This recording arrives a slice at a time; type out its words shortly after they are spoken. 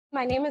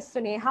My name is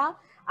Suneha.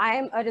 I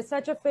am a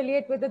research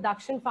affiliate with the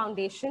Dakshin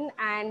Foundation,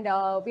 and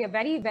we are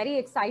very, very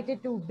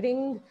excited to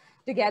bring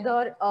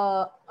together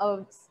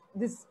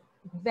this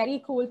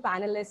very cool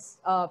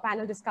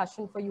panel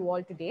discussion for you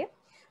all today.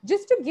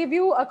 Just to give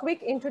you a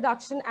quick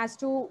introduction as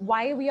to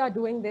why we are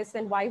doing this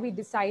and why we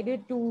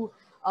decided to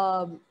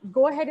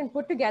go ahead and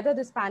put together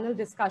this panel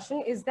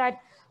discussion is that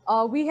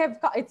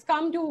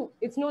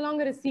it's no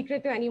longer a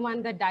secret to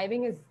anyone that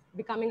diving is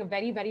becoming a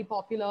very, very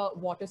popular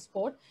water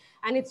sport.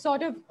 And it's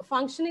sort of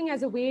functioning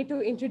as a way to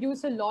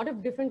introduce a lot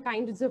of different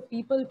kinds of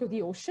people to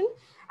the ocean.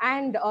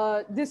 And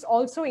this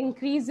also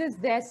increases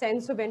their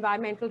sense of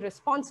environmental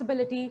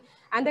responsibility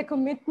and their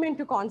commitment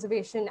to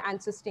conservation and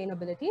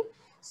sustainability.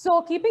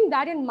 So keeping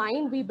that in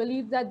mind, we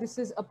believe that this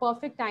is a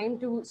perfect time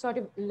to sort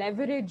of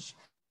leverage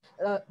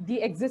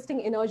the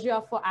existing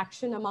inertia for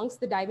action amongst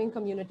the diving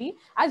community,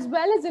 as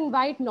well as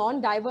invite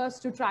non-divers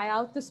to try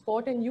out the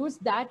sport and use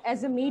that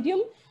as a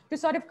medium to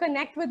sort of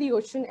connect with the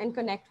ocean and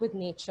connect with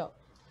nature.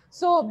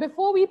 So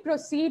before we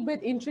proceed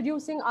with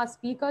introducing our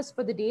speakers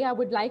for the day, I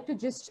would like to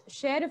just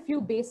share a few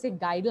basic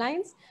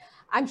guidelines.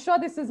 I'm sure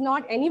this is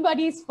not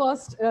anybody's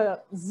first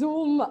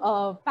Zoom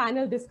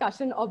panel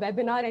discussion or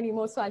webinar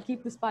anymore, so I'll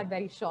keep this part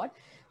very short.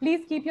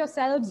 Please keep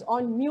yourselves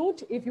on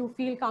mute. If you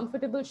feel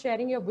comfortable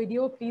sharing your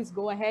video, please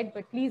go ahead,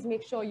 but please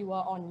make sure you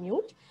are on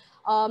mute.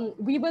 I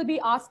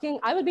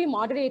will be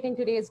moderating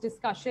today's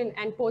discussion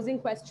and posing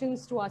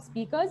questions to our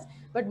speakers,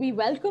 but we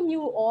welcome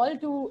you all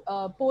to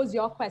pose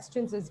your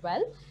questions as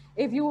well.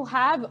 If you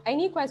have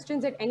any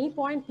questions at any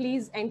point,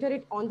 please enter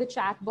it on the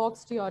chat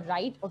box to your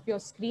right of your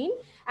screen.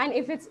 And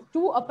if it's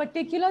to a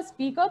particular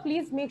speaker,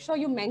 please make sure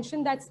you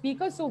mention that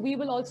speaker, so we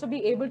will also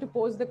be able to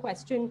pose the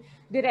question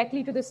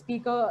directly to the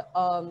speaker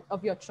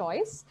of your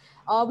choice.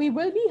 We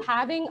will be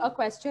having a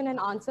question and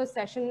answer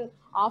session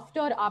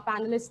after our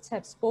panelists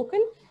have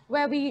spoken,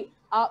 where you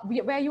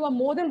are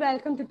more than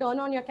welcome to turn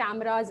on your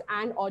cameras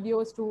and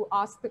audios to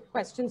ask the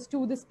questions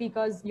to the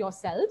speakers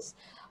yourselves.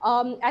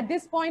 At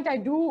this point,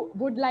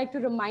 would like to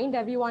remind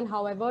everyone,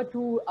 however,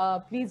 to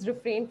please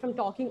refrain from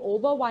talking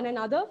over one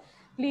another.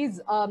 Please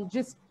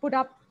just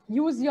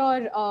use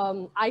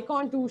your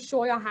icon to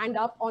show your hand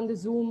up on the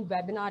Zoom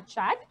webinar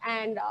chat,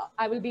 and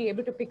I will be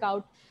able to pick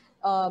out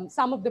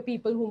some of the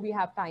people whom we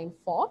have time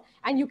for,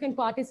 and you can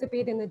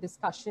participate in the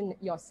discussion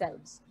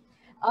yourselves.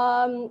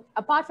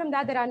 Apart from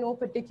that, there are no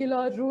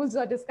particular rules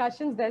or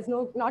discussions. There's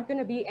not going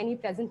to be any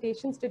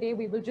presentations today.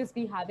 We will just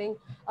be having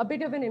a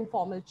bit of an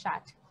informal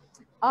chat.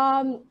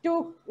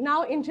 To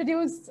now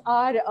introduce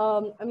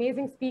our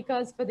amazing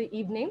speakers for the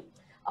evening.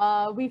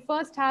 We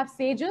first have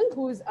Sejal,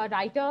 who's a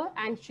writer,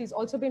 and she's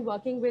also been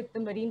working with the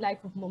Marine Life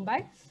of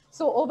Mumbai.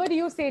 So over to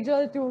you,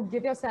 Sejal, to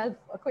give yourself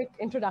a quick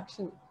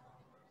introduction.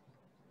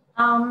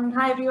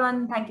 Hi,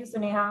 everyone. Thank you,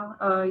 Suneha.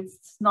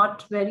 It's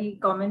not very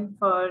common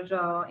for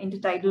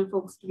intertidal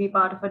folks to be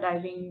part of a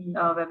diving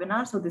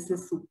webinar, so this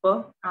is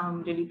super.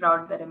 I'm really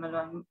proud that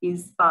ML1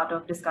 is part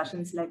of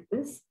discussions like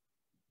this.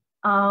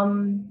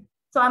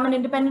 So I'm an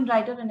independent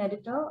writer and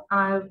editor.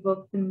 I've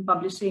worked in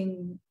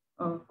publishing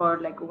for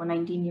like over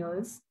 19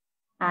 years.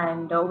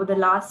 And over the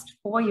last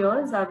 4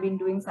 years, I've been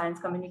doing science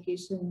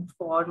communication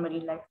for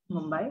Marine Life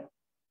Mumbai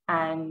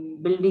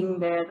and building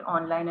their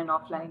online and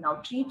offline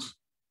outreach,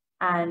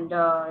 and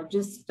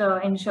just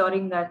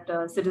ensuring that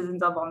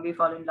citizens of Bombay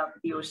fall in love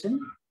with the ocean.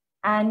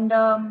 And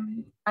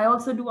I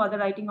also do other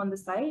writing on the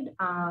side.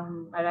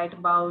 I write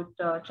about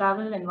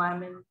travel,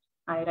 environment,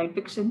 I write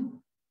fiction,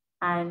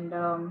 and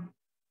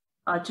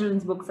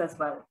children's books as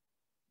well.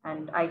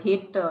 And I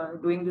hate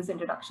doing this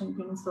introduction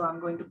thing, so I'm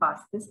going to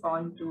pass this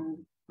on to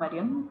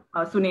Mariam.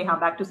 Suneha,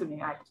 back to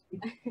Suneha,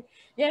 actually.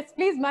 Yes,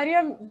 please,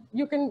 Mariam,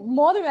 you can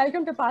more than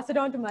welcome to pass it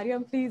on to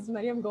Mariam. Please,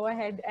 Mariam, go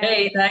ahead.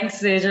 Hey, thanks,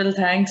 Sejal.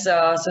 Thanks,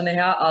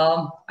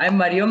 Suneha. I'm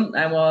Mariam.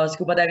 I'm a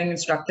scuba diving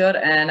instructor,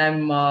 and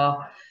I'm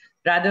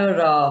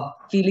rather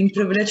feeling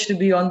privileged to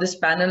be on this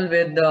panel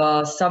with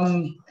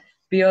some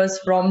peers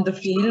from the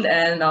field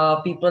and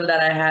people that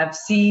I have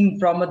seen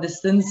from a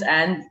distance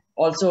and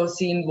also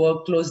seen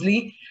work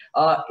closely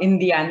in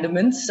the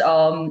Andamans.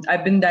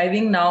 I've been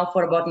diving now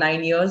for about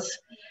 9 years.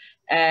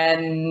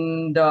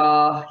 And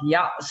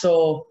yeah,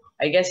 so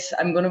I guess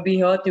I'm going to be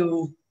here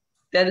to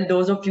tell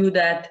those of you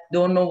that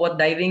don't know what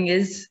diving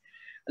is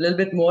a little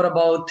bit more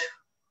about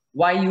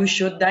why you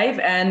should dive.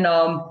 And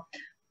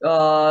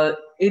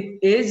it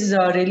is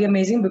really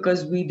amazing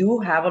because we do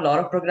have a lot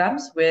of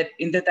programs where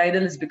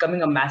intertidal is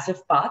becoming a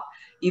massive part,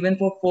 even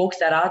for folks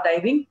that are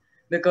diving,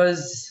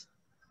 because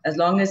as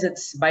long as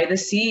it's by the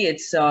sea,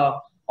 it's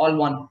all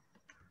one.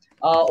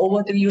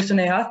 Over to you,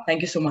 Suneha.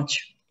 Thank you so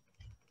much.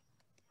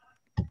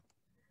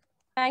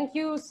 Thank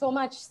you so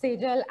much,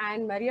 Sejal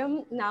and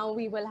Mariam. Now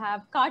we will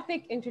have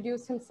Kartik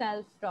introduce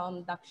himself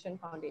from Dakshin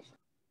Foundation.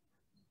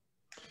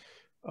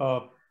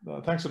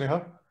 Thanks,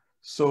 Suneha.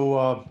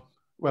 So,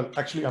 well,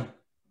 actually,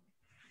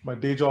 my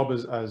day job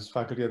is as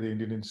faculty at the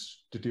Indian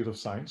Institute of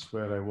Science,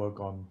 where I work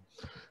on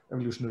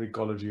evolutionary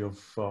ecology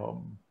of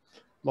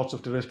lots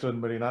of terrestrial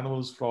and marine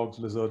animals, frogs,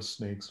 lizards,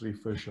 snakes, reef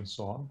fish, and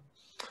so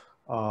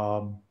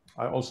on.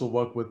 I also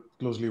work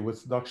closely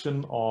with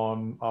Dakshin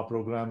on our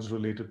programs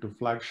related to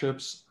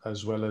flagships,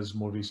 as well as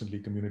more recently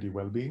community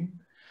well-being.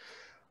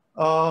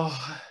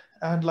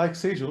 And like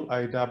Sejal,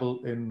 I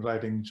dabble in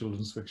writing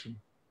children's fiction.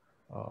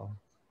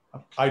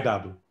 I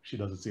dabble. She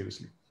does it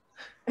seriously.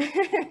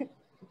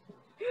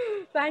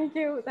 Thank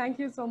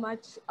you so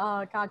much,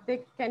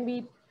 Kartik.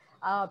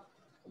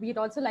 We'd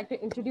also like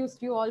to introduce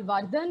to you all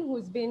Vardhan,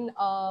 who's been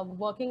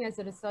working as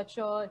a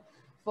researcher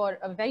for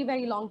a very,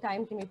 very long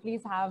time. Can we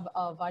please have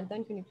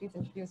Vardhan? Can you please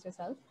introduce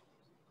yourself?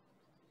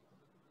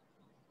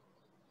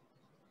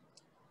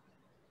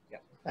 Yeah,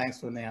 thanks,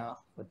 Suneha,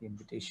 for the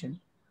invitation.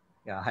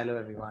 Yeah, hello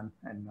everyone,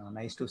 and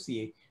nice to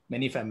see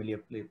many familiar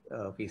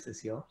faces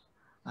here.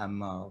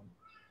 I'm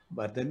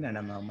Vardhan, and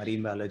I'm a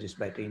marine biologist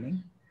by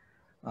training,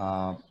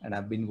 and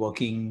I've been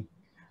working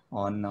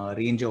on a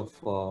range of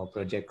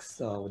projects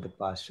over the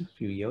past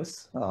few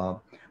years.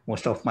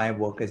 Most of my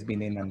work has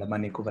been in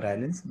Andaman Nicobar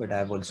Islands, but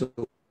I've also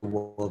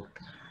worked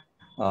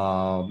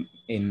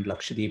in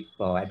Lakshadweep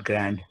at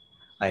Grand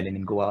Island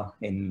in Goa,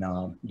 in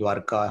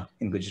Dwarka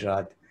in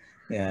Gujarat,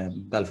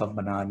 Gulf of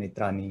Mannar,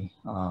 Nitrani,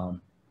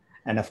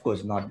 and of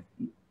course, not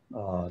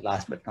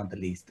last but not the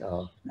least,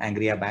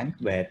 Angria Bank,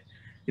 where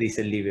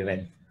recently we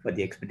went for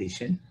the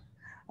expedition.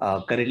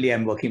 Currently,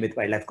 I'm working with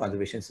Wildlife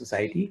Conservation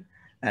Society,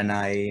 and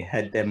I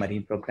head their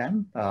marine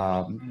program,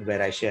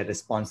 where I share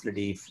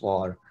responsibility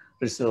for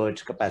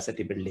research,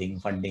 capacity building,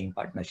 funding,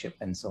 partnership,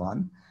 and so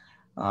on.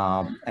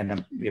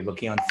 And we're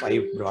working on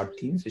 5 broad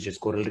themes, which is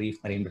coral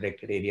reef, marine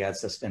protected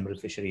areas, sustainable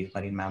fisheries,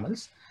 marine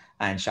mammals,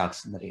 and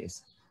sharks in the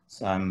race.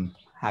 So I'm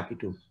happy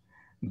to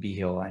be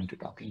here and to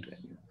talking to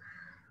everyone.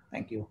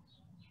 Thank you.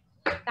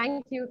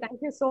 Thank you.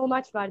 Thank you so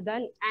much,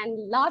 Vardhan.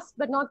 And last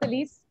but not the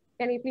least,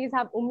 can we please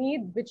have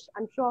Umeed, which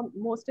I'm sure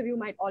most of you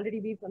might already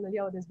be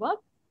familiar with his work,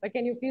 but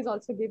can you please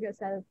also give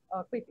yourself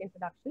a quick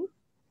introduction?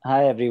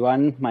 Hi,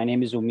 everyone. My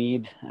name is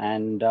Umeed,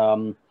 and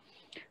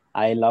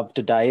I love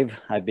to dive.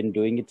 I've been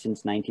doing it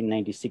since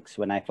 1996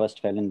 when I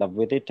first fell in love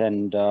with it.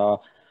 And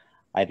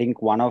I think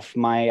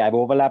I've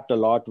overlapped a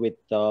lot with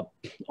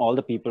all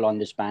the people on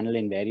this panel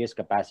in various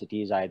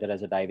capacities, either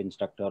as a dive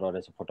instructor or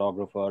as a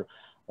photographer,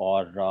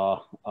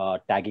 or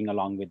tagging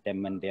along with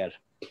them when they're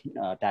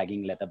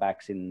tagging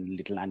leatherbacks in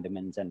Little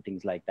Andamans and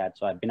things like that.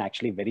 So I've been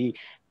actually very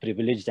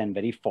privileged and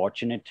very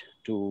fortunate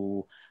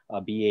to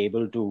be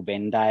able to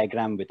Venn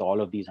diagram with all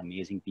of these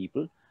amazing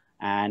people.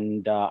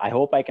 And I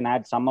hope I can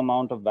add some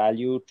amount of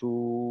value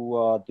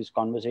to this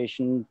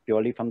conversation,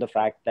 purely from the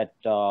fact that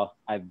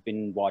I've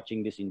been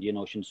watching this Indian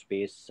Ocean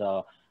space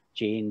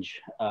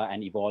change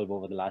and evolve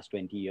over the last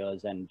 20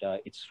 years. And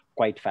it's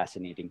quite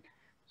fascinating.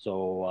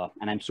 So,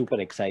 and I'm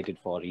super excited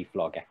for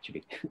ReefLog,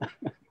 actually.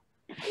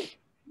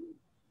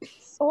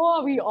 So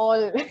are we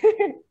all.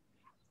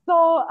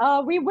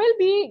 So we will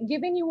be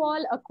giving you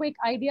all a quick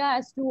idea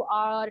as to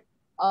our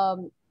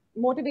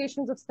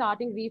motivations of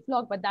starting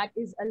ReefLog, but that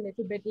is a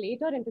little bit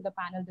later into the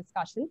panel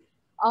discussion.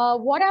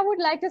 What I would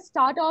like to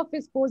start off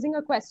is posing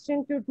a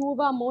question to 2 of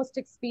our most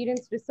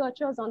experienced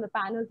researchers on the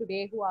panel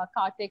today, who are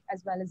Kartik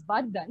as well as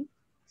Vardhan.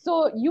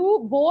 So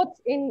you both,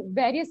 in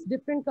various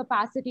different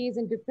capacities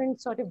and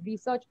different sort of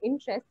research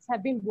interests,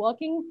 have been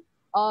working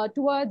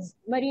towards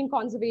marine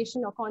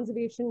conservation or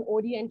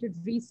conservation-oriented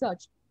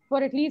research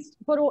for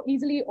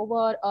easily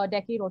over a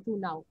decade or 2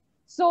 now.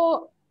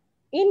 So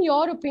in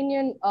your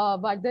opinion,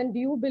 Vardhan, do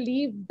you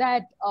believe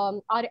that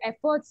our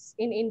efforts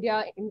in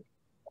India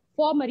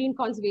for marine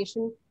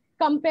conservation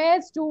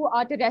compares to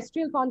our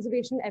terrestrial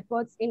conservation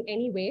efforts in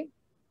any way?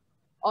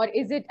 Or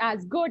is it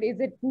as good? Is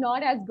it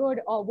not as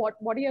good? Or what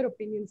are your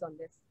opinions on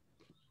this?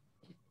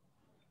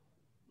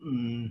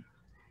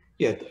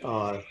 Yeah,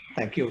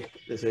 thank you.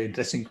 That's an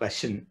interesting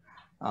question.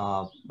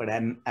 But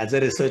as a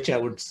researcher, I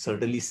would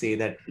certainly say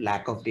that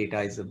lack of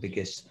data is the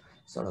biggest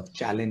sort of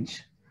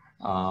challenge.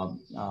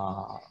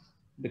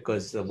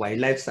 Because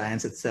wildlife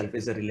science itself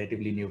is a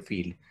relatively new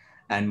field,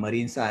 and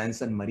marine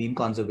science and marine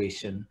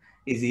conservation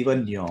is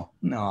even new.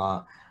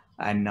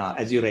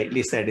 As you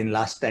rightly said, in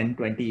last 10,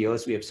 20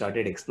 years, we have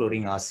started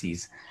exploring our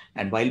seas.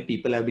 And while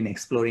people have been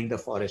exploring the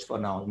forest for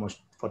now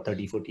almost for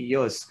 30, 40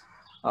 years,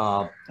 we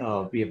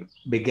have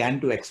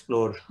began to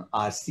explore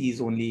our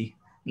seas only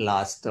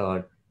last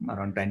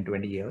around 10,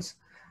 20 years.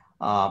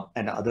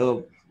 And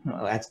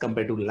as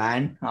compared to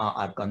land,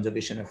 our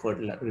conservation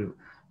efforts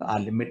are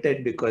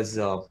limited because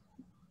of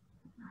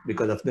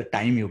the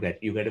time you get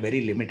a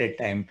very limited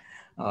time.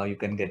 You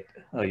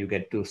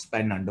get to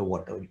spend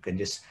underwater. You can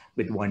just,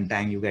 with one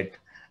tank, you get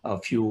a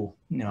few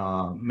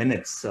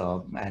minutes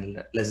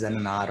and less than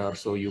an hour or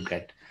so you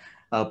get.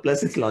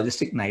 Plus it's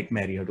logistic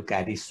nightmare. You have to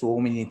carry so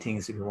many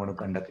things if you want to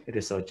conduct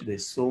research.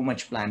 There's so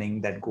much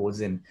planning that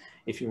goes in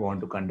if you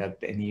want to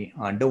conduct any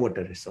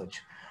underwater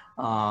research.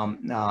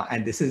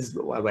 And this is,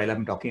 while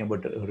I'm talking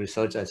about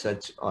research as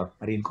such or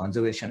marine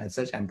conservation as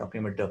such, I'm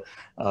talking about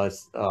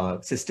the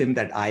system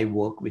that I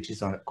work, which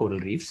is on coral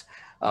reefs.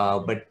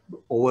 But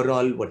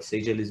overall, what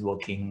Sejal is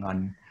working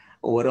on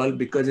overall,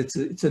 because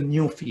it's a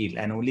new field,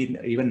 and only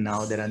even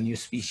now there are new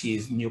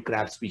species, new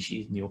crab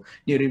species, new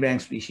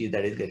riverbank species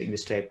that is getting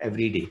described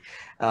every day.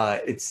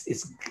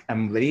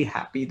 I'm very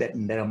happy that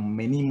there are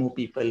many more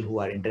people who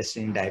are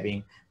interested in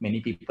diving.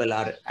 Many people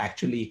are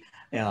actually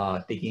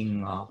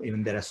taking,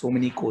 even there are so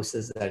many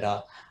courses that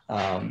are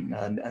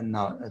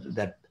now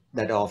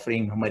that are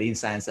offering marine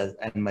science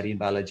and marine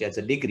biology as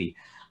a degree.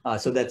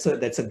 So that's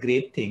a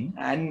great thing.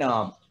 And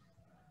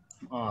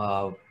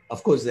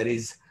of course, there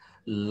is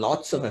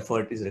lots of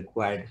effort is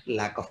required,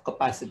 lack of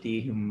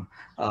capacity,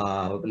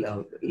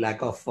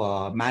 lack of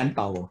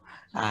manpower,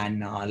 and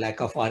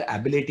lack of our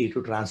ability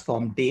to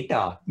transform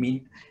data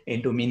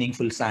into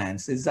meaningful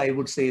science is, I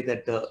would say,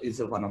 that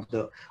is one of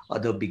the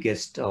other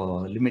biggest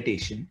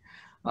limitation.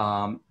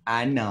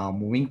 And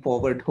moving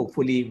forward,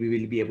 hopefully we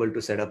will be able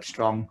to set up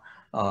strong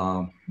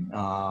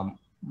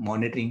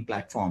monitoring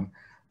platform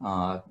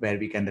where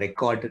we can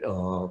record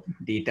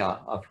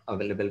data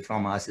available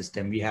from our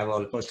system. We have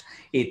almost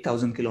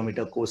 8,000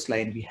 kilometer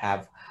coastline. We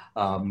have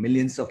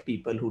millions of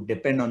people who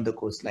depend on the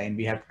coastline.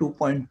 We have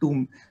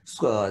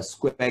 2.2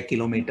 square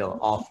kilometer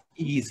of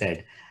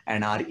EEZ,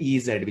 and our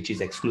EEZ, which is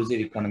exclusive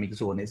economic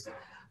zone, is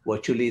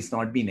virtually it's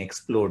not been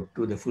explored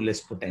to the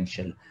fullest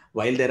potential.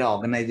 While there are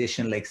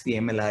organizations like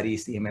CMLRE,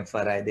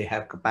 CMFRI, they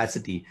have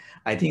capacity.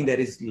 I think there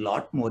is a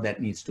lot more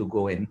that needs to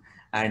go in.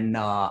 And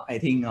I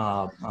think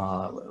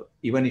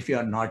even if you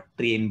are not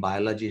trained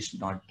biologists,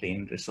 not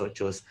trained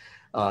researchers,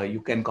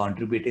 you can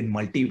contribute in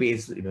multi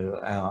ways.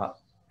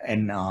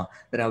 And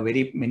there are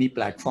very many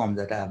platforms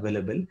that are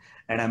available.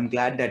 And I'm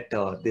glad that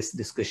this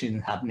discussion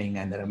is happening.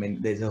 And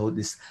there's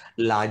this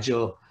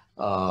larger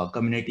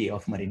community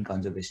of marine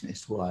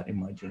conservationists who are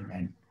emerging,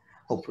 and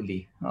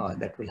hopefully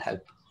that will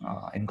help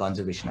in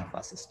conservation of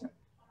our system.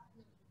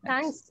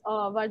 Thanks,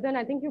 Vardhan.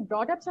 I think you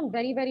brought up some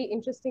very, very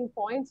interesting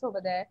points over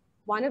there.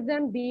 One of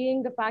them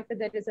being the fact that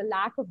there is a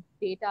lack of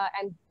data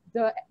and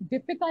the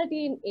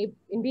difficulty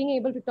in being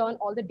able to turn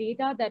all the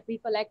data that we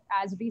collect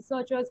as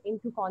researchers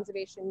into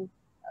conservation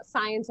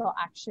science or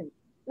action.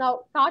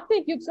 Now,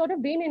 Kartik, you've sort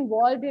of been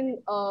involved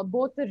in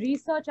both the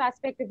research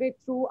aspect of it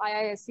through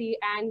IISc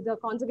and the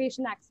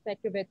conservation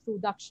aspect of it through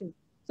Dakshin.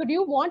 So do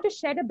you want to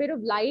shed a bit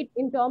of light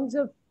in terms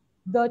of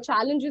the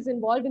challenges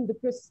involved in the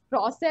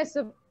process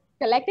of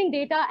collecting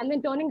data and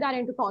then turning that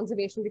into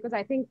conservation? Because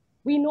I think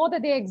we know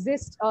that they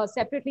exist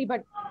separately,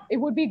 but it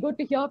would be good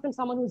to hear from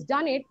someone who's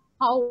done it,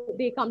 how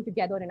they come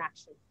together in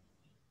action.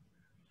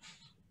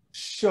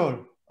 Sure.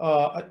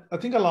 I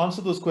think I'll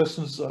answer those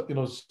questions, sort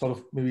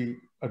of maybe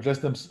address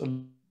them a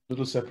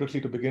little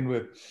separately to begin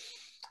with.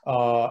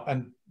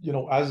 And,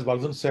 as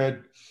Vardhan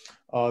said,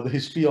 the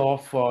history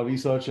of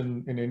research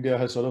in India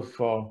has sort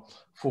of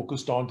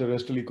focused on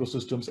terrestrial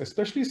ecosystems,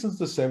 especially since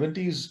the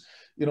 70s,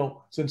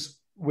 since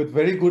with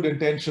very good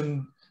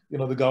intention,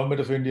 the government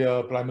of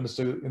India, Prime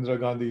Minister Indira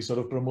Gandhi sort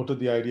of promoted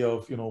the idea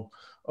of,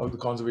 the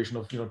conservation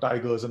of,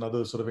 tigers and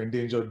other sort of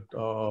endangered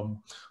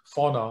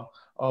fauna.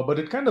 But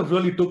it kind of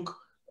really took,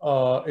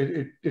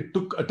 it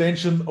took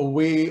attention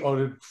away,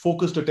 or it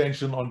focused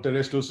attention on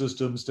terrestrial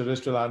systems,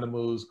 terrestrial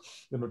animals,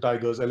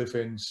 tigers,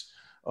 elephants,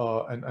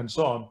 and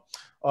so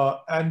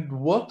on. And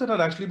work that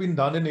had actually been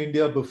done in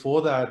India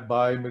before that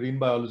by marine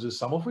biologists,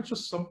 some of which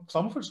was some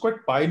of it's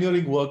quite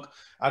pioneering work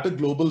at a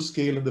global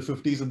scale in the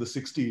 50s and the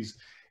 60s.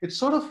 It's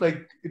sort of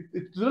like,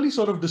 it really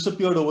sort of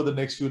disappeared over the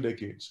next few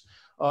decades.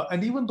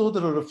 And even though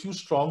there are a few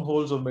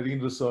strongholds of marine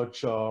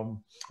research, a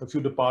few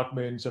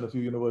departments and a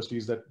few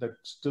universities that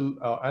still,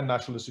 and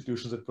national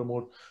institutions that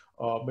promote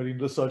marine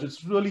research,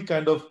 it's really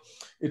kind of,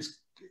 it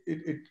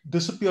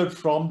disappeared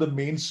from the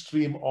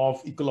mainstream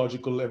of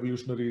ecological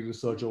evolutionary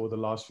research over the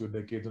last few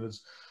decades. And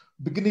it's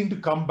beginning to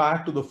come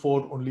back to the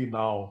fore only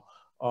now.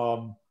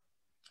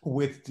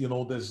 With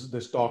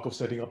there's talk of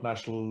setting up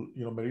national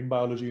marine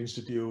biology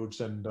institutes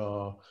and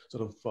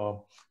sort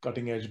of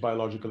cutting edge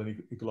biological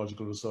and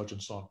ecological research and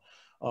so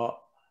on.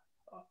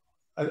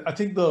 I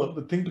think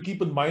the thing to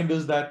keep in mind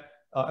is that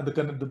and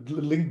the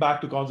link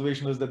back to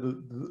conservation is that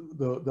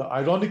the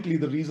ironically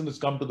the reason it's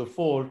come to the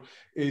fore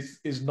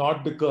is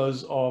not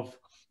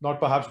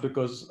perhaps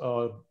because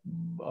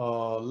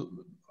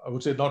I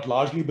would say not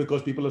largely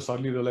because people have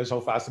suddenly realized how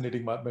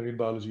fascinating marine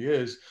biology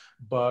is,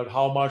 but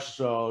how much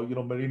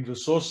marine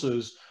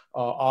resources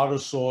are a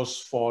source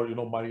for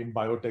marine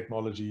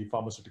biotechnology,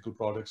 pharmaceutical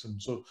products,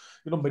 and so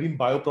marine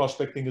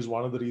bioprospecting is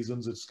one of the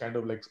reasons it's kind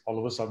of like all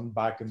of a sudden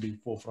back in the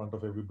forefront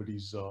of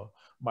everybody's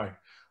mind.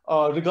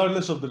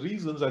 Regardless of the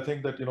reasons, I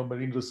think that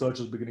marine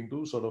research is beginning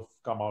to sort of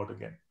come out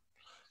again.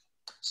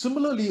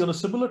 Similarly, on a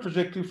similar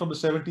trajectory from the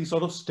 70s,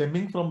 sort of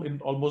stemming from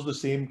in almost the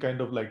same kind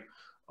of like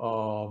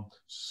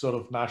sort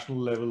of national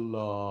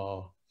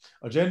level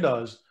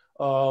agendas,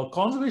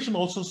 conservation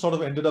also sort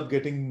of ended up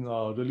getting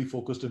really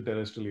focused in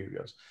terrestrial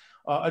areas.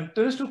 And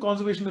terrestrial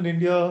conservation in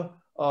India,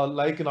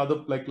 like in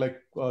other,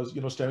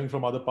 stemming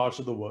from other parts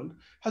of the world,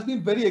 has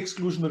been very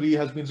exclusionary,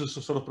 has been a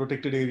sort of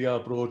protected area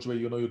approach where,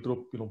 you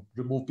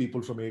remove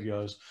people from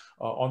areas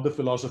on the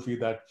philosophy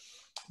that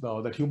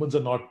that humans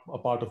are not a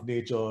part of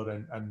nature,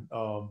 and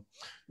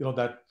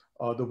that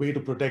the way to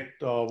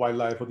protect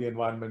wildlife or the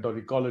environment or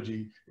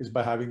ecology is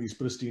by having these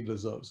pristine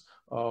reserves,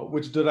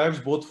 which derives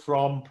both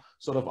from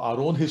sort of our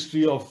own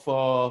history of,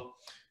 of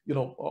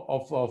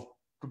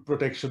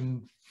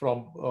protection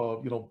from,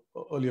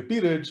 earlier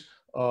periods,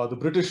 the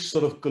British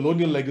sort of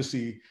colonial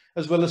legacy,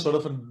 as well as sort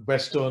of a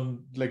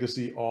Western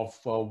legacy of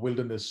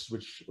wilderness,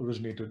 which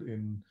originated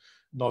in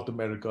North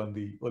America in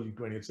the early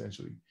 20th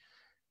century.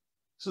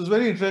 So it's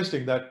very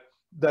interesting that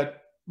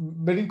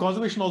marine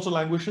conservation also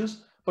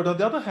languishes, but on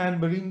the other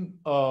hand, marine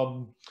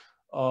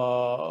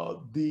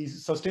the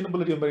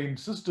sustainability of marine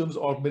systems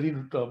or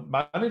marine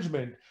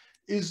management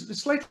is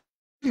slightly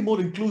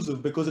more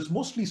inclusive because it's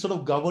mostly sort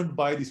of governed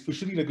by these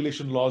fishery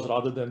regulation laws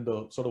rather than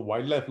the sort of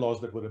wildlife laws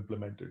that were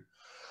implemented.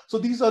 So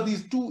these are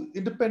these two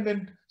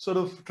independent sort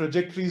of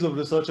trajectories of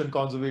research and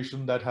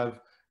conservation that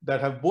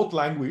have both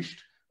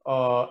languished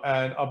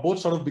and are both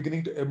sort of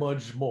beginning to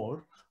emerge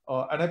more.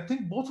 And I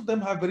think both of them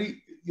have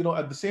very,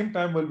 at the same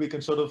time, well, we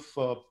can sort of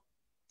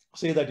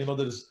say that,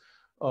 there is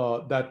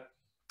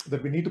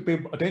that we need to pay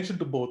attention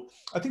to both.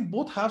 I think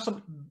both have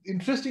some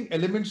interesting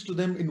elements to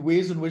them in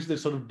ways in which they're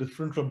sort of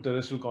different from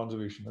terrestrial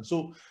conservation. And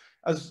so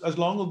as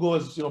long ago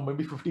as,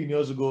 maybe 15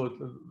 years ago,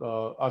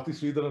 Aarti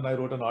Sridhar and I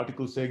wrote an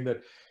article saying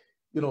that,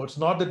 it's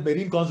not that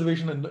marine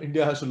conservation in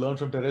India has to learn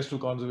from terrestrial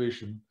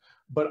conservation,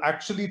 but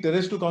actually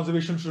terrestrial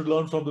conservation should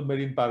learn from the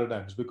marine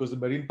paradigms, because the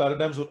marine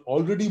paradigms were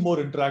already more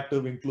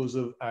interactive,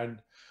 inclusive,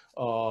 and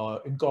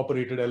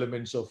incorporated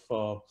elements of,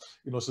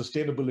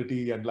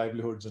 sustainability and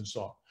livelihoods and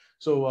so on.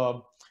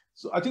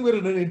 So I think we're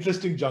in an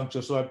interesting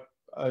juncture. So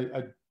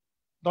I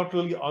not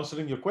really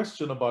answering your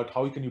question about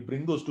how can you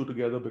bring those two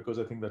together, because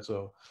I think that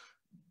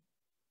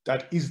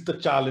is the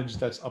challenge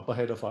that's up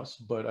ahead of us,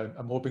 but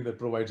I'm hoping that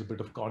provides a bit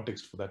of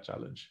context for that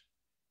challenge.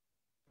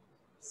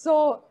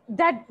 So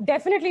that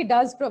definitely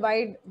does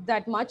provide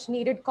that much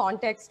needed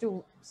context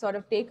to sort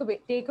of take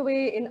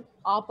away in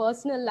our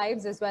personal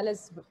lives, as well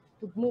as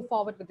to move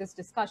forward with this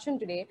discussion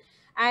today.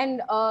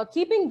 And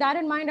keeping that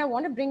in mind, I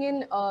want to bring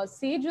in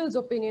Sejal's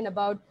opinion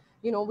about,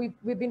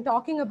 we've been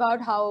talking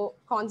about how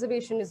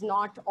conservation has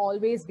not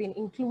always been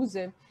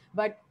inclusive,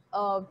 but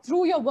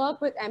through your work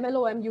with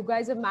MLOM, you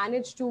guys have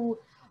managed to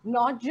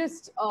not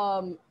just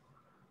open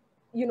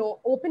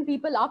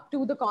people up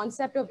to the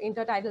concept of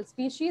intertidal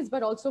species,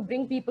 but also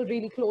bring people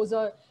really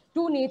closer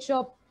to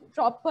nature,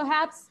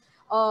 perhaps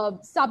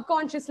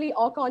subconsciously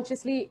or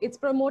consciously. It's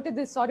promoted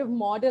this sort of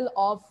model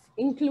of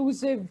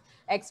inclusive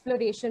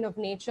exploration of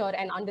nature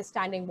and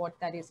understanding what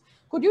that is.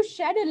 Could you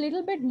shed a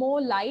little bit more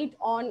light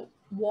on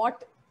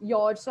what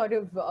your sort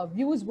of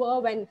views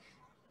were when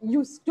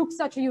you took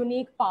such a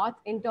unique path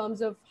in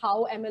terms of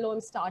how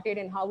MLOM started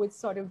and how it's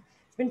sort of,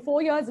 it's been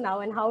 4 years now,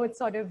 and how it's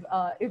sort of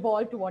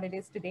evolved to what it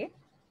is today?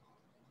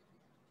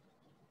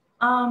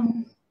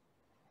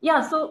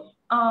 Yeah, so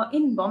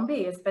in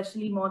Bombay,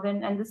 especially more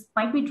than, and this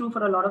might be true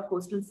for a lot of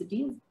coastal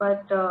cities,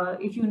 but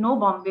if you know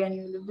Bombay and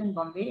you lived in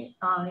Bombay,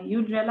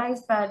 you'd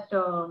realize that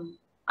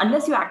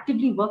unless you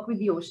actively work with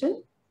the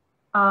ocean,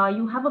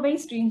 you have a very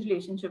strange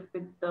relationship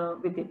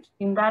with it,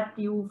 in that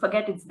you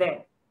forget it's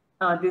there.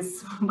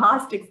 This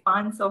vast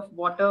expanse of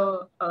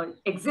water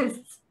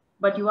exists,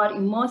 but you are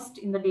immersed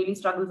in the daily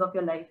struggles of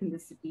your life in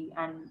this city,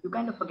 and you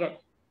kind of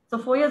forget. So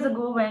 4 years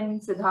ago,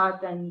 when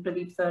Siddharth and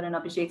Pradeep sir and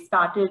Abhishek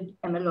started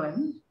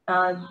MLOM,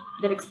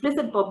 their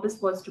explicit purpose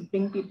was to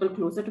bring people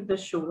closer to the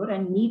shore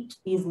and meet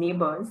these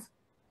neighbors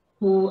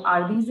who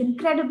are these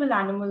incredible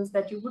animals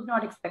that you would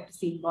not expect to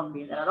see in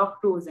Bombay. There are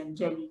octos and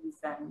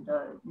jellies and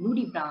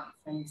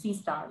nudibranchs and sea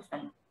stars.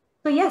 And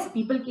so yes,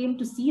 people came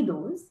to see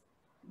those,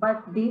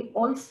 but they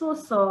also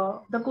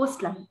saw the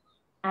coastline,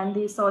 and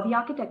they saw the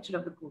architecture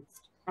of the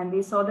coast, and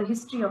they saw the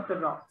history of the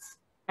rocks,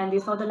 and they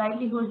saw the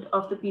livelihood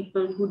of the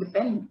people who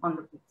depend on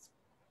the coast.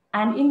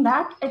 And in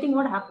that, I think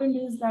what happened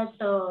is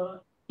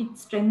that it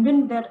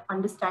strengthened their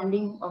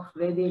understanding of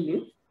where they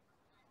live.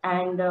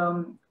 And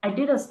I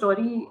did a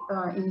story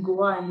in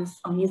Goa, and this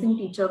amazing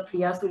teacher,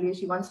 Priya Sule,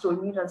 she once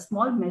told me that a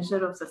small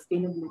measure of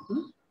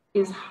sustainability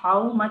is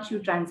how much you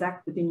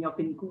transact within your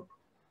pin code.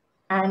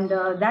 And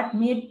that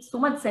made so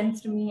much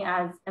sense to me,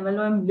 as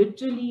MLOM,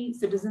 literally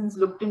citizens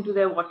looked into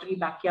their watery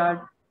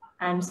backyard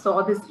and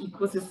saw this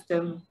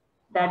ecosystem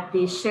that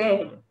they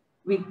shared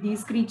with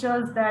these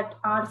creatures that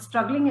are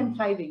struggling and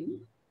thriving,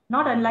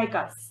 not unlike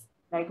us.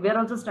 Like, we're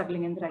also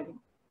struggling and thriving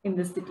in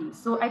this city.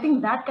 So I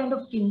think that kind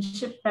of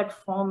kinship that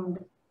formed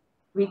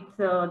with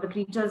the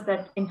creatures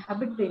that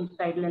inhabit the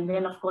intertidal, and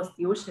then of course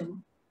the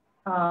ocean,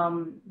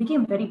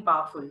 became very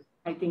powerful,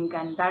 I think.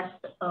 And that,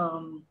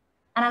 and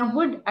I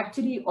would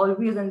actually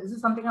always, and this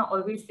is something I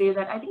always say,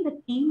 that I think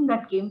the team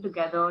that came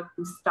together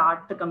to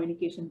start the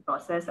communication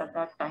process at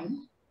that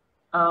time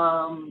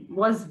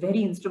was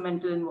very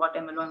instrumental in what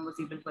MLOM was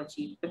able to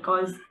achieve,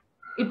 because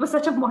it was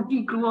such a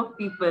motley crew of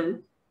people.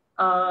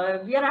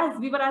 We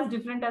were as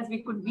different as we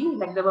could be.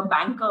 Like, there were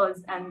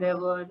bankers, and there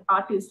were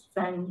artists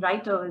and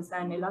writers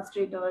and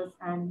illustrators,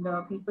 and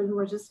people who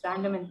were just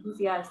random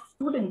enthusiasts,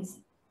 students,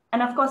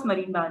 and of course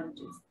marine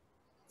biologists.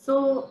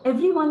 So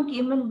everyone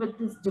came in with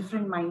this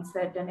different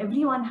mindset, and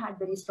everyone had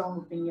very strong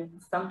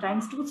opinions,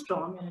 sometimes too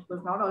strong, and it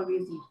was not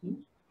always easy.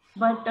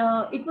 But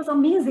it was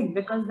amazing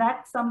because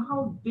that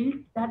somehow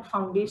built that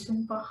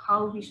foundation for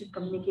how we should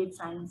communicate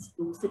science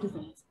to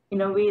citizens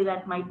in a way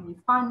that might be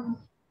fun.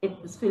 It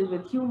was filled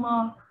with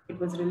humor. It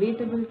was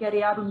relatable. कि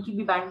अरे यार उनकी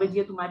भी band बजी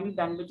है, तुम्हारी भी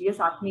band बजी है,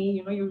 साथ में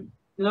ही, you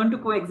learn to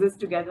coexist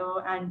together,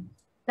 and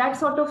that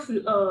sort of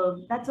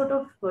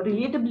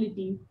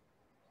relatability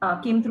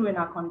came through in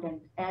our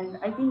content. And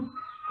I think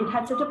it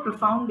had such a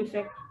profound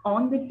effect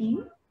on the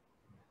team,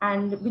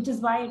 and which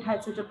is why it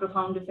had such a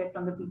profound effect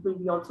on the people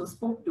we also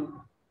spoke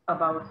to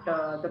about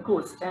the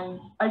coast. And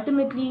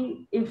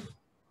ultimately,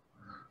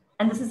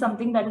 and this is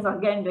something that is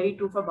again very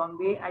true for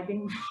Bombay, I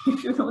think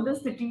if you know the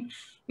city,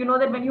 you know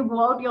that when you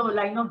go out, your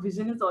line of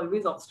vision is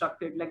always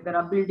obstructed. Like there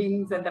are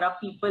buildings and there are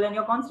people, and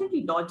you're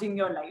constantly dodging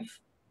your life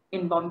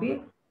in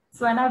Bombay.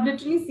 So, and I've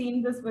literally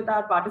seen this with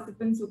our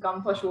participants who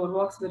come for shore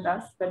walks with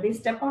us, that they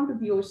step onto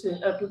the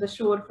ocean, to the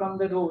shore from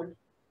the road,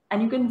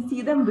 and you can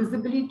see them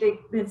visibly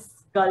take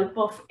this gulp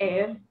of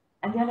air,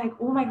 and they're like,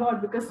 oh my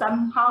God, because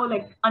somehow,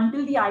 like,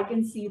 until the eye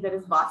can see, there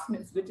is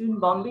vastness, which in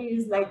Bombay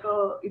is like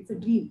it's a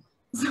dream.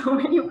 So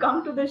when you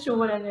come to the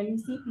shore and when you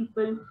see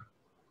people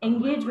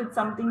engage with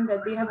something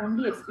that they have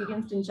only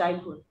experienced in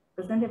childhood,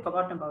 because then they've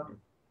forgotten about it.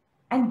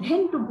 And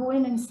then to go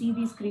in and see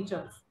these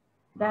creatures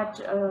that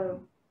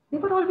they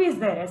were always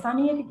there. ऐसा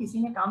नहीं है कि किसी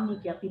ने काम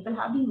नहीं किया. People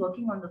have been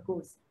working on the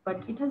coast,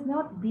 but it has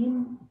not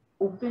been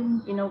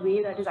open in a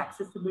way that is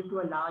accessible to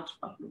a large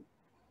public.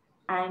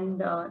 And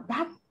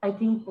that, I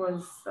think,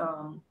 was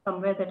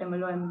somewhere that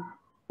MLOM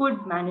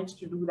could manage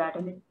to do that.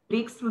 And it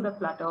breaks through the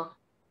clutter,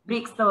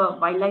 breaks the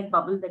wildlife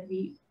bubble that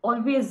we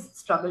always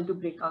struggle to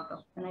break out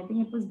of. And I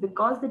think it was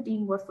because the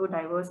team was so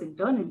diverse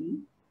internally,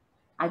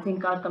 I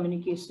think our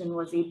communication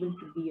was able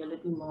to be a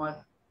little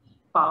more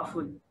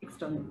powerful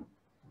externally.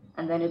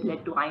 And then it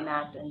led to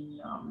INAT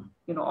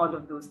and all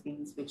of those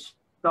things, which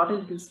brought a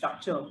little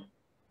structure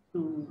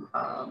to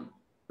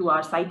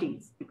our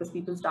sightings, because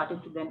people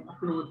started to then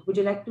upload. Would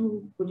you like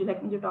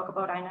me to talk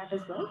about INAT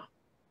as well?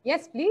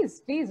 Yes,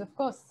 please, of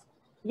course.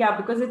 Yeah,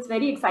 because it's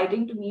very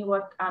exciting to me.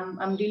 What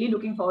I'm really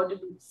looking forward to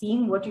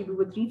seeing what you do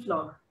with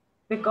ReefLog,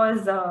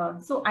 because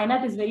so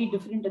INAT is very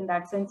different in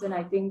that sense. And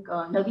I think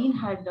Naveen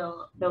had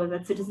there was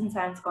a citizen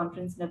science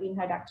conference. Naveen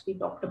had actually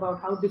talked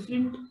about how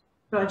different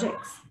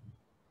projects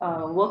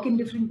work in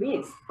different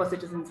ways for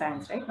citizen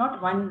science, right?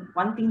 Not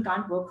one thing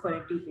can't work for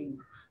everything.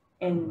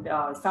 And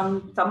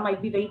some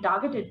might be very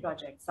targeted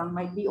projects, some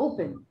might be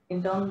open.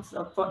 In terms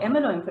of, for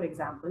MLOM, for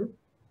example,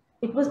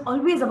 it was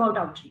always about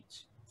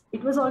outreach.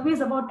 It was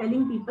always about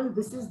telling people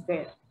this is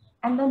there.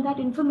 And then that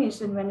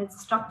information, when it's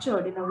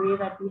structured in a way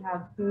that we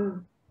have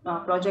two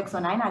projects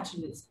on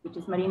iNaturalist, which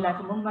is Marine Life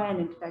of Mumbai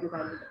and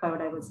Intertidal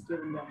Biodiversity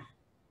of India.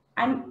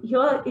 And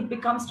here it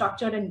becomes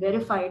structured and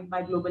verified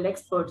by global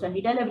experts. And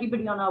we tell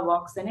everybody on our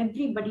walks, and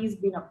everybody's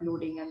been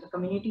uploading, and the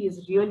community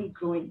is really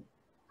growing.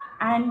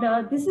 And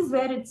this is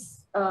where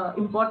it's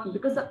important,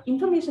 because the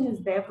information is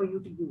there for you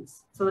to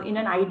use. So in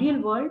an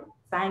ideal world,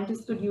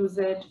 scientists could use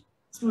it,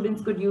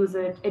 students could use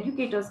it,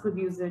 educators could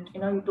use it.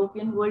 In a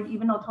utopian world,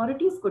 even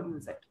authorities could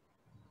use it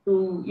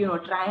to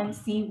try and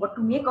see what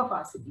to make of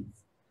our cities.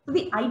 So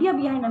the idea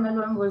behind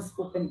MLOM was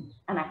open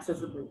and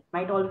accessible.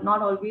 Might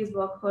not always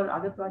work for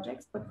other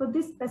projects, but for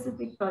this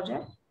specific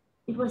project,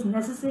 it was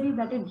necessary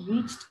that it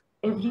reached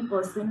every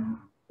person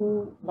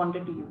who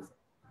wanted to use it.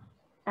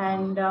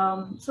 And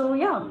so,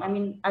 yeah, I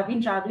mean, I've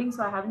been traveling,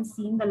 so I haven't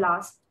seen the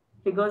last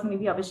figures.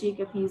 Maybe Abhishek,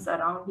 if he's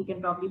around, he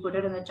can probably put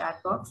it in the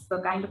chat box. The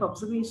kind of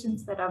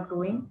observations that are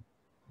growing.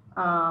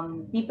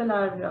 People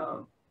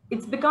are,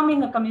 it's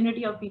becoming a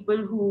community of people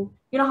who,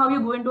 how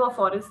you go into a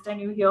forest and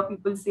you hear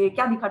people say,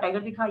 kya dikha, tiger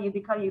dikha, ye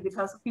dikha, ye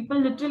dikha. So people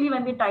literally,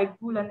 when they tide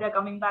pool and they're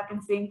coming back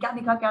and saying, kya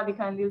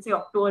dikha, and they'll say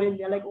october, and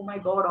they're like, oh my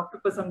God,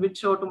 octopus, on which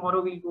show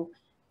tomorrow we'll go.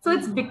 So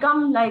it's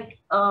become like,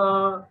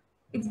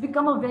 it's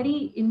become a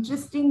very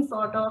interesting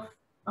sort of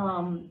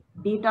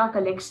data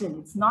collection.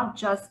 It's not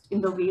just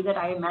in the way that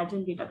I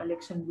imagine data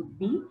collection would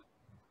be.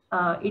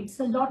 It's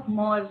a lot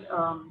more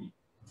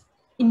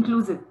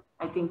inclusive,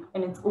 I think,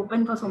 and it's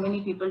open for so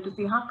many people to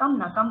say,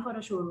 come for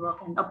a shore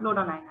walk and upload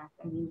on INAT.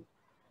 I mean,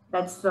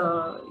 that's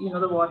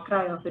the war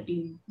cry of the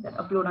team, that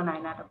upload on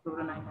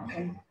INAT.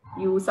 And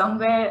you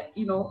somewhere,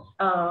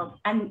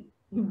 and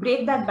you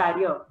break that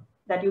barrier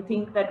that you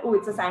think that, oh,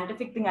 it's a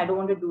scientific thing, I don't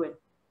want to do it.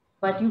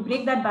 But you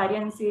break that barrier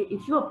and say,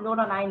 if you upload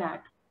on INAT,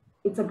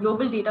 it's a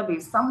global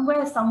database.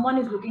 Somewhere, someone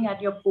is looking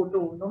at your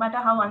photo, no matter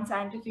how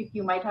unscientific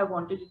you might have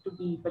wanted it to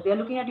be, but they're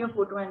looking at your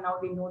photo and now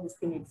they know this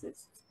thing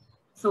exists.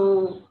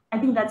 So I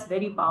think that's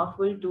very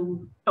powerful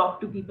to talk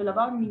to people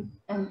about me.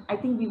 And I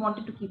think we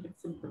wanted to keep it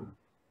simple.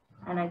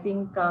 And I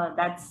think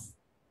that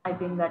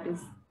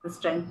is the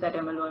strength that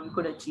MLOM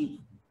could achieve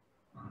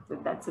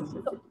with that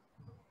simplicity.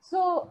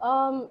 So,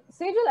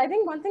 Sejal, I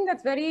think one thing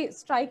that's very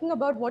striking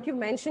about what you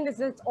mentioned is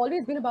that it's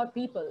always been about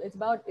people.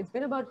 It's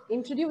been about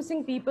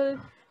introducing people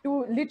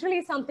to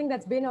literally something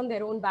that's been on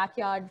their own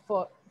backyard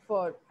for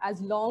as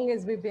long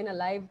as we've been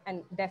alive,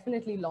 and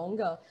definitely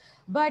longer.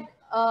 But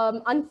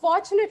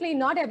unfortunately,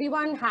 not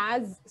everyone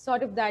has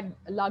sort of that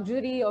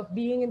luxury of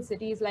being in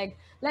cities like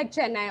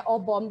Chennai or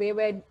Bombay,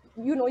 where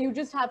you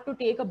just have to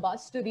take a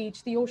bus to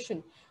reach the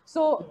ocean.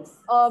 So,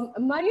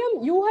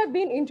 Mariam, you have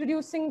been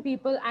introducing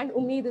people, and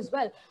Umeed as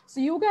well. So,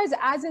 you guys,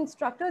 as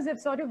instructors, have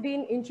sort of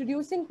been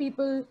introducing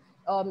people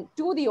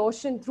to the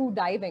ocean through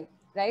diving,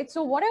 right?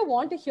 So, what I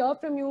want to hear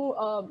from you,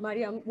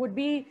 Mariam, would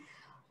be,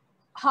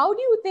 how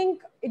do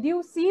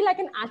you see like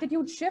an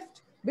attitude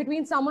shift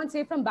between someone,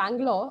 say, from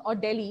Bangalore or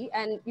Delhi,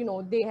 and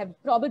they have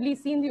probably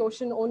seen the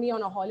ocean only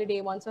on a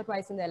holiday once or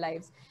twice in their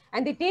lives,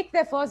 and they take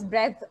their first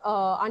breath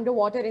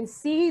underwater and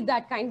see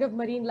that kind of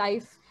marine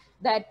life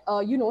that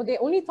they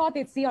only thought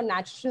they'd see on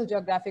National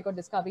Geographic or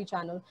Discovery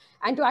Channel,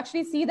 and to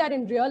actually see that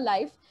in real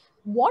life?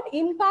 What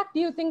impact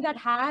do you think that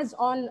has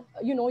on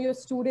your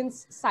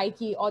students'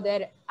 psyche or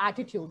their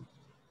attitude?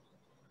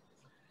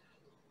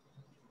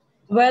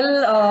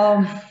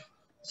 Well,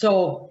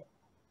 so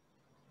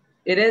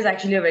it is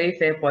actually a very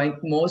fair point.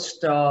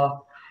 Most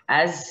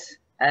as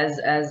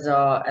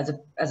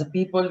a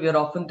people, we are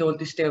often told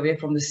to stay away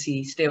from the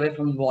sea, stay away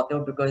from water,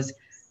 because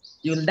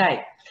you'll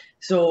die.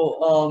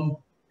 So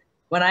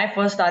when I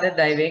first started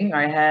diving,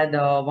 I had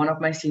one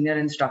of my senior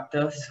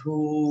instructors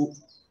who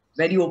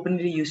very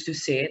openly used to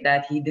say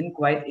that he didn't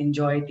quite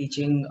enjoy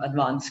teaching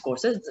advanced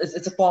courses.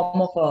 It's a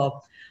form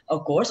of a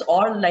course,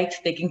 or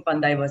like taking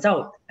fun divers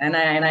out. And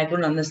I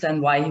couldn't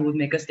understand why he would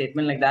make a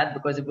statement like that,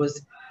 because it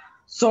was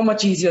so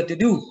much easier to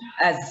do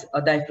as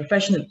a dive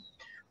professional.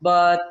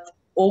 But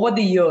over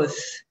the years,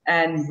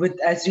 and with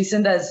as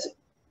recent as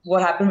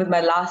what happened with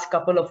my last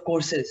couple of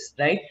courses,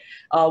 right,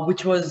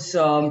 which was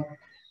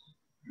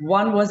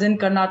one was in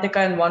Karnataka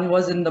and one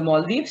was in the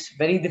Maldives,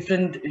 very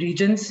different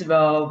regions,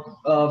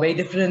 very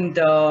different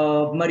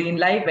marine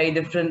life, very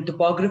different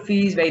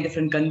topographies, very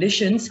different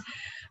conditions.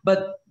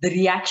 But the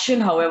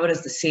reaction, however,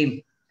 is the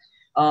same.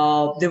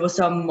 There were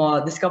some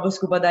discovered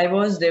scuba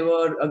divers. There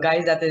were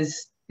guys, that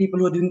is, people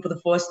who are doing it for the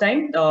first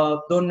time,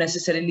 don't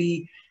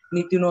necessarily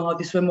need to know how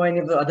to swim or any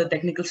of the other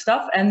technical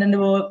stuff. And then there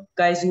were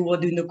guys who were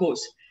doing the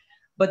course.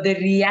 But the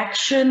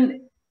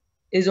reaction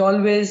is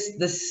always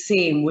the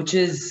same, which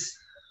is,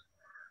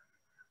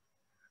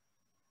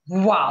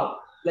 wow,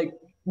 like,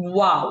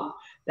 wow,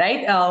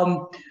 right?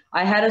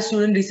 I had a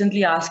student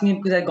recently ask me,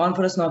 because I'd gone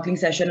for a snorkeling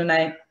session and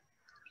I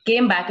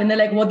came back and they're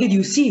like, what did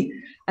you see?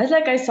 I was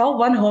like, I saw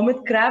one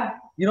hermit crab,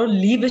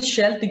 leave his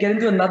shell to get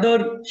into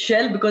another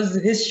shell, because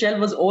his shell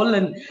was old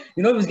and,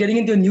 it was getting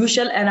into a new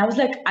shell. And I was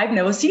like, I've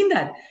never seen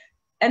that.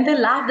 And they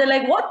laughed. They're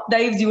like, what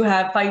dives you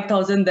have?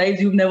 5,000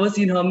 dives. You've never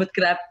seen hermit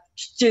crab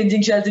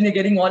changing shells and you're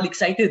getting all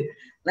excited.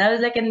 And I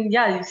was like, and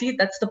yeah, you see,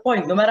 that's the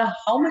point. No matter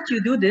how much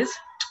you do this,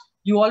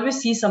 you always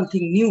see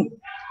something new.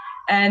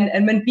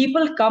 And when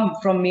people come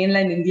from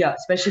mainland India,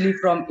 especially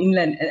from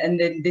inland, and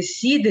then they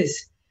see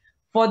this,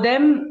 for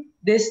them,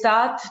 they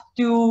start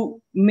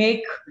to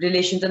make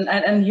relations.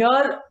 And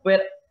here,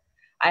 where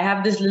I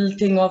have this little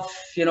thing of,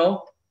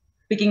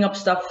 picking up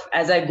stuff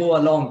as I go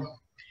along.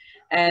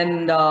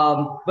 And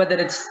whether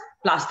it's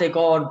plastic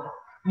or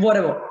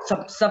whatever,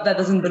 stuff that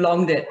doesn't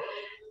belong there.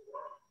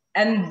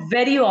 And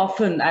very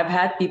often, I've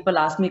had people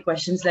ask me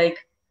questions like,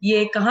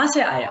 ye kahan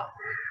se aaya?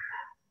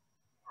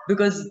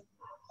 Because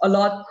a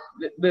lot,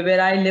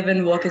 where I live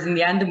and work is in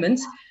the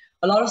Andamans,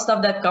 a lot of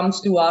stuff that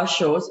comes to our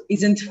shows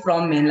isn't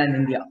from mainland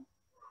India.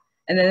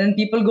 And then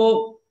people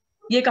go,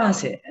 ye kahan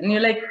se? And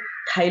you're like,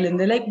 Thailand.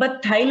 They're like,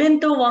 but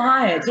Thailand to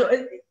wahan hai.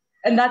 So,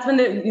 and that's when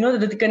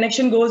the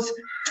connection goes.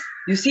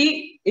 You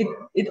see,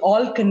 it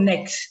all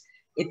connects.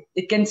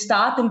 It can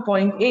start in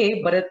point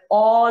A, but it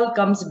all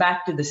comes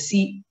back to the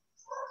sea,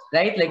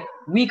 right? Like,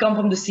 we come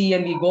from the sea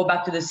and we go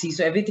back to the sea.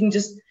 So everything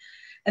just,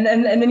 and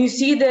then you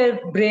see their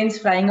brains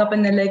frying up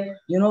and they're like,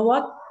 you know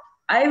what?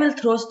 I will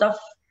throw stuff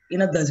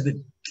in a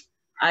dustbin.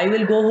 I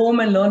will go home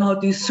and learn how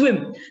to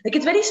swim. Like,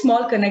 it's very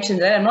small connections,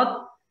 right?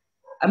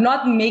 I'm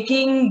not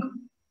making,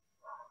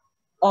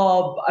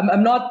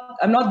 I'm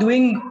not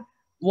doing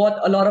what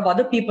a lot of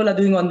other people are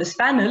doing on this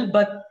panel,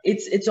 but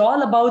it's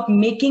all about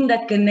making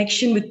that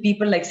connection with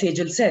people, like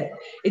Sejal said.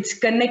 It's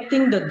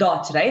connecting the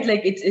dots, right?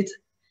 Like,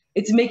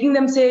 it's making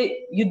them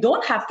say, you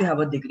don't have to have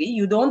a degree.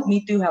 You don't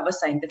need to have a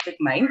scientific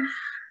mind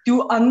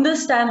to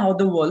understand how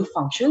the world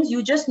functions.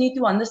 You just need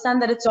to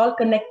understand that it's all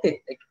connected.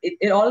 Like,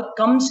 it all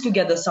comes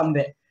together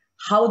somewhere.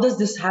 How does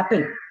this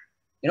happen?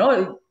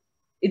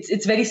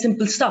 It's very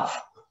simple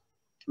stuff.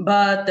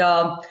 But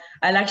I'll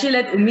actually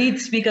let Umeed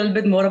speak a little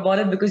bit more about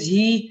it, because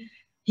he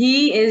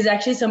is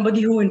actually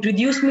somebody who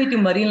introduced me to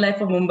marine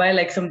life of Mumbai,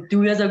 like some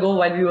 2 years ago,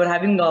 while we were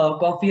having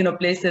coffee in a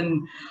place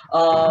in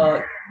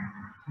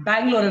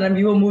Bangalore, and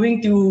we were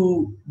moving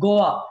to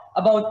Goa,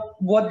 about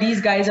what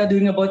these guys are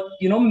doing about,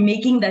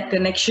 making that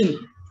connection.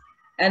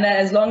 And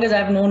as long as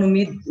I've known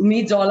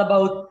Umeed's all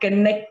about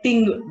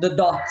connecting the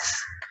dots.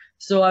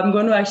 So I'm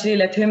going to actually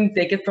let him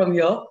take it from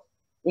here.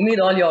 Umeed,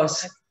 all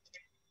yours.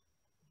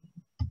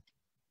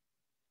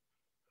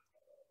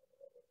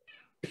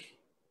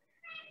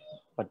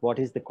 But what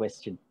is the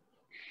question?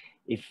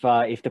 If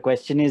the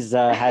question is,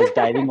 has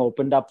diving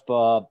opened up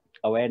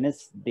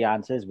awareness, the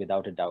answer is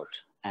without a doubt.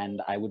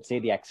 And I would say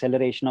the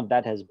acceleration of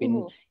that has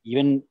been,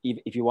 even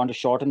if you want to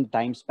shorten the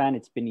time span,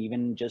 it's been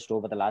even just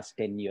over the last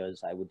 10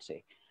 years, I would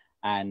say.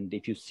 And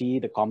if you see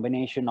the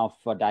combination of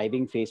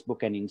diving,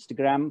 Facebook and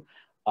Instagram,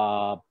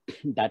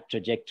 that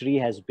trajectory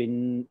has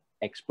been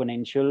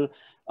exponential.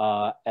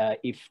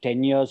 If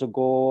 10 years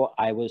ago,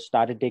 I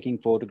started taking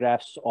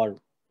photographs, or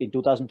in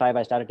 2005,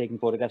 I started taking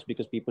photographs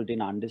because people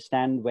didn't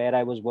understand where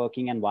I was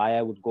working and why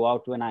I would go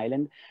out to an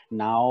island.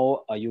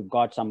 Now you've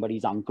got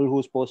somebody's uncle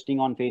who's posting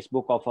on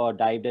Facebook of a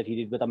dive that he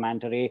did with a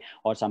manta ray,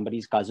 or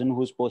somebody's cousin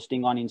who's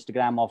posting on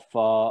Instagram of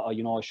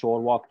a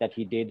shore walk that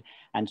he did.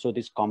 And so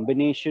this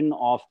combination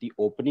of the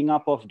opening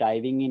up of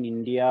diving in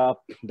India,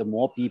 the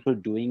more people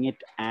doing it,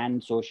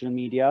 and social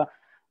media,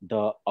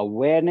 the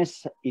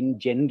awareness in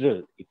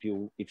general, if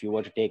you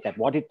were to take that,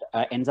 what it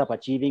ends up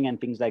achieving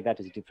and things like that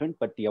is different,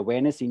 but the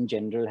awareness in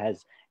general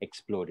has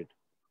exploded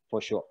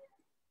for sure.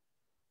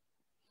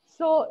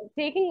 So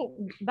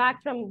taking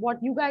back from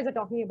what you guys are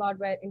talking about,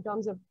 where in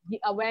terms of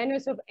the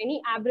awareness of any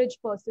average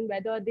person,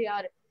 whether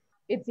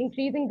it's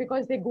increasing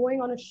because they're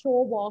going on a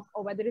shore walk,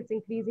 or whether it's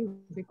increasing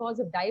because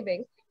of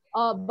diving,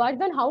 but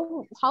then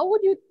how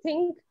would you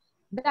think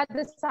that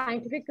the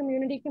scientific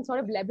community can sort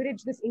of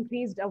leverage this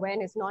increased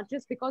awareness, not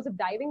just because of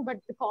diving, but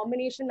the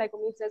combination, like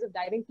Umeed says, of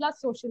diving plus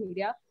social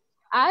media,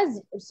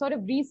 as sort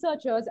of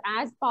researchers,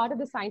 as part of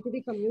the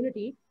scientific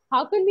community?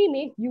 How can we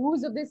make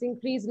use of this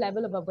increased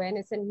level of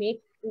awareness and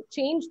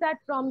change that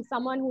from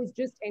someone who's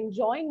just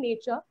enjoying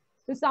nature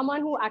to someone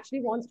who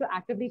actually wants to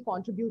actively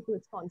contribute to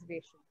its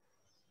conservation?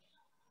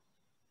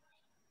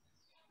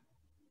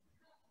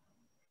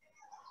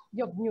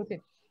 You're muted.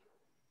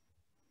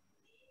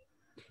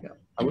 Yeah,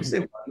 I would say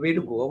one way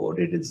to go about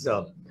it is,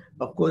 of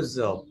course,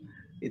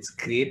 it's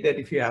great that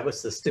if you have a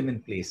system in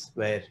place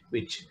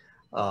which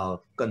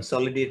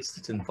consolidates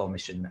this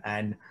information,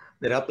 and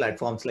there are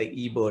platforms like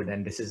eBird,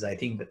 and this is, I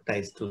think, that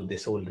ties to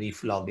this whole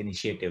ReefLog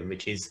initiative,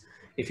 which is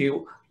if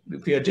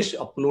you're just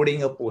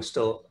uploading a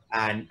poster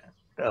and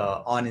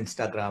on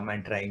Instagram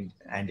and trying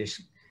and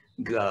just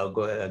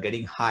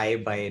getting high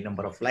by a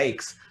number of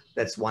likes,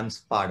 that's one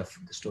part of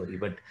the story.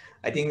 But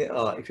I think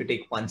if you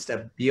take one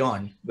step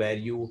beyond, where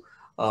you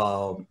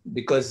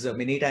because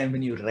many times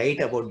when you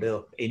write about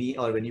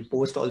or when you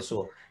post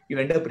also, you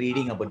end up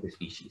reading about the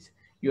species.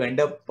 You end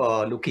up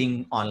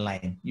looking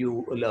online.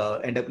 You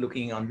end up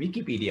looking on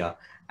Wikipedia.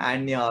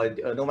 And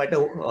no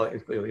matter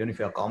even if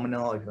you're a commoner,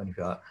 or even if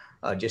you're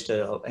just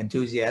an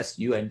enthusiast,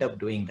 you end up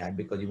doing that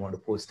because you want to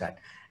post that.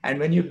 And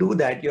when you do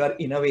that, you are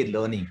in a way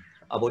learning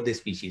about the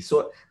species.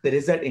 So there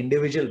is that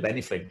individual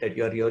benefit that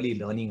you're really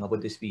learning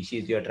about the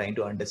species. You're trying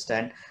to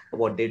understand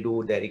what they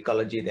do, their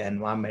ecology, their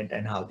environment,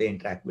 and how they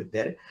interact with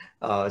their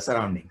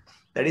surrounding.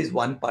 That is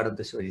one part of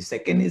the story.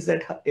 Second is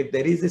that if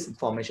there is this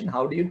information,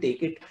 how do you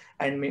take it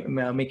and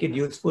make it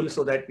useful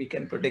so that we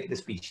can protect the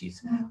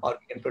species or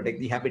we can protect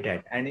the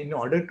habitat? And in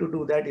order to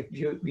do that,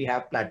 we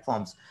have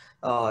platforms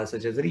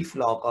such as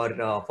ReefLog,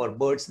 or for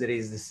birds, there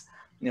is this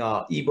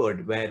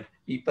eBird, where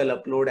people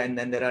upload, and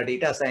then there are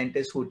data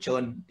scientists who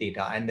churn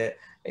data. And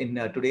in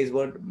today's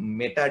world,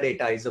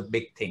 metadata is a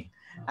big thing.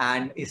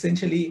 And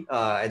essentially,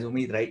 as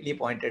Umeed rightly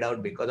pointed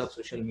out, because of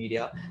social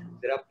media,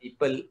 there are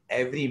people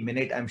every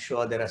minute. I'm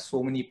sure there are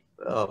so many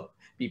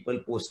people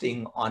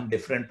posting on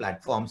different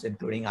platforms,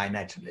 including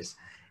iNaturalist.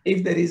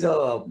 If there is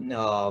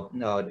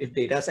if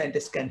data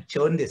scientists can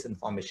churn this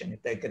information,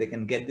 if they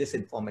can get this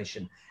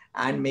information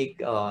and make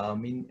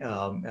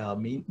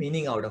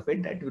meaning out of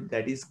it,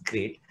 that is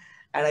great.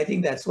 And I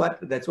think that's what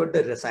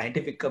the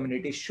scientific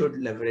community should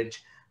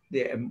leverage,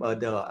 the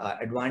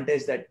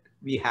advantage that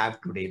we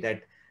have today,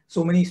 that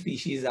so many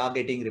species are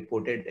getting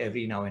reported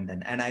every now and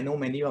then. And I know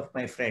many of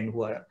my friends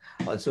who are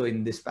also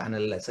in this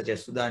panel, such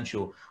as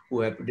Sudhanshu,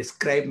 who have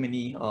described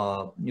many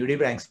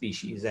nudibranch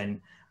species, and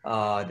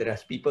there are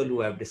people who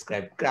have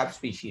described crab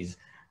species.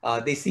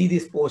 They see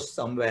these posts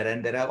somewhere,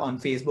 and on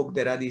Facebook,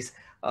 there are these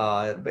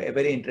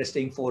very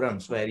interesting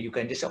forums where you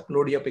can just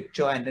upload your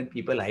picture and then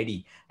people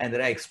ID. And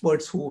there are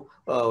experts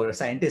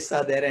scientists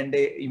are there, and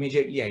they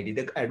immediately ID.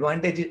 The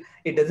advantage is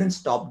it doesn't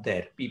stop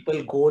there.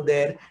 People go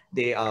there,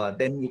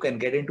 then you can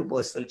get into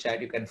personal chat,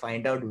 you can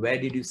find out where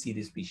did you see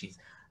the species,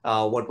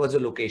 what was the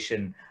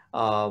location,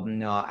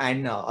 and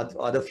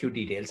other few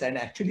details. And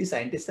actually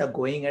scientists are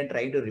going and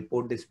trying to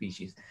report the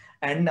species.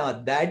 And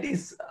that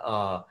is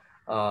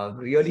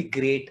really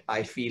great,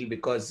 I feel,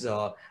 because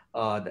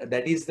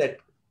that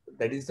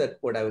is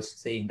what I was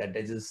saying, that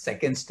there is a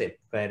second step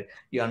where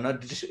you are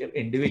not just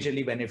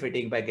individually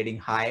benefiting by getting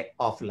high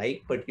off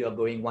like, but you are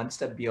going one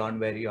step beyond,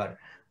 where you are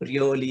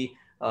really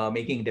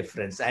making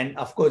difference. And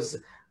of course,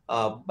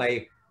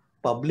 by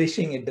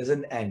publishing, it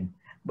doesn't end.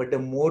 But the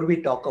more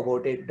we talk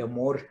about it, the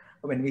more,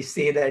 when we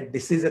say that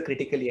this is a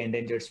critically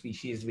endangered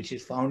species which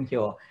is found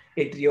here,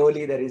 it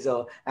really,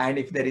 and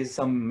if there is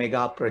some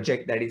mega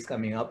project that is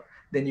coming up,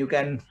 then you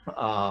can,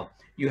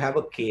 you have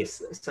a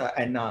case. So,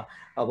 and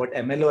what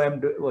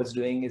MLOM was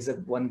doing is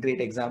one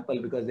great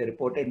example, because they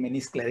reported many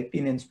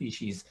scleractinian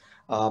species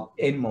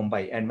in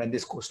Mumbai. And when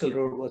this coastal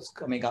road was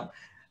coming up,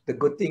 the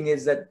good thing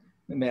is that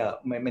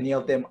many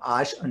of them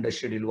are under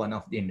Schedule 1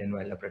 of the Indian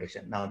Wildlife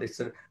Protection. Now, this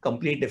is a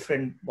complete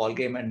different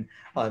ballgame, and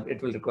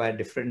it will require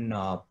different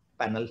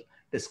panel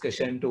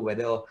discussion to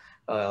whether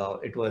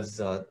it was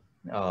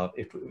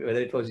whether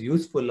it was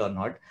useful or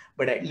not.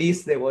 But at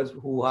least there was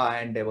hoo-ha,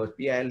 and there was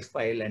PIL's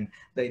file, and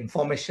the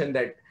information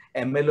that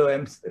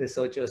MLOM's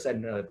researchers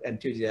and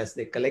enthusiasts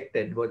they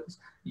collected was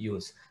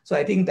used. So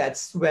I think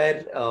that's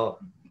where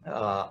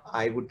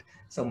I would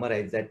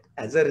summarize that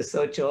as a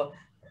researcher,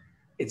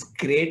 it's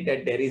great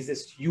that there is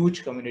this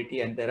huge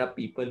community and there are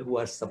people who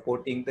are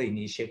supporting the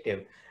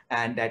initiative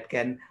and that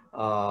can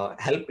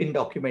help in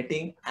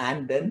documenting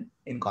and then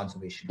in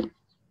conservation.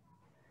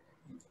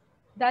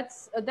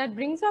 That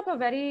brings up a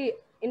very,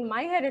 in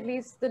my head at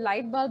least, the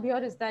light bulb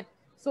here is that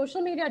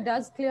social media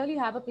does clearly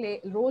have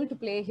a role to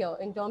play here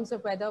in terms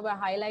of whether we're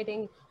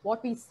highlighting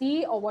what we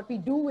see or what we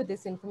do with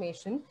this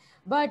information.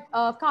 But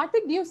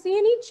Kartik, do you see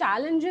any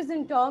challenges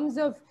in terms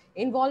of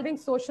involving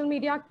social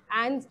media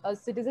and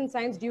citizen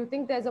science? Do you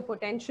think there's a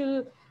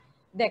potential,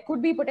 there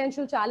could be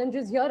potential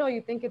challenges here, or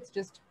you think it's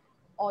just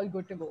all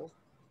good to go?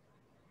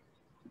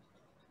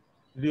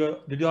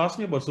 Did you ask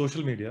me about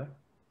social media?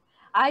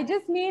 I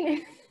just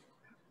mean,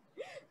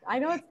 I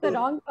know it's the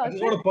wrong person. I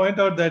just want to point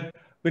out that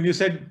when you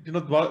said,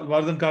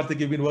 Vardhan, Kartik,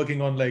 you've been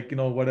working on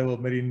whatever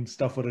marine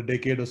stuff for a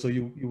decade or so,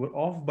 you were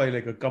off by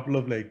like a couple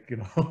of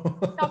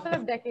couple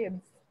of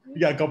decades.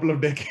 Yeah, a couple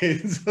of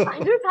decades. I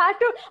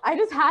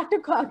just had to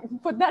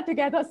put that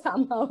together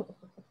somehow.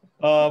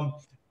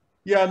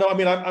 Yeah, no, I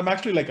mean, I'm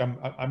actually like,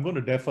 I'm going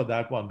to defer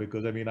that one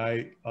because I mean,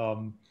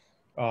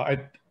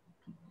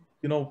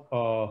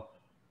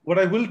 what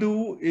I will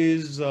do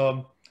is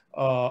I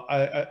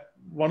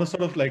want to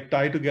sort of like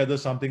tie together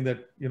something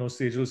that,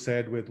 Sejal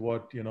said with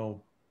what,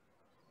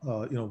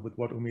 with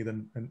what Umeed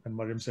and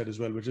Mariam said as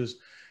well, which is,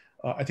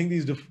 I think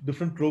these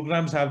different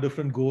programs have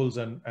different goals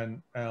and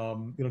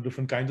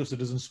different kinds of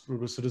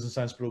citizen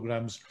science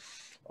programs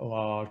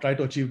try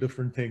to achieve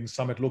different things,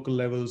 some at local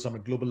levels, some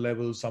at global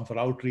levels, some for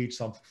outreach,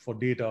 some for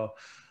data.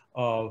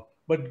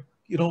 But,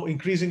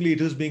 increasingly it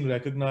is being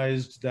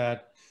recognized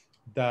that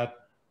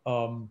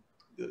a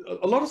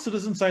lot of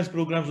citizen science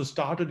programs were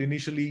started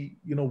initially,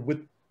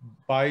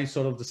 by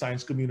sort of the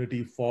science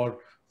community for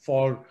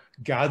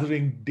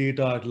gathering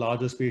data at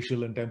larger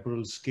spatial and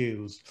temporal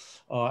scales.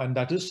 And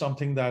that is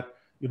something that,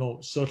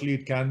 certainly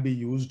it can be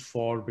used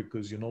for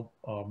because, you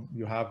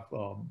have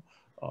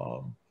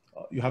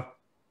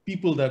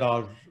people that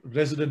are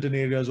resident in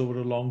areas over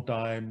a long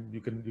time. You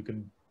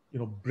can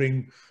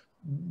bring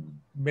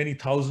many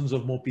thousands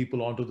of more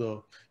people onto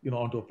the,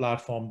 onto a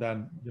platform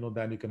than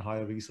you can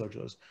hire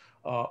researchers.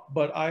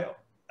 But I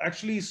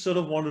actually sort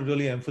of want to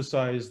really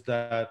emphasize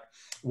that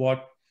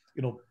what,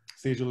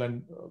 Sejal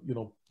and,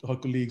 her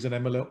colleagues and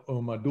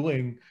MLM are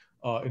doing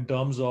in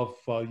terms of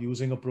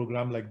using a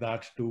program like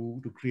that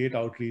to create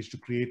outreach, to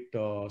create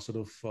sort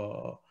of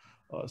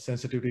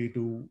sensitivity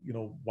to,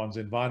 one's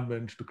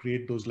environment, to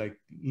create those like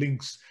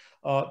links,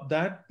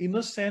 that in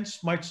a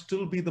sense might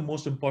still be the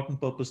most important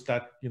purpose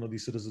that,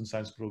 these citizen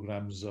science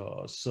programs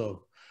serve.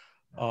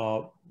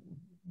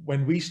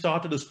 When we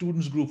started a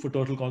students group for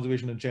turtle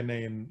conservation in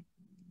Chennai in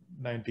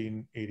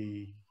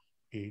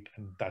 1988,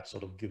 and that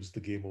sort of gives the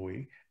game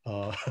away.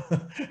 I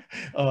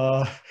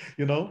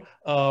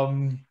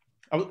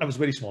was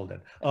very small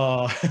then.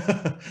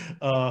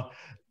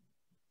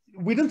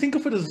 We didn't think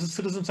of it as a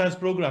citizen science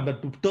program.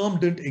 That term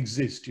didn't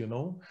exist,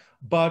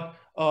 But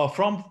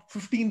from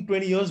 15,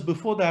 20 years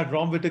before that,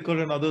 Rom Whitaker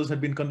and others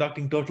had been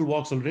conducting turtle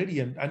walks already,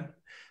 and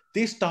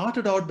they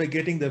started out by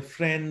getting their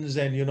friends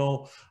and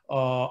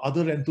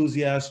other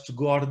enthusiasts to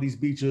go out of these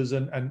beaches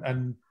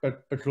and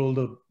patrol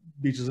the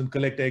beaches and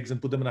collect eggs and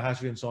put them in a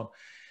hatchery and so on.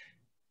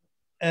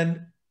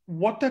 And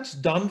what that's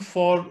done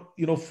for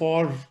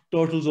for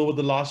turtles over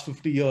the last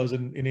 50 years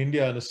in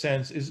India, in a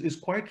sense, is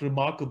quite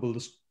remarkable.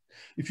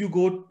 If you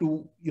go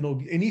to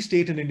any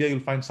state in India,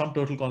 you'll find some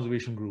turtle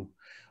conservation group.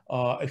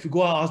 If you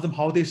go and ask them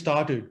how they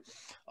started,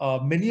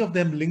 many of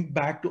them link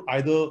back to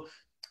either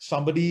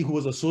somebody who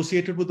was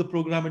associated with the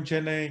program in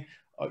Chennai.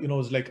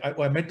 It's like,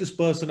 I met this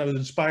person, I was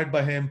inspired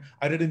by him.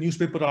 I read a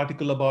newspaper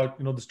article about,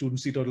 the Student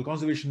Sea Turtle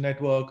Conservation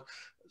Network,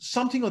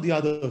 something or the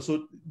other.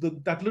 So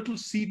that little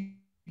seed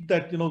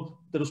that,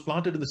 that was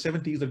planted in the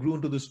 70s that grew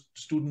into this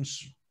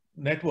students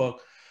network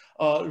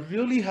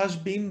really has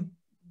been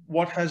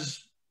what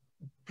has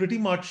pretty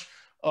much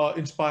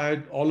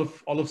inspired all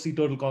of sea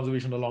turtle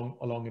conservation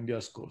along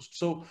India's coast.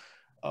 So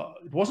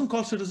it wasn't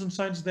called citizen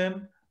science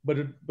then, but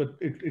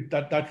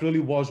that really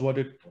was what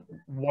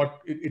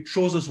it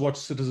shows us what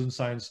citizen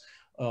science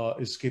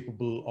is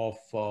capable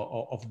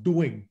of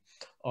doing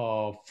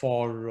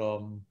for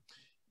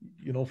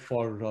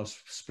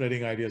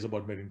spreading ideas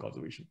about marine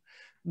conservation.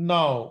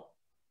 Now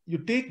you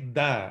take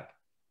that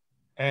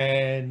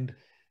and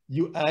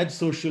you add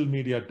social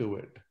media to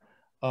it.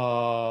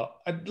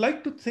 I'd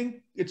like to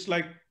think it's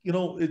like,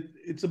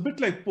 it's a bit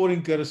like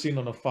pouring kerosene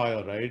on a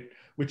fire, right?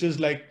 Which is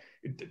like,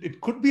 it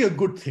could be a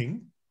good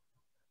thing,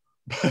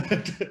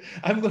 But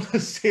I'm going to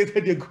say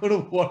that you're going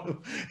to want to,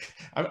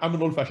 I'm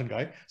an old-fashioned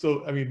guy.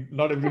 So, I mean,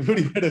 not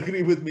everybody might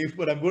agree with me,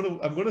 but I'm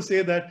going to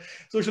say that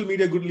social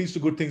media leads to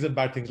good things and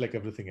bad things like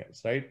everything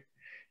else, right?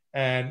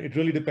 And it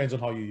really depends on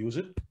how you use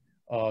it.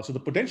 So the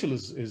potential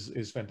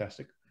is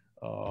fantastic.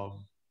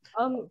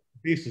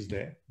 Base is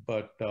there,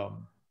 but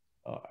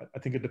I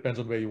think it depends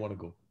on where you want to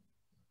go.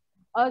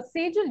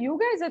 Sejal, you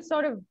guys have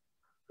sort of,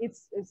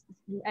 it's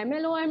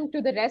MLOM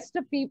to the rest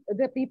of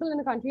the people in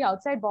the country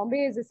outside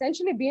Bombay is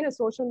essentially being a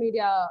social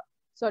media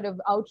sort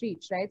of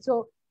outreach, right?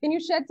 So can you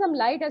shed some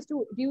light as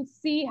to, do you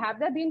see, have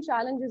there been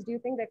challenges? Do you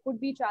think there could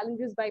be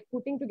challenges by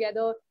putting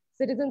together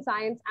citizen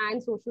science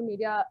and social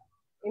media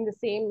in the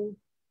same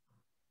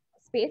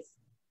space?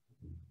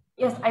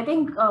 Yes, I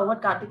think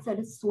what Kartik said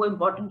is so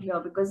important here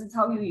because it's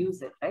how you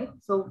use it, right?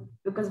 So,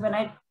 because when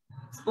I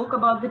spoke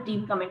about the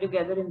team coming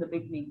together in the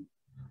beginning,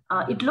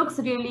 it looks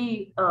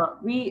really,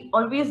 we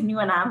always knew,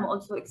 and I'm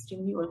also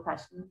extremely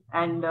old-fashioned,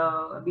 and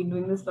I've been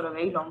doing this for a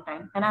very long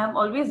time. And I'm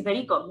always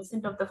very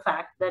cognizant of the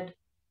fact that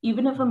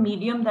even if a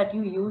medium that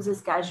you use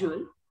is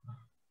casual,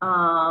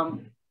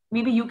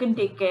 maybe you can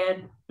take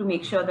care to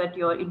make sure that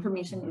your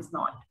information is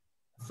not.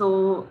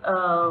 So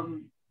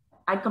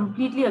I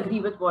completely agree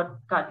with what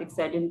Kartik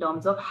said in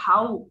terms of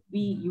how we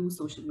use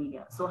social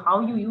media. So how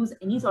you use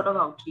any sort of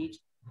outreach.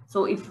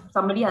 So if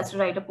somebody has to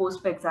write a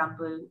post, for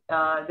example,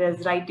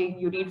 there's writing,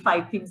 you read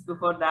 5 things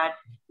before that,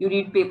 you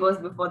read papers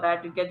before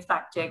that, it gets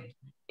fact checked,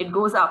 it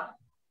goes up.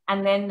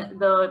 And then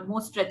the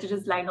most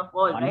treacherous line of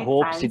all, One right?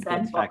 hopes Science it gets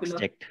and popular.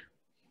 fact checked.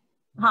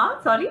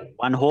 Huh? Sorry?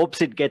 One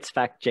hopes it gets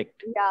fact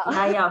checked.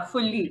 Yeah,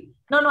 fully.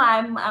 No,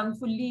 I'm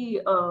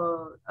fully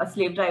a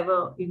slave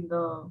driver in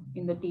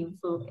the team,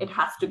 so it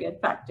has to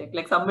get fact checked.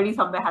 Like somebody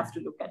somewhere has to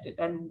look at it,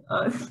 and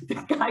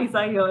the guys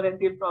are here, and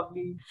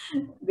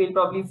they'll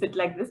probably sit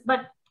like this.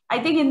 But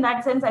I think in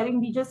that sense, I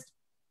think we just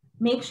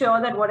make sure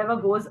that whatever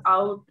goes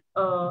out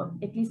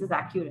at least is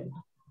accurate,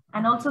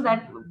 and also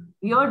that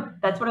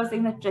that's what I was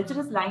saying. That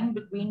treacherous line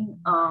between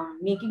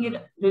making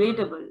it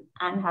relatable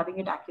and having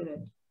it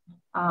accurate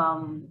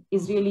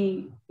is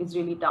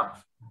really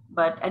tough.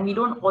 And we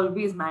don't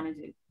always manage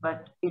it,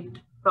 but it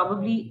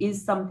probably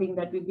is something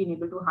that we've been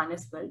able to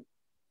harness well.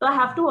 So I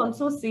have to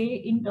also say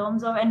in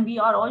terms of, and we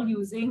are all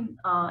using,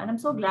 and I'm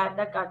so glad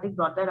that Kartik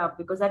brought that up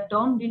because that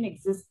term didn't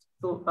exist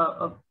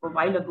a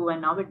while ago,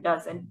 and now it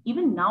does. And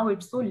even now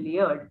it's so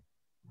layered.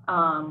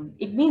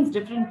 It means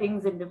different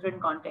things in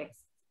different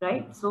contexts,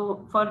 right?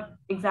 So for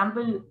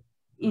example,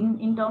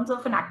 in terms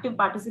of an active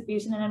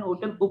participation and an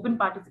open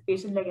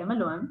participation like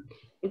MLOM,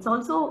 it's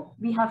also,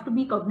 we have to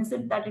be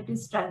cognizant that it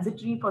is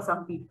transitory for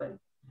some people.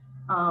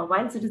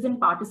 While citizen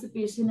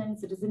participation and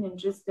citizen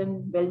interest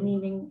and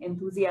well-meaning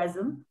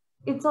enthusiasm,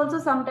 it's also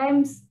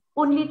sometimes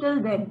only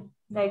till then.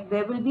 Like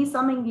there will be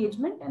some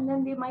engagement and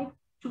then they might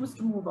choose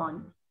to move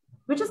on,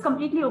 which is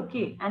completely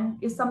okay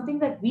and is something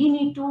that we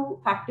need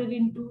to factor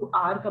into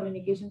our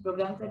communication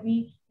programs, that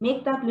we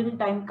make that little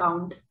time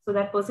count so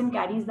that person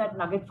carries that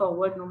nugget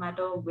forward no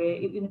matter where,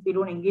 even if they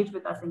don't engage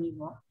with us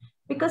anymore.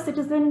 Because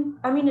citizen,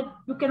 I mean,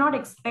 you cannot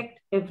expect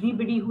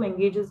everybody who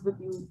engages with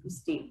you to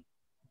stay.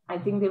 I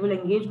think they will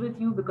engage with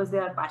you because they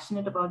are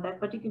passionate about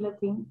that particular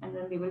thing, and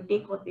then they will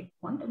take what they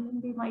want, and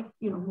then they might,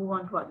 move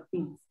on to other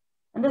things.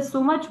 And there's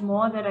so much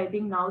more that I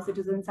think now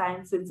citizen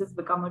science, since it's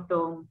become a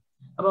term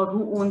about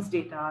who owns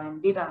data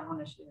and data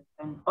ownership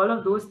and all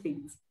of those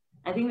things,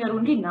 I think we're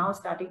only now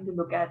starting to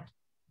look at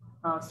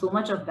so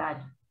much of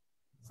that.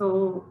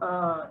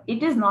 So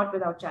it is not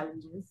without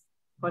challenges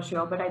for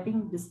sure, but I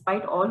think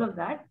despite all of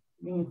that,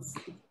 I think it's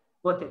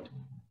worth it.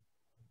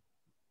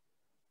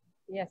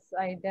 Yes,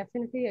 I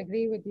definitely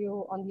agree with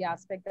you on the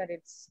aspect that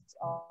it's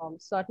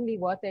certainly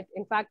worth it.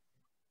 In fact,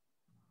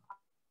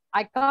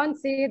 I can't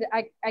say that,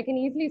 I can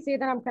easily say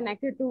that I'm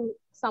connected to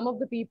some of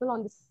the people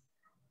on this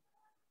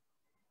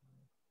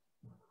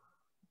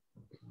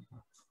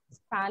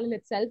panel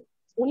itself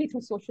only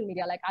through social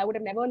media. Like I would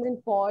have never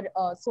been for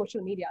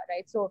social media,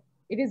 right? So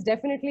it is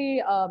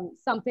definitely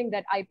something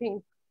that I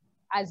think,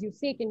 as you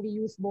say, can be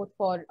used both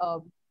for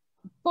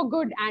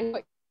good and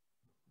for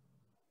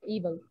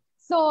evil.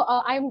 So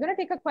I'm going to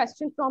take a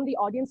question from the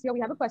audience here. We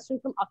have a question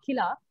from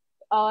Akhila,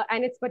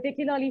 and it's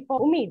particularly for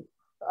Umeed.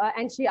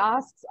 And she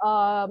asks,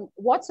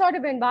 what sort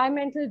of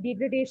environmental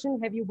degradation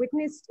have you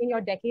witnessed in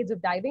your decades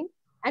of diving?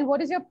 And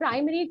what is your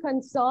primary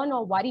concern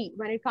or worry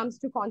when it comes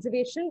to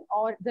conservation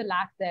or the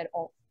lack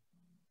thereof?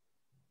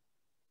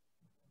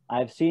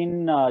 I've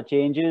seen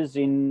changes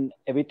in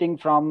everything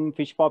from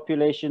fish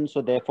population.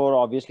 So therefore,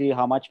 obviously,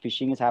 how much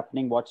fishing is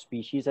happening, what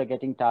species are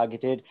getting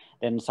targeted,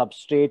 then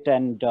substrate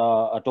and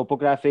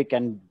topographic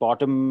and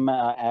bottom,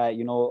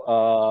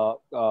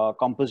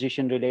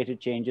 composition related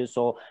changes.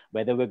 So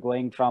whether we're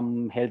going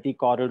from healthy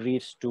coral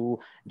reefs to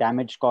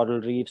damaged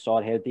coral reefs,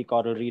 or healthy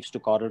coral reefs to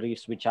coral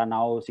reefs, which are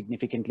now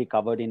significantly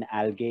covered in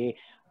algae.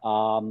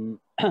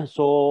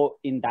 So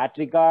in that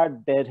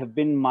regard, there have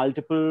been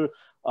multiple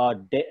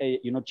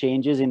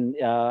changes in,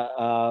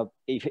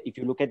 if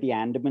you look at the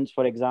Andamans,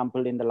 for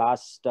example, in the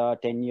last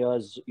 10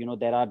 years,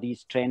 there are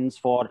these trends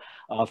for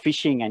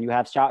fishing, and you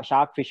have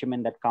shark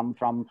fishermen that come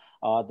from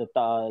the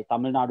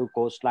Tamil Nadu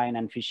coastline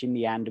and fish in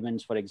the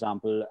Andamans, for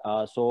example.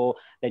 So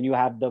then you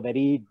have the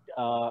very,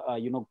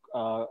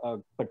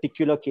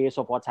 particular case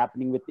of what's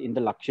happening in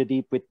the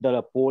Lakshadweep with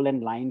the pole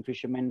and line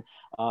fishermen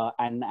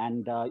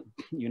and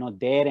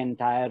their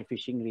entire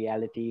fishing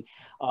reality.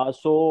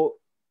 So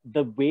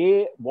the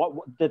way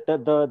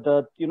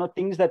the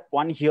things that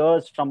one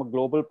hears from a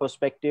global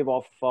perspective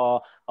of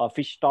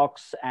fish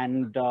stocks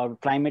and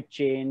climate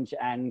change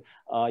and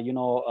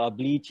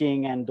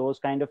bleaching and those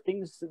kind of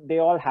things, they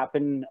all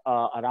happen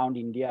around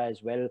India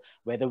as well,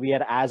 whether we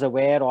are as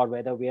aware or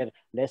whether we are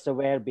less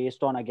aware,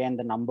 based on, again,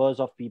 the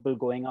numbers of people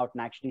going out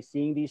and actually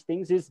seeing these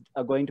things is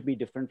going to be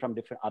different from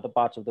different other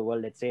parts of the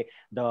world. Let's say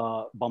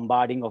the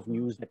bombarding of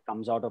news that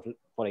comes out of,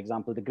 for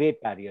example, the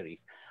Great Barrier Reef.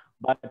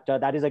 But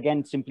that is,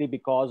 again, simply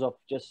because of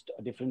just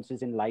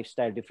differences in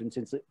lifestyle,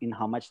 differences in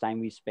how much time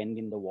we spend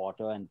in the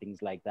water and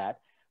things like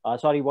that.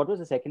 Sorry, what was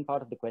the second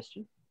part of the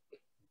question?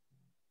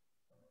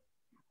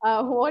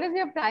 What is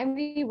your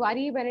primary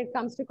worry when it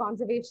comes to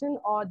conservation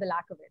or the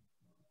lack of it?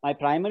 My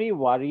primary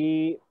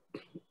worry,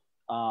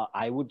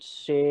 I would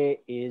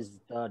say, is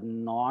the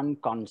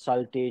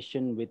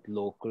non-consultation with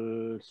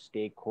local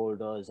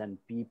stakeholders and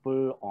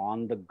people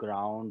on the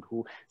ground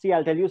who, see,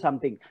 I'll tell you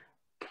something.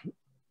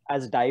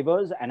 As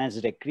divers and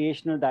as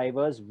recreational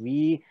divers,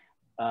 we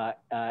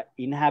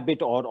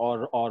inhabit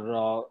or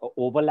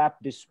overlap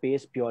this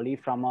space purely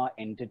from an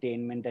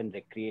entertainment and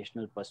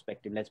recreational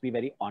perspective. Let's be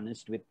very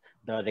honest with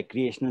the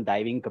recreational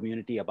diving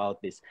community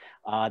about this.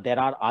 There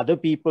are other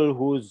people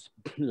whose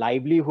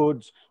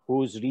livelihoods,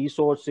 whose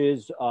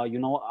resources,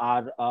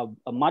 are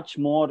much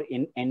more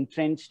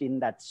entrenched in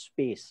that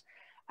space.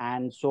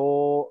 And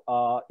so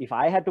if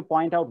I had to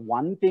point out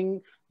one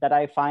thing that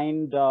I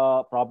find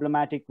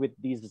problematic with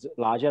these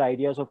larger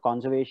ideas of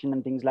conservation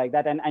and things like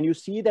that, and you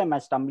see them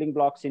as stumbling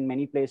blocks in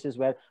many places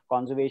where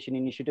conservation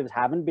initiatives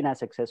haven't been as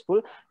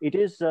successful, it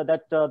is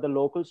that the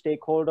local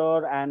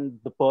stakeholder and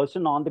the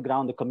person on the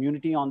ground, the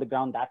community on the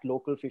ground, that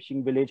local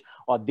fishing village,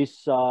 or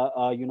this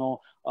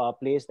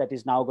place that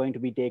is now going to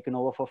be taken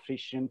over for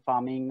fish shrimp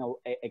farming,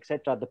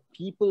 etc., the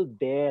people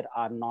there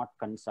are not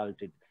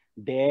consulted.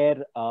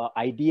 Their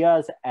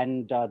ideas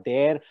and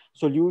their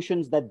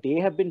solutions that they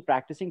have been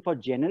practicing for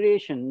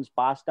generations,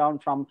 passed down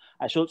from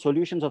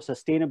solutions of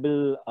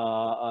sustainable,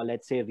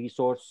 let's say,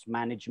 resource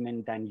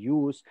management and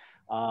use,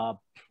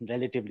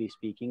 relatively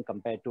speaking,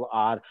 compared to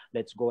our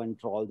let's go and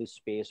trawl this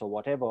space or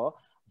whatever,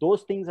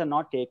 those things are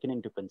not taken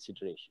into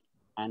consideration.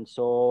 And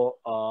so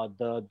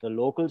the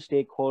local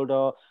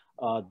stakeholder,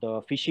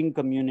 the fishing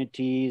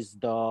communities,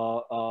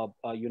 the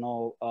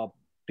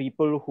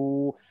people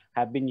who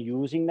have been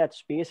using that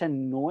space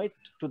and know it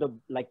to the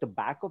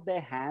back of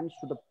their hands,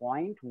 to the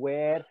point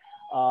where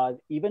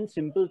even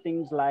simple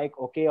things like,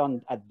 okay,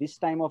 at this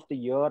time of the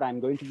year, I'm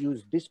going to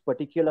use this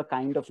particular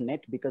kind of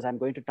net because I'm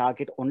going to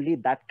target only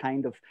that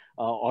kind of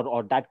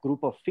or that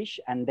group of fish.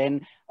 And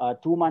then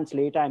 2 months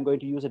later, I'm going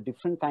to use a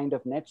different kind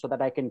of net so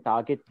that I can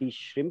target these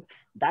shrimp.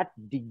 That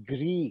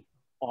degree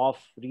of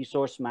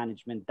resource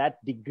management,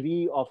 that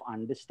degree of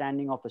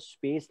understanding of a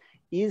space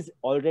is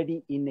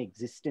already in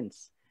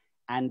existence.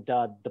 And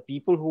the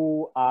people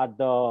who are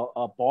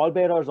the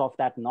pallbearers of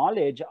that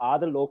knowledge are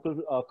the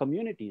local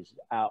communities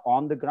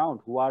on the ground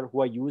who are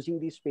using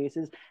these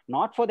spaces,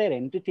 not for their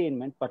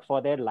entertainment, but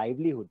for their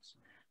livelihoods.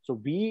 So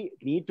we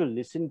need to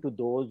listen to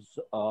those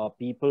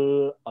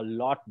people a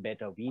lot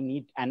better. We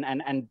need,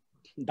 and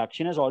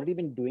Dakshin has already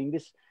been doing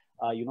this,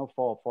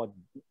 for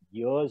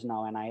years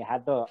now. And I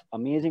had the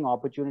amazing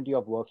opportunity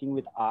of working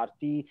with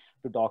Aarti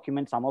to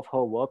document some of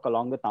her work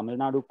along the Tamil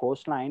Nadu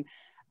coastline.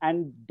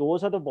 And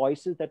those are the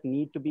voices that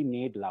need to be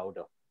made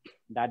louder.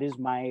 That is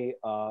my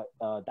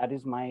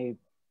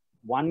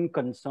one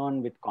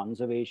concern with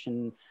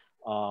conservation.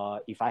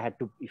 If I had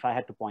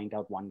to point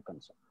out one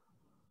concern.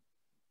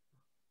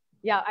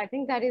 Yeah, I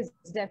think that is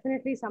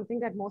definitely something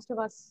that most of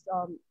us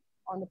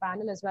on the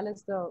panel, as well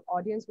as the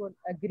audience, would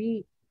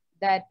agree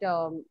that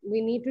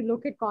we need to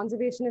look at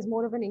conservation as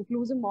more of an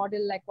inclusive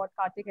model, like what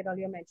Kartik had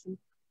earlier mentioned,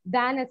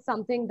 than it's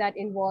something that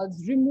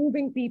involves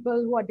removing people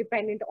who are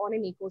dependent on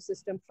an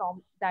ecosystem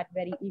from that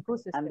very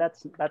ecosystem. And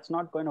that's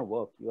not going to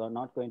work. You are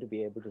not going to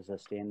be able to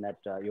sustain that.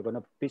 You're going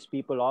to piss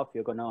people off.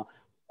 You're going to,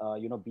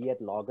 be at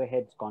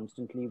loggerheads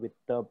constantly with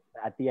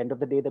at the end of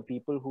the day, the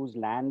people whose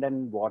land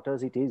and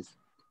waters it is,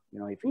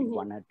 if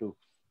one had to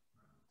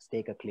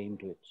stake a claim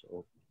to it.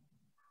 So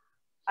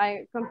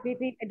I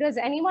completely, does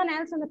anyone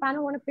else on the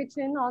panel want to pitch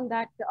in on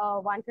that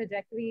one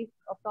trajectory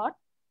of thought?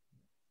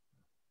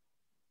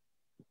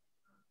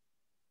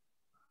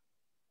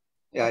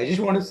 Yeah, I just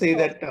want to say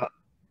that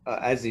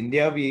as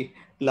India, we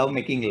love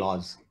making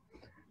laws,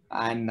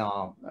 and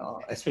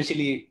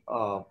especially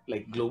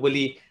like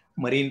globally,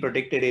 marine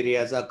protected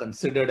areas are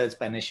considered as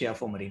panacea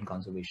for marine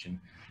conservation.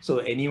 So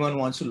anyone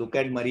wants to look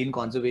at marine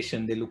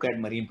conservation, they look at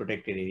marine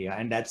protected area,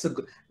 and there's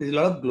a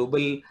lot of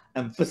global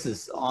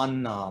emphasis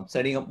on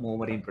setting up more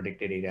marine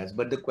protected areas.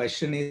 But the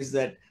question is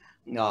that,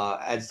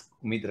 as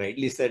Umeed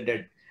rightly said,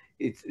 that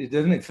it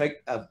doesn't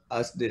affect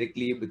us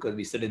directly because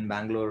we sit in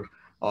Bangalore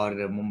or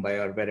Mumbai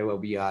or wherever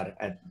we are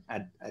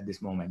at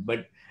this moment.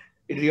 But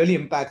it really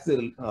impacts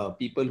the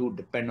people who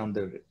depend on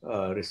the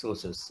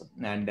resources,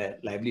 and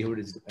livelihood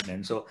is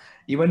dependent. So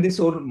even this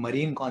whole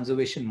marine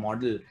conservation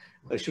model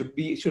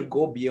should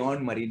go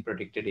beyond marine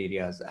protected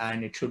areas,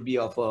 and it should be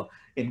of a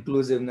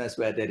inclusiveness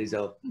where there is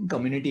a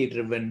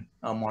community-driven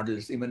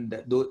models. Even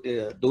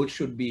those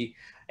should be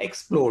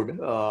explored.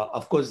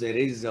 Of course, there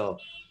is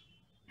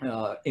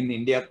in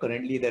India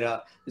currently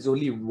there's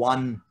only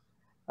one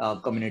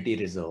community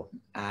reserve,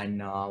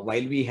 and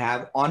while we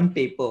have on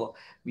paper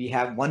we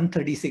have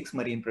 136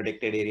 marine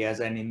protected areas,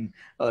 and in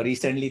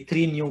recently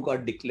 3 new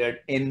got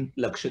declared in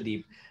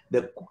Lakshadweep.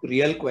 The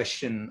real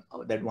question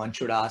that one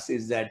should ask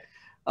is that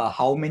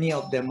how many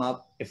of them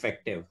are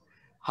effective?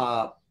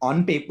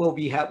 On paper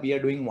we are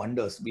doing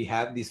wonders. We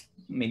have these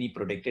many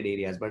protected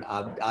areas, but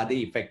are they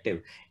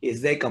effective?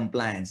 Is there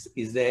compliance?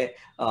 Is there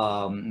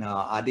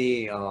are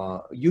they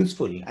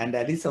useful? And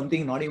that is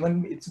something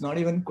it's not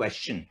even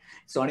questioned.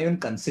 It's not even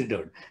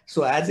considered.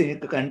 So as a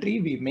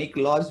country, we make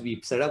laws, we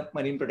set up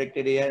marine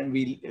protected area, and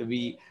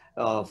we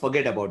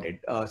forget about it.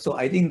 So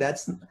I think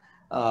that's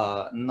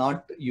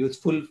not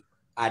useful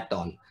at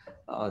all.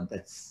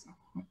 That's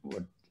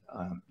what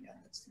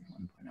that's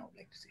one point I would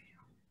like to say.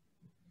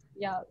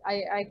 Yeah,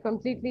 I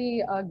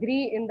completely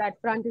agree in that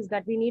front, is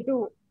that we need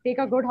to take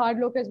a good hard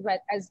look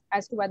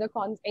as to whether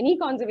any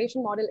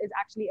conservation model is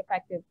actually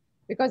effective.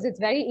 Because it's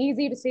very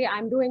easy to say,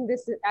 I'm doing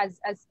this as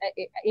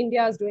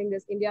India is doing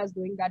this, India is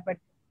doing that, but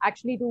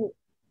actually to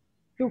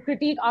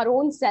critique our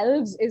own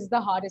selves is the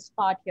hardest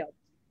part here.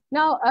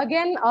 Now,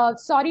 again,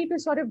 sorry to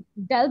sort of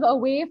delve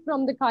away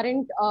from the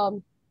current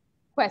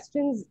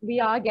questions. We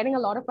are getting a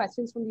lot of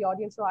questions from the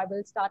audience, so I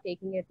will start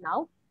taking it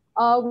now.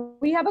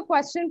 We have a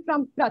question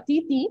from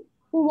Pratiti,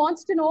 who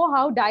wants to know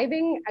how dive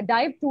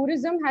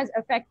tourism has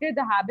affected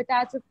the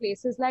habitats of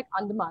places like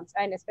Andamans,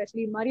 and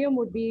especially Mariam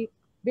would be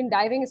been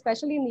diving,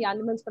 especially in the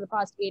Andamans, for the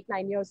past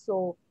 8-9 years.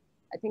 So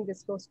I think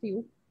this goes to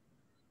you.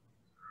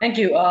 Thank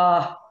you.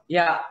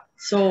 Yeah,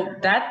 so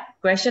that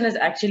question is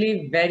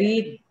actually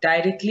very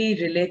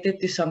directly related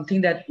to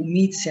something that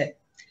Umeed said,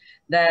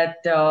 that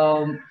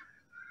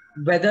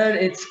whether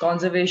it's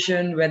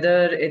conservation,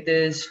 whether it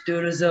is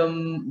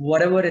tourism,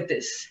 whatever it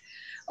is,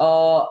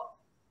 I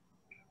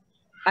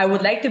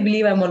would like to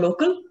believe I'm a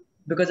local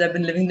because I've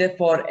been living there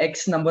for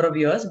X number of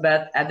years,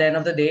 but at the end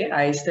of the day,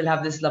 I still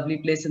have this lovely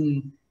place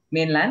in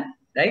mainland,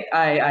 right?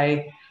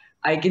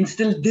 I can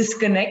still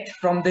disconnect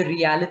from the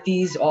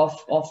realities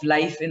of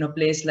life in a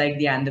place like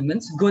the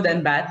Andamans, good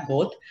and bad,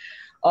 both.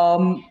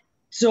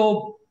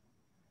 So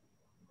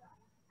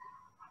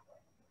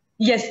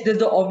yes, there's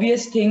the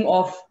obvious thing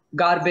of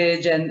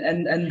garbage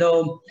and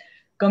the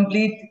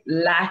complete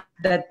lack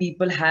that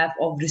people have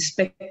of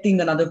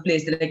respecting another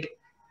place. Like,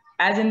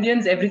 as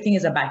Indians, everything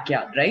is a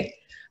backyard, right?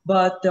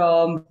 But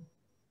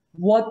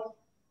what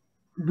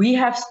we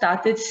have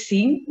started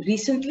seeing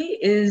recently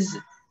is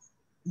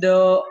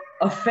the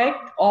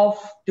effect of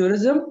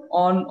tourism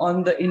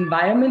on the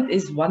environment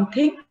is one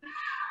thing,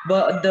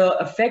 but the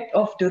effect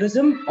of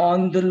tourism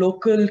on the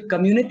local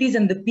communities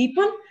and the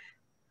people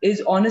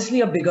is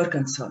honestly a bigger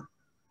concern,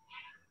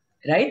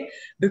 right?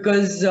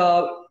 Because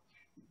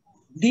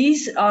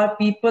these are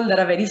people that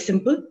are very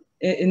simple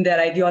in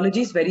their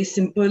ideologies, very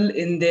simple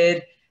in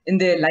their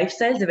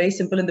lifestyles, they're very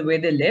simple in the way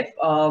they live.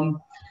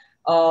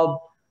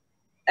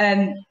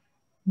 And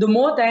the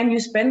more time you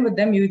spend with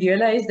them, you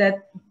realize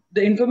that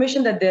the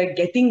information that they're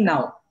getting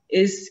now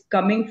is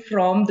coming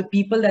from the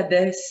people that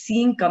they're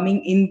seeing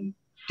coming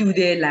into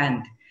their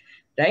land,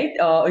 right?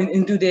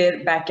 Into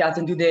their backyards,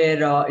 into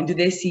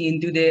their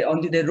sea,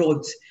 onto their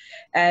roads.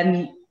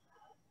 And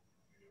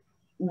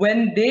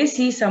when they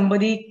see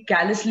somebody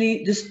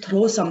callously just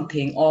throw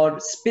something or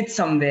spit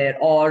somewhere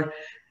or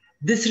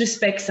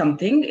disrespect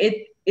something,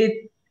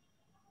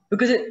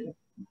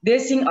 they're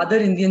seeing other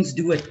Indians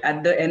do it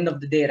at the end of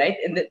the day, right?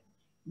 And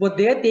what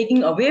they're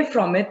taking away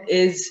from it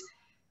is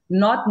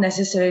not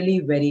necessarily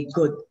very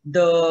good.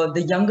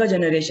 The younger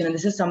generation, and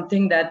this is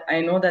something that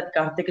I know that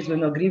Kartik is going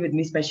to agree with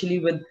me, especially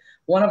with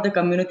one of the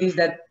communities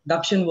that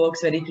Dakshin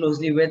works very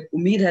closely with,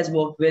 Umeed has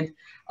worked with,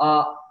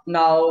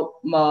 now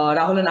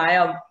Rahul and I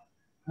are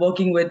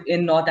working with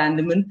in North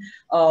Andaman,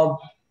 or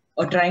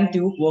trying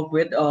to work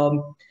with,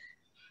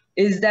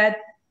 is that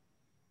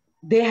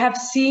they have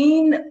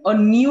seen a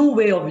new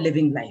way of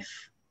living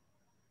life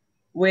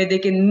where they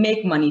can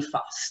make money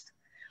fast,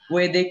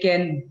 where they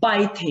can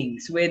buy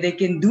things, where they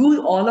can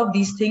do all of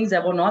these things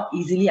that were not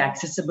easily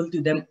accessible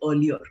to them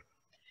earlier.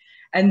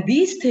 And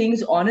these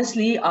things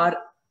honestly are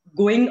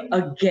going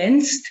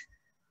against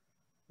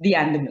the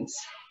Andamans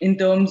in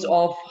terms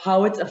of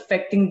how it's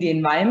affecting the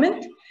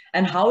environment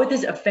and how it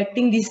is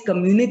affecting these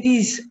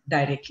communities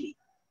directly.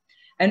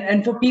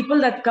 And for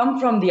people that come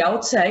from the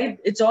outside,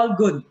 it's all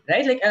good,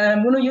 right? Like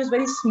I'm going to use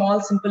very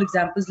small, simple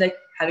examples like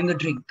having a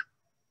drink.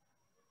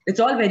 It's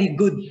all very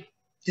good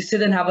to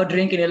sit and have a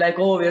drink and you're like,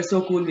 oh, we're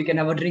so cool, we can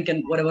have a drink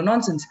and whatever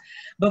nonsense.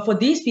 But for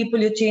these people,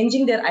 you're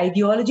changing their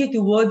ideology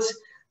towards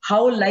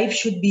how life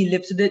should be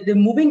lived. So they're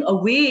moving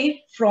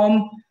away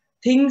from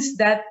things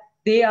that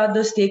they are the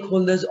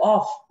stakeholders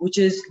of, which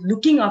is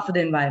looking after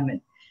the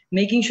environment,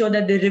 making sure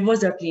that the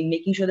rivers are clean,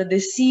 making sure that the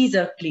seas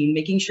are clean,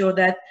 making sure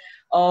that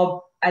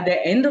at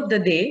the end of the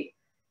day,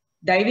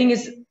 diving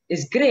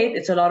is great,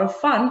 it's a lot of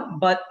fun,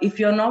 but if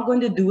you're not going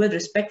to do it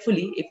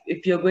respectfully,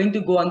 if you're going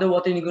to go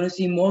underwater and you're going to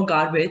see more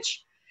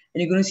garbage,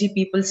 and you're going to see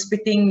people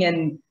spitting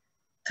and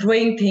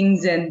throwing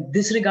things and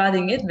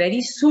disregarding it,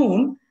 very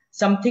soon,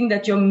 something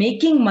that you're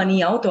making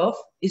money out of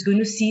is going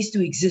to cease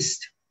to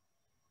exist.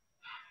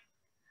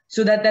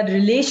 So that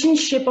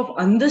relationship of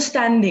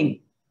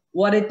understanding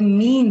what it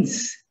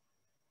means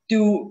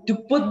to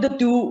put the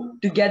two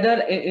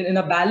together in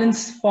a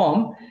balanced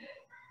form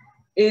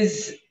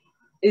is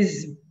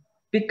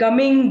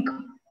becoming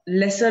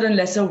lesser and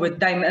lesser with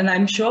time. And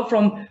I'm sure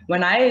from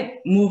when I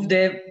moved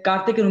there,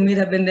 Kartik and Umeed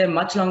have been there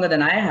much longer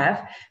than I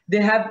have.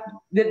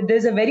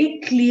 There's a very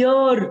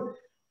clear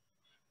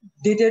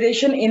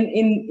deterioration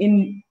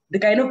in the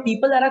kind of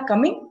people that are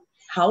coming,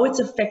 how it's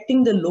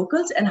affecting the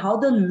locals and how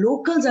the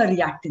locals are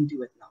reacting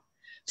to it now.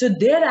 So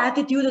their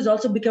attitude is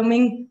also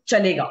becoming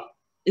chalega.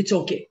 It's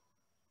okay.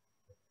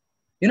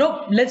 You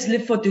know, let's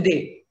live for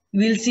today.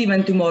 We'll see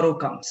when tomorrow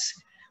comes.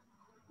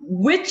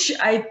 Which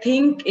I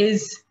think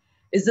is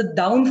the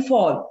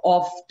downfall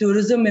of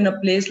tourism in a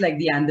place like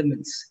the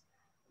Andamans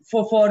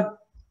for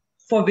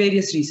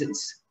various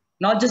reasons.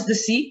 Not just the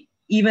sea,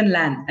 even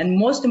land, and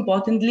most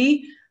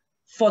importantly,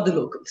 for the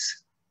locals.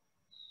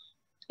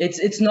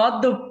 It's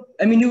not the,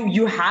 I mean, we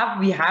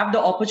have the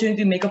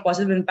opportunity to make a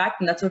positive impact,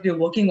 and that's what we're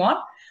working on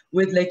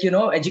with, like, you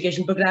know,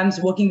 education programs,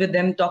 working with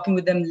them, talking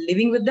with them,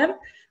 living with them.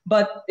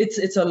 But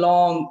it's a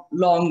long,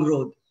 long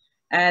road.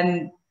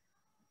 And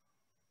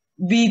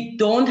we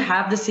don't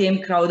have the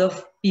same crowd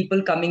of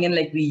people coming in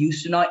like we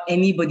used to. Now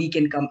anybody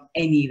can come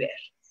anywhere.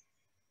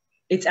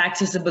 It's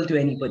accessible to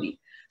anybody.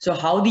 So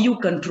how do you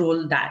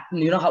control that?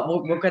 You know,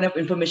 what kind of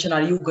information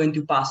are you going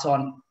to pass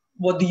on?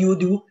 What do you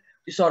do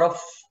to sort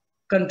of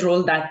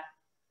control that?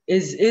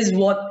 Is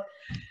what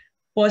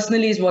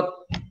personally is what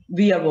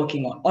we are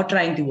working on or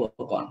trying to work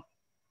on.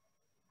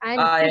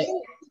 And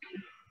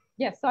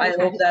yes, sorry.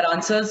 I hope that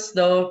answers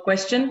the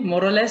question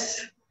more or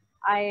less.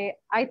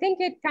 I think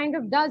it kind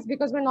of does,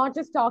 because we're not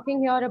just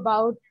talking here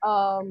about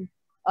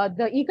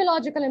the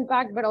ecological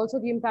impact, but also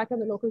the impact on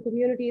the local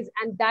communities,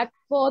 and that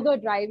further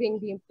driving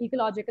the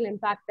ecological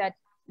impact that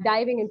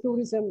diving and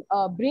tourism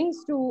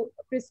brings to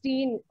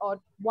pristine or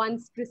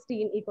once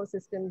pristine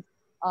ecosystems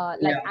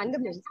like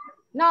Andamans.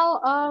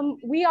 Now,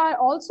 we are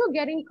also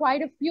getting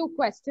quite a few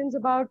questions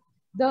about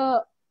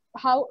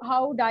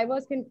how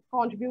divers can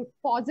contribute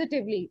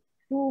positively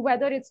to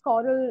whether it's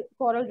coral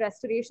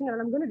restoration.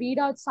 And I'm going to read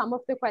out some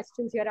of the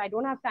questions here. I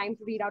don't have time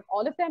to read out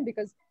all of them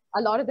because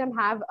a lot of them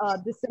have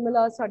the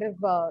similar sort of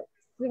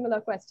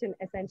similar question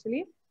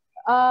essentially.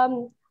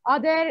 Are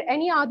there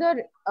any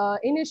other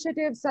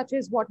initiatives such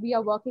as what we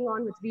are working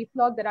on with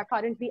ReefLog that are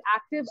currently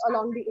active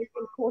along the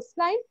Indian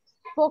coastline,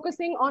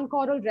 focusing on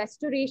coral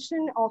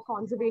restoration or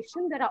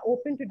conservation that are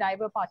open to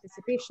diver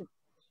participation?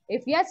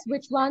 If yes,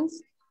 which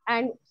ones?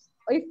 And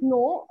if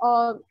no,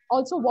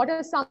 also what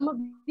are some of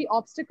the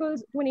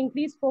obstacles to an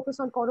increased focus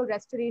on coral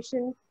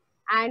restoration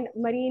and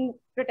marine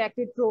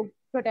protected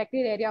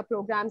area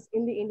programs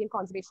in the Indian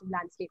conservation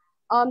landscape?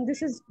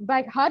 This is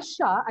by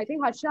Harsha. I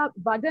think Harsha,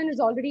 Vardhan has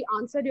already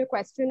answered your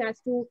question as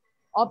to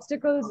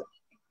obstacles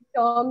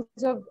in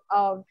terms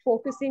of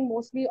focusing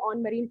mostly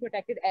on marine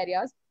protected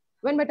areas.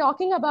 When we're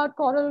talking about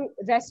coral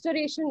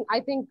restoration, I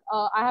think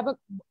I have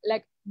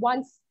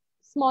one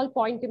small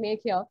point to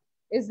make here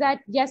is that,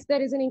 yes,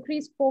 there is an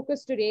increased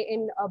focus today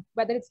in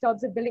whether it's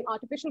terms of building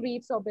artificial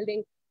reefs or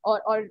building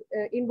or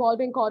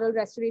involving coral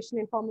restoration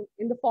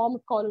in the form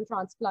of coral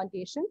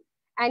transplantation.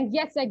 And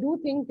yes, I do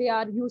think they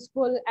are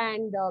useful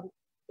and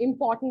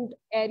important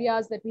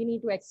areas that we need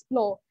to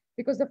explore,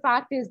 because the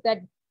fact is that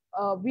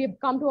we have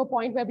come to a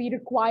point where we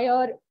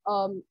require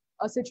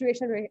a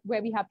situation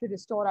where we have to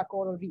restore our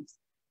coral reefs.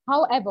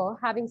 However,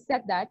 having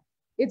said that,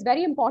 it's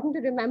very important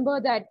to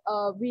remember that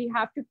we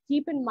have to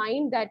keep in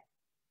mind that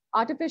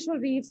artificial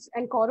reefs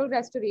and coral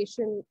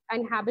restoration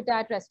and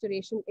habitat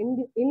restoration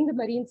in the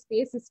marine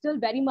space is still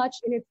very much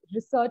in its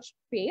research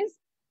phase.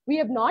 We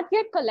have not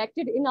yet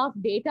collected enough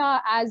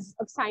data as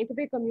a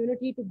scientific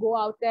community to go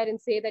out there and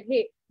say that,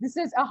 hey, this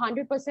is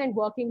 100%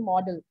 working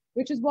model,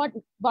 which is what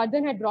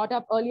Vardhan had brought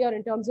up earlier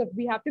in terms of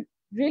we have to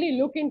really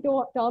look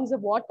into terms of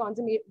what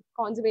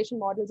conservation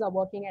models are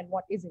working and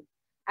what isn't.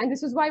 And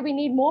this is why we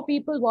need more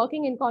people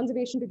working in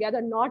conservation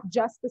together, not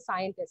just the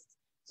scientists.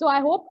 So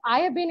I hope I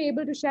have been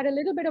able to shed a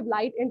little bit of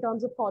light in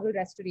terms of coral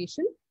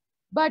restoration.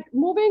 But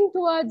moving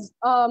towards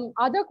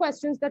other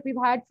questions that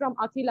we've had from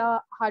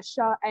Akila,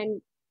 Harsha,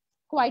 and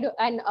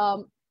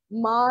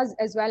Mars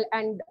as well,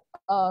 and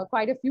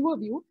quite a few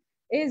of you,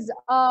 is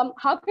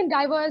how can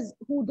divers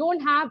who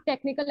don't have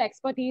technical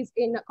expertise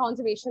in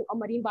conservation or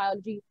marine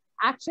biology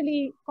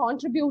actually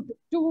contribute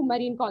to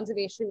marine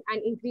conservation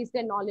and increase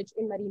their knowledge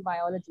in marine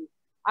biology?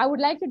 I would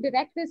like to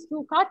direct this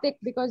to Kartik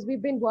because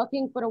we've been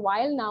working for a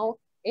while now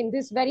in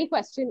this very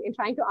question, in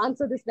trying to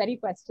answer this very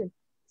question.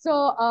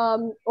 So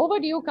over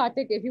to you,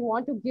 Kartik, if you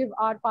want to give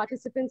our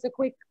participants a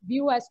quick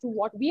view as to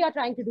what we are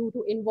trying to do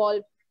to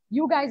involve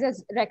you guys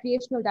as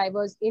recreational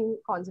divers in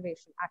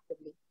conservation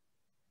actively.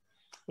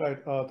 Right.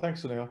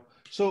 Thanks, Suneha.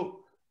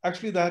 So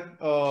actually that,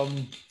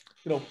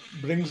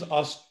 brings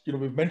us,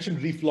 we've mentioned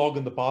ReefLog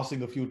in the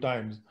passing a few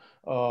times.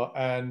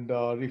 And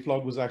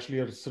ReefLog was actually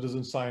a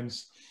citizen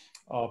science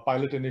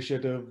pilot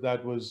initiative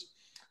that was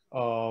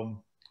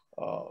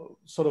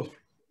sort of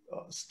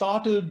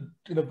started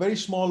in a very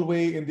small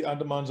way in the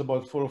Andamans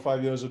about 4 or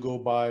 5 years ago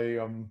by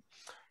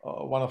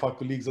one of our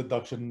colleagues at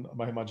Dakshin,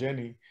 Mahima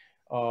Jaini,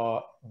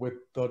 with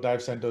the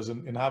dive centers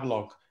in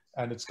Havelock.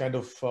 And it's kind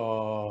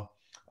of,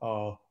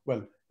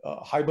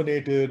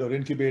 hibernated or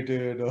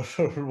incubated or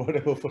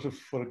whatever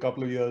for a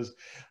couple of years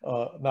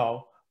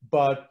now.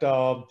 But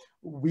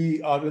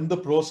we are in the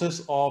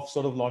process of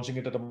sort of launching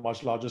it at a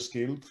much larger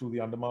scale through the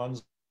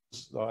Andamans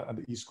and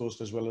the East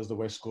Coast as well as the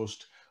West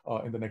Coast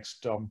in the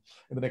next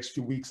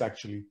few weeks,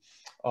 actually.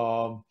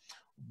 Part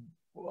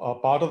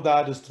of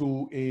that is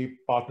through a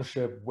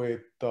partnership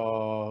with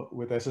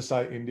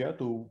SSI India,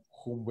 to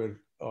whom we're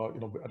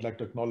I'd like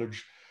to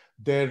acknowledge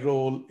their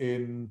role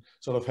in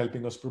sort of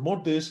helping us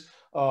promote this.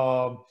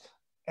 However,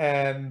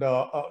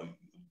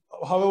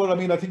 I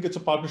mean, I think it's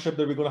a partnership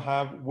that we're going to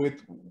have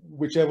with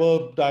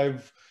whichever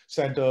dive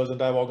centers and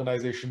dive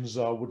organizations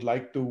would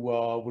like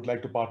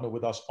to partner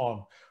with us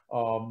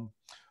on.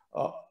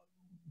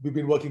 We've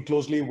been working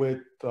closely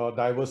with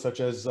divers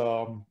such as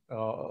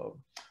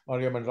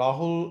Mariam and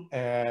Rahul,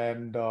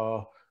 and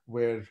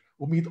where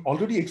Umeed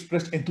already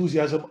expressed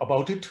enthusiasm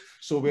about it.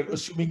 So we're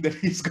assuming that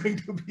he's going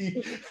to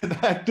be an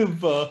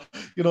active,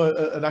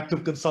 an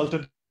active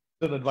consultant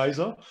and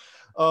advisor.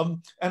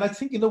 And I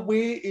think in a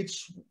way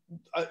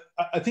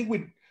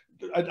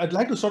I'd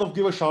like to sort of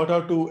give a shout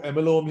out to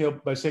MLOM here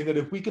by saying that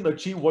if we can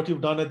achieve what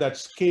you've done at that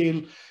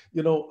scale,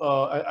 in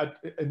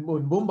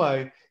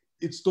Mumbai,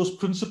 it's those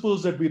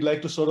principles that we'd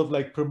like to sort of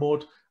like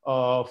promote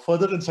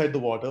further inside the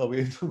water,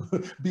 away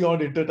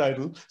beyond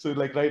intertidal. So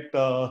like right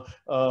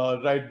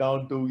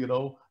down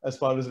to, as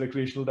far as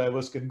recreational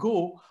divers can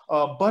go,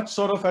 but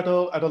sort of at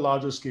a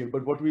larger scale.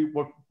 But what we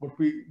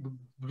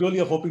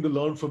really are hoping to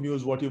learn from you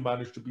is what you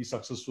managed to be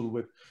successful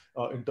with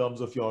in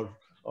terms of your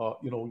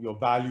your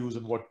values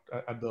and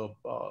the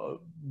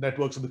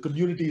networks and the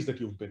communities that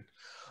you've built.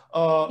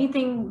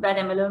 Anything that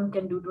MLM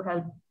can do to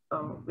help,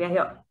 we are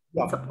here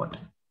in support.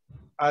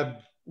 And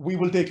we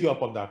will take you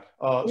up on that.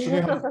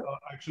 Suneha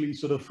actually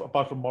sort of,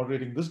 apart from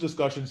moderating this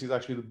discussion, she's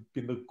actually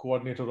been the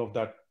coordinator of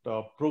that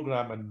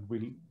program, and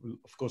we'll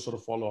of course sort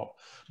of follow up.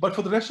 But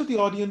for the rest of the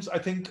audience, I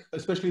think,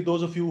 especially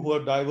those of you who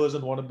are divers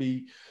and want to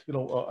be,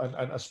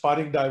 and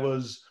aspiring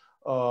divers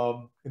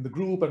in the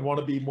group and want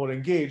to be more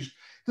engaged,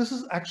 this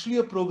is actually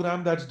a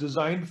program that's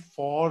designed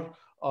for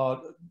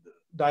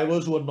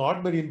divers who are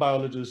not marine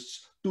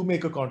biologists to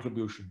make a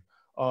contribution.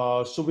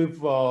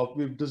 So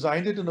we've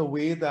designed it in a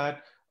way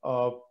that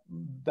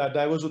that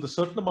divers with a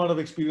certain amount of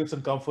experience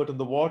and comfort in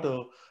the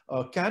water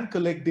can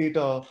collect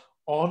data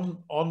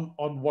on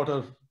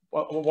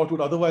what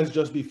would otherwise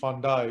just be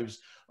fun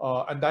dives,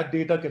 and that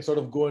data can sort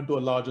of go into a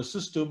larger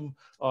system.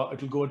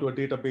 It'll go into a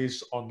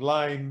database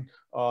online,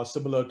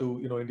 similar to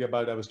India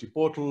Biodiversity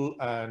Portal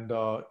and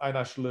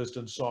iNaturalist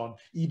and so on,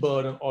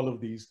 eBird and all of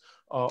these,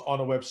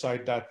 on a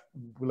website that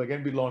will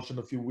again be launched in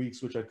a few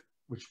weeks,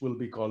 which will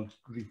be called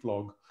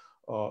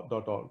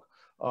ReefLog.org.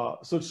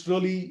 So it's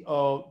really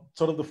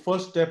sort of the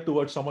first step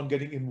towards someone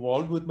getting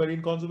involved with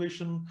marine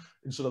conservation.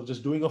 Instead of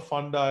just doing a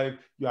fun dive,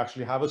 you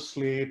actually have a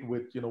slate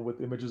with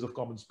images of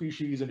common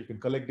species, and you can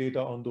collect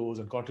data on those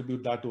and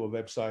contribute that to a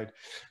website,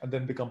 and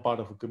then become part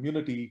of a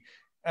community.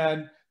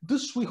 And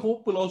this, we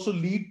hope, will also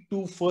lead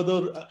to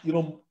further,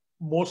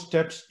 more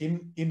steps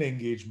in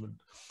engagement,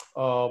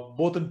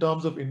 both in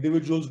terms of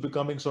individuals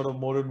becoming sort of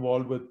more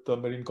involved with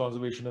marine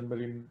conservation and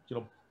marine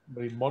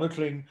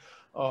monitoring.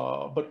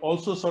 But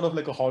also sort of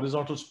like a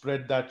horizontal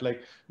spread that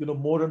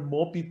more and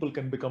more people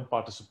can become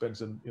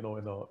participants in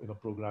a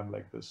program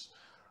like this.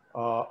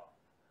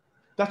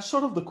 That's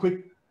sort of the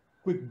quick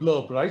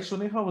blurb, right?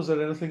 Suneha, was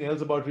there anything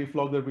else about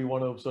ReefLog that we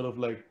want to sort of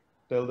like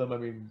tell them? I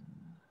mean,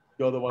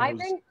 you're the one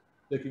who's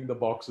ticking the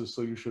boxes,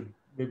 so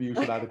maybe you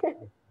should add it.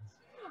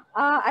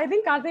 I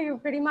think, Kartik, you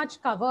pretty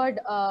much covered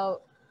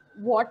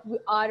what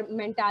our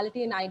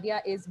mentality and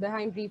idea is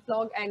behind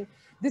ReefLog, and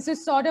this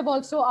is sort of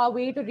also our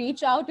way to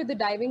reach out to the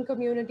diving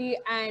community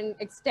and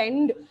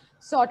extend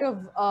sort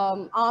of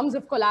arms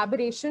of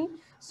collaboration.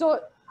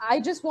 So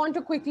I just want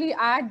to quickly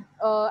add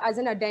as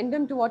an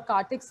addendum to what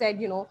Kartik said,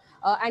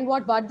 and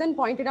what Vardhan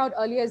pointed out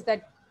earlier, is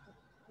that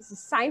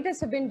scientists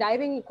have been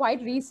diving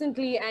quite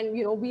recently, and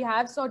we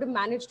have sort of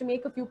managed to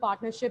make a few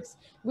partnerships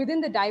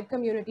within the dive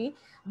community.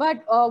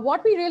 But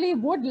what we really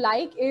would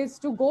like is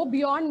to go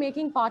beyond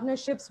making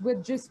partnerships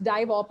with just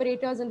dive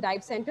operators and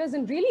dive centers,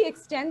 and really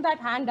extend that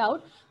hand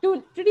out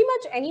to pretty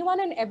much anyone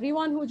and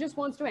everyone who just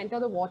wants to enter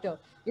the water.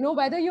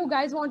 Whether you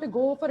guys want to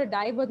go for a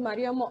dive with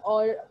Mariam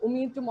or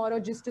Umeed tomorrow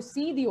just to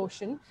see the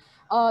ocean,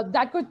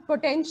 that could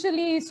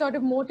potentially sort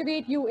of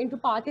motivate you into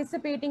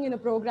participating in a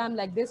program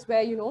like this,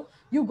 where you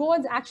go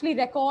and actually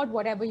record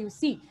whatever you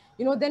see.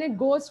 Then it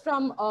goes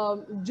from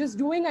just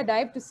doing a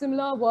dive to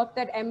similar work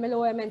that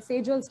MLOM and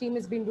Sejal's team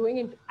has been doing,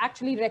 in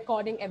actually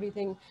recording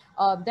everything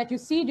that you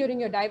see during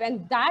your dive.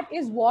 And that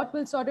is what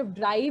will sort of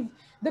drive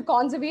the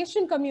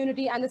conservation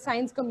community and the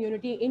science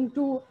community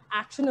into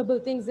actionable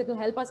things that will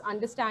help us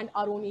understand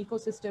our own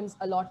ecosystems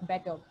a lot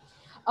better.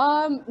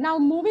 Now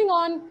moving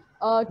on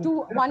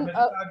to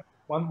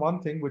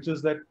one thing, which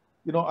is that,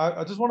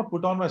 I just want to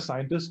put on my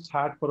scientist's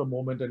hat for a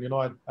moment. And,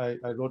 I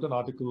wrote an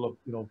article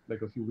of,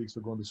 like a few weeks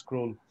ago on the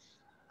Scroll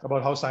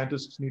about how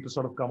scientists need to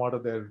sort of come out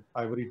of their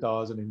ivory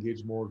towers and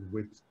engage more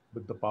with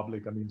the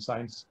public. I mean,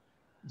 science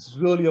is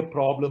really a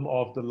problem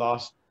of the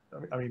last,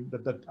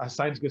 that as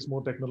science gets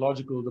more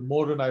technological, the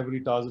more in ivory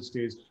towers it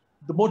stays,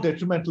 the more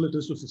detrimental it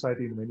is to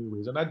society in many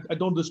ways. And I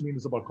don't just mean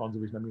this about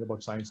conservation, I mean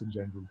about science in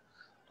general.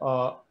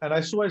 And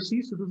I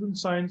see citizen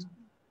science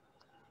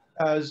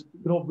as,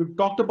 we've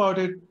talked about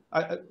it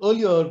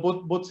earlier,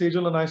 both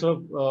Sejal and I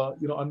sort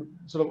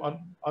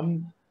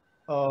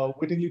of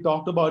wittingly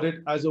talked about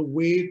it as a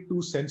way to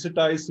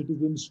sensitize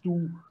citizens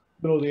to,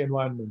 the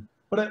environment.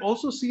 But I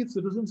also see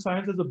citizen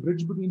science as a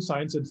bridge between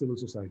science and civil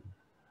society,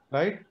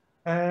 right?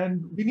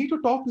 And we need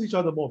to talk to each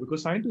other more,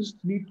 because scientists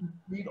need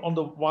on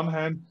the one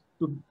hand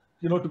to,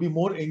 to be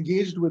more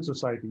engaged with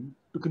society,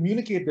 to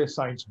communicate their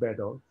science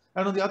better.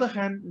 And on the other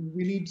hand,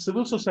 we need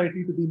civil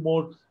society to be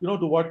more, to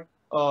what,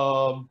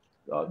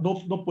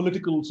 no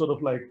political sort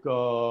of like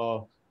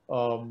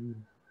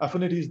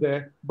affinities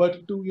there,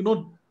 but to,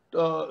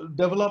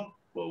 develop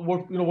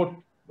what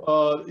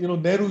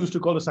Nehru used to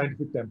call a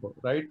scientific temper,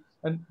 right?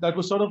 And that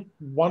was sort of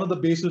one of the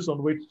bases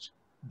on which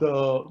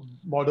the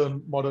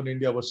modern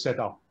India was set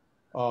up,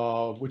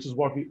 which is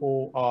what we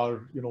owe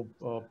our,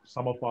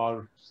 some of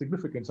our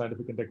significant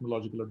scientific and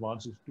technological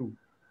advances to.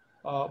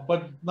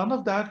 But none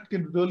of that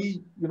can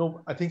really,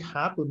 I think,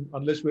 happen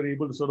unless we're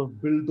able to sort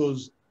of build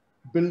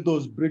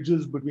those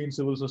bridges between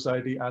civil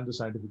society and the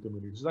scientific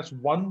community. So that's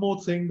one more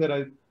thing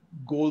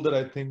goal that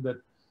I think that,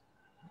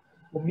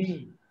 for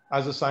me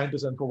as a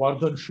scientist, and for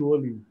Vardhan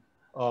surely,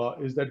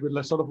 is that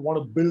we sort of want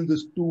to build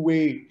this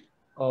two-way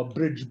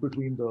bridge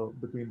between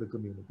the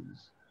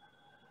communities.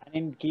 And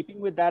in keeping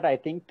with that, I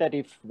think that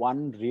if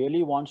one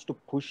really wants to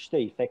push the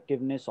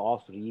effectiveness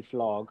of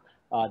ReefLog,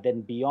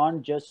 then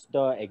beyond just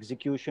the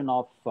execution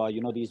of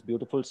these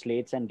beautiful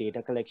slates and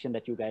data collection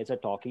that you guys are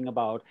talking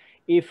about,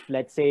 if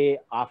let's say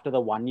after the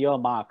 1 year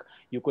mark,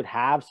 you could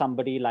have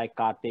somebody like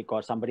Kartik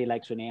or somebody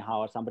like Suneha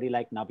or somebody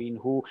like Naveen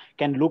who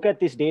can look at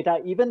this data,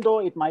 even though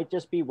it might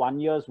just be 1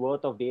 year's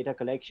worth of data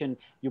collection,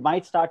 you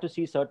might start to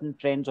see certain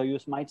trends, or you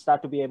might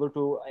start to be able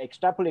to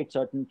extrapolate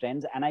certain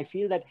trends. And I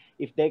feel that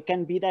if there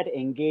can be that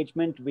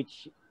engagement,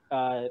 which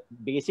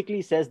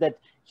basically says that,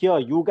 here,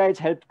 you guys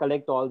helped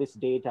collect all this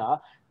data,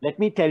 let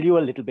me tell you a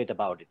little bit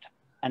about it.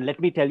 And let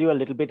me tell you a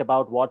little bit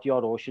about what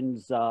your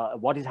oceans,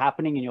 what is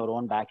happening in your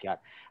own backyard.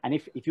 And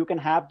if you can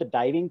have the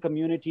diving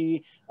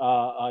community,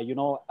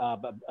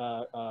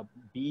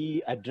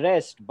 be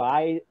addressed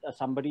by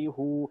somebody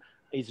who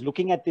is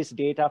looking at this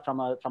data from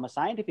a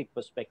scientific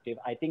perspective,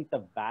 I think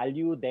the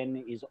value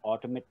then is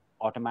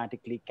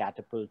automatically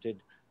catapulted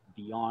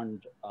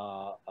beyond,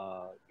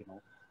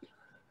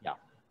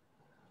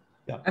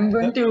 Yeah. I'm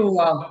going to,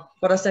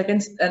 for a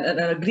second, and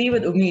agree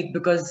with Umeed,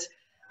 because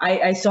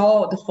I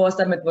saw the first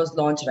time it was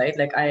launched, right?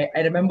 Like I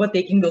remember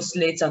taking those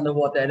slates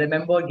underwater. I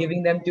remember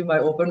giving them to my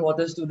open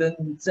water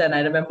students, and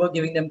I remember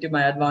giving them to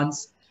my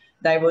advanced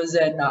divers.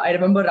 And I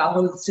remember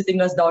Rahul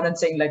sitting us down and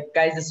saying, like,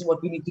 guys, this is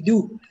what we need to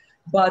do.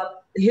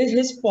 But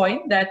his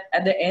point that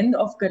at the end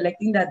of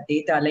collecting that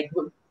data, like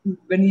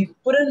when we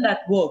put in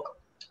that work,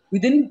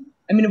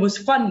 it was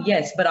fun,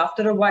 yes, but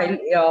after a while,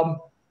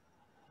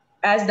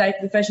 as dive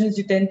professionals,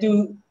 you tend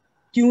to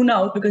tune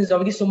out because there's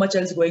already so much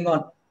else going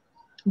on.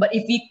 But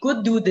if we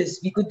could do this,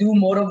 we could do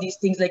more of these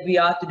things like we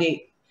are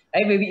today,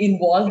 right? Where we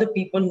involve the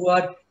people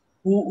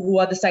who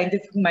are the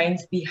scientific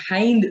minds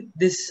behind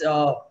this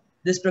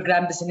this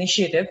program, this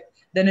initiative.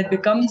 Then it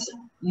becomes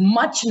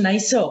much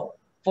nicer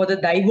for the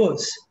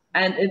divers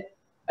and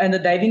the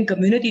diving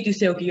community to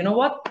say, okay, you know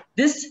what?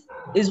 This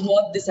is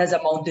what this has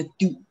amounted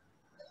to.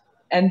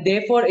 And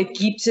therefore, it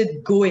keeps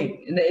it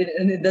going,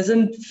 and it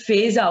doesn't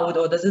phase out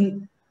or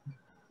doesn't,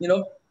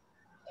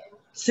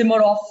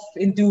 simmer off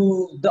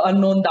into the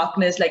unknown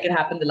darkness like it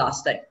happened the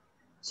last time.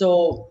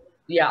 So,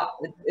 yeah,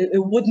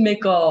 it would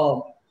make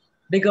a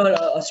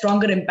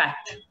stronger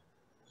impact,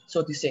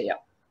 so to say, yeah.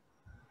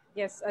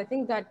 Yes, I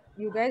think that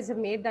you guys have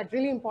made that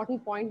really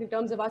important point in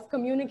terms of us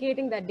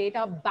communicating that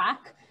data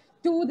back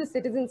to the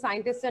citizen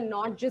scientists and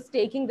not just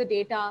taking the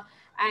data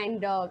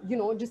and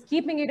just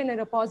keeping it in a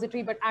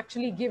repository, but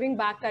actually giving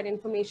back that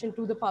information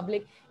to the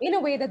public in a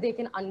way that they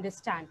can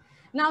understand.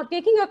 Now,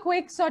 taking a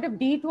quick sort of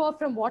detour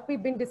from what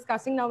we've been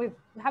discussing, now we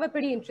have a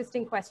pretty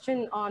interesting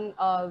question on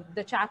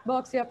the chat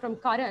box here from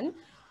Karan,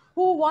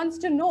 who wants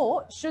to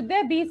know, should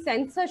there be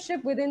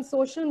censorship within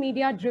social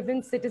media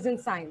driven citizen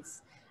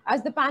science?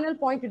 As the panel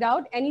pointed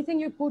out, anything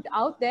you put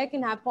out there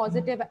can have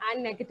positive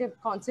and negative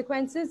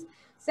consequences.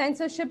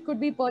 Censorship could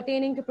be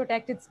pertaining to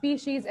protected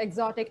species,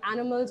 exotic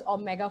animals, or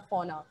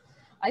megafauna.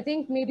 I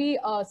think maybe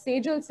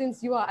Sejal,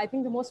 since you are, I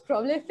think, the most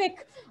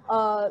prolific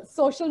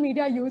social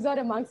media user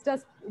amongst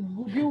us,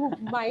 would you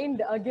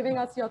mind giving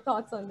us your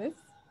thoughts on this?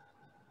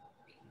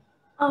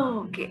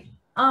 Okay.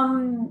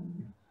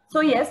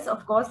 So yes,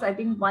 of course, I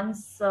think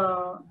once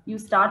you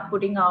start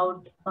putting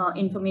out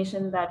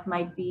information that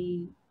might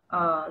be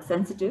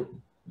sensitive,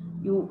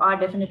 you are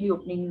definitely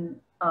opening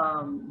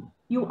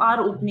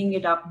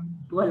it up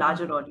to a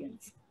larger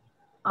audience.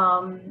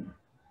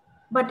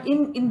 But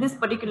in this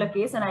particular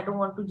case, and I don't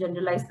want to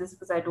generalize this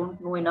because I don't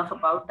know enough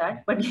about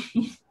that, but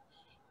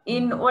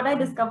in what I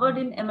discovered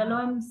in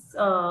MLOM's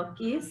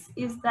case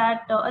is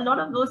that a lot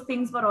of those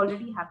things were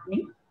already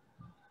happening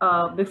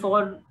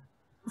before.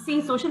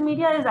 See, social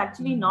media is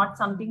actually not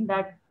something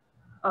that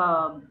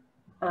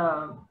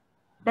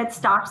that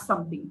starts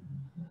something.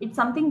 It's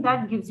something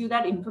that gives you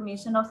that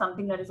information of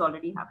something that is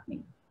already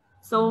happening.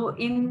 So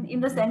in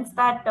the sense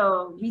that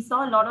we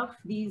saw a lot of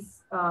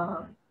these,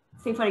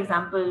 say for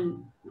example,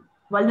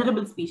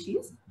 vulnerable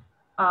species,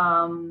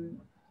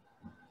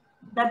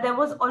 that there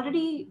was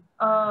already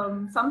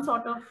some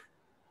sort of,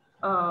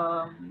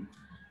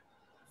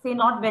 say,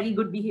 not very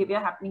good behavior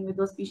happening with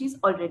those species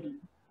already.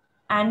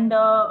 And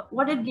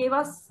what it gave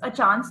us a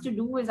chance to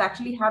do is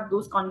actually have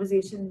those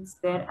conversations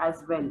there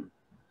as well.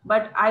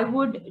 But I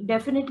would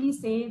definitely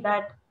say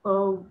that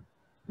are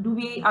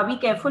we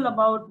careful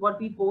about what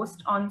we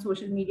post on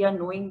social media,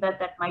 knowing that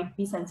that might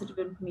be sensitive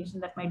information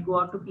that might go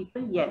out to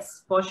people?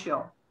 Yes, for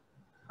sure.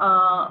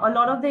 A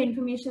lot of the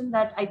information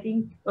that I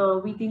think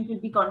we think will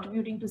be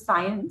contributing to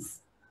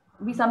science,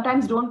 we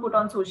sometimes don't put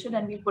on social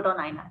and we put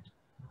on enact.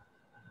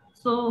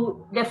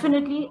 So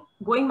definitely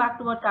going back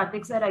to what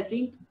Kartik said, I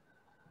think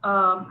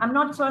I'm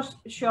not so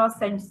sure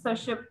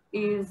censorship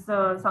is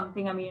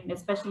something, I mean,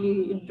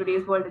 especially in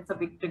today's world, it's a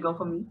big trigger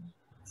for me.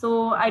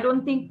 So I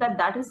don't think that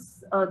that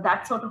is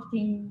that sort of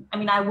thing. I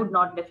mean, I would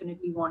not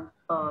definitely want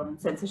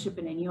censorship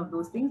in any of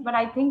those things, but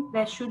I think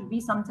there should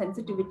be some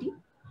sensitivity,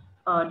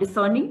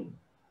 discerning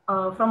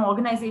from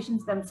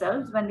organizations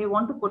themselves. When they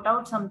want to put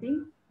out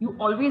something, you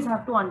always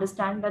have to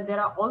understand that there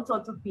are all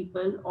sorts of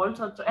people,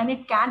 and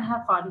it can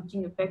have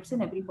far-reaching effects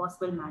in every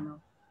possible manner.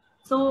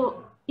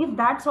 So if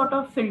that sort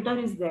of filter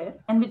is there,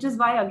 and which is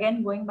why,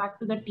 again, going back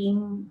to the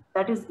team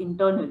that is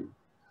internal,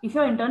 if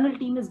your internal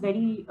team is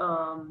very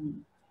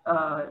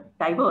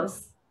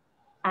diverse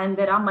and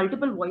there are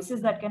multiple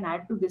voices that can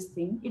add to this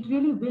thing, it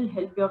really will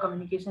help your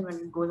communication when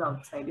it goes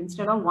outside,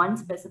 instead of one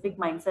specific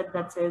mindset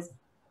that says,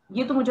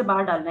 ye to mujhe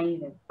bahar dalna hi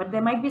hai. But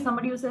there might be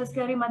somebody who says,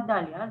 "Kare mat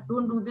dal yaar,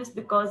 don't do this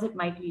because it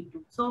might lead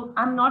to." So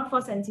I'm not for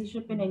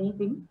censorship in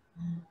anything.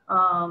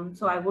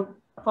 So I would,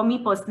 for me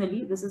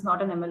personally, this is not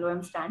an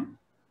MLOM stand.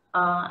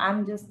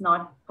 I'm just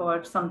not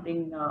for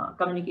something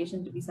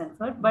communication to be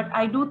censored, but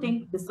I do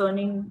think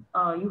discerning,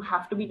 you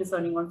have to be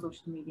discerning on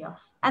social media.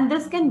 And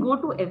this can go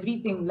to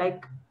everything.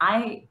 Like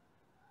I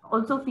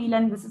also feel,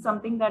 and this is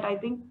something that I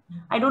think,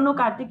 I don't know,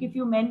 Kartik, if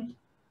you meant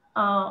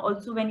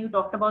also when you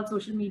talked about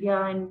social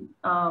media and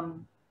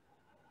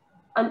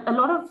a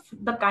lot of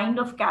the kind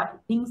of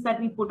things that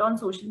we put on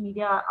social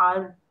media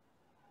are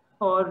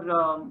for,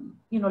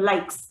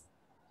 likes.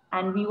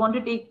 And we want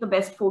to take the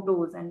best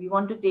photos, and we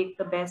want to take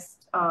the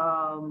best,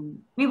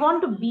 we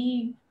want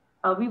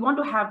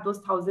to have those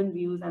 1,000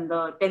 views and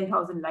the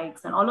 10,000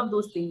 likes and all of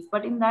those things.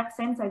 But in that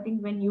sense, I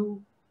think when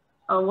you,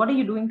 what are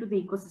you doing to the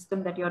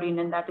ecosystem that you're in?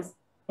 And that is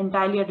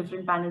entirely a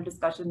different panel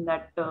discussion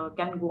that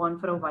can go on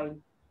for a while.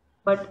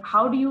 But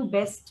how do you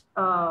best,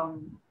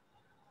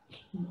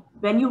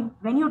 when you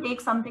take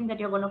something that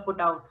you're going to put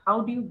out,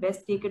 how do you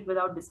best take it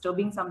without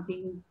disturbing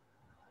something,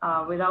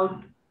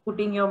 without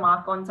putting your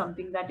mark on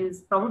something that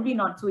is probably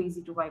not so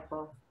easy to wipe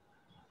off,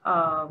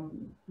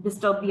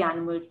 disturb the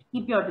animal,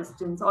 keep your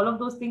distance, all of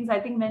those things, I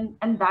think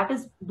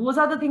those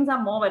are the things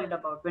I'm more worried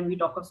about when we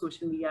talk of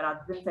social media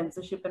rather than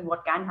censorship and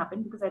what can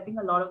happen, because I think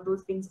a lot of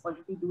those things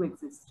already do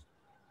exist.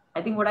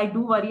 I think what I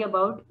do worry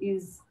about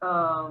is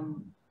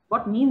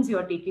what means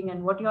you're taking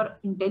and what your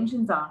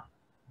intentions are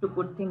to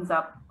put things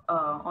up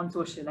on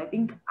social. I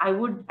think I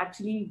would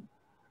actually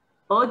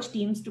urge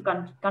teams to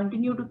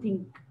continue to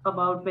think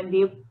about, when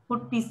they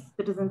put these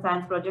citizen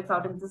science projects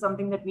out, and this is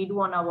something that we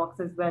do on our walks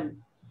as well,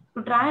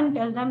 to try and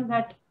tell them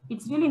that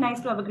it's really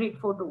nice to have a great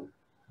photo,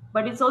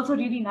 but it's also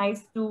really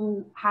nice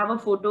to have a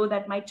photo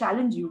that might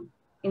challenge you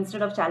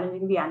instead of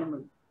challenging the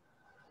animal.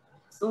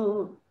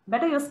 So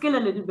better your skill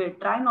a little bit,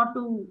 try not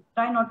to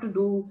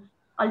do,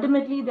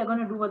 ultimately they're going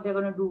to do what they're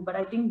going to do. But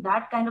I think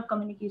that kind of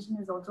communication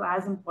is also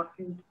as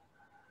important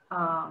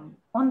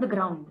on the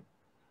ground.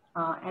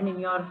 and in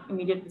your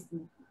immediate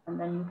vicinity, and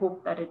then you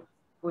hope that it's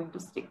going to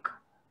stick.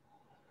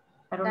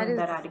 I don't know if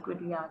that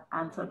adequately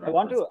answered that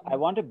question. I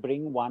want to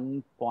bring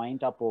one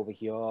point up over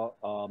here.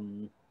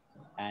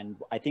 And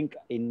I think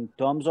in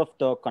terms of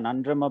the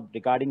conundrum of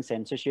regarding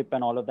censorship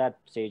and all of that,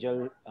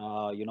 Sejal,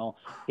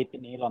 hit the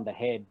nail on the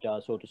head,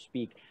 so to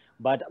speak.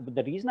 But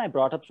the reason I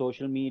brought up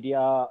social media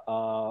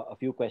a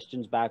few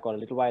questions back or a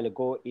little while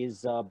ago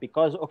is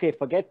because, okay,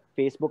 forget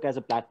Facebook as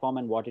a platform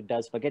and what it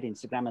does, forget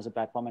Instagram as a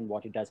platform and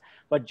what it does.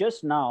 But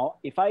just now,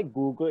 if I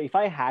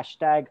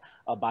hashtag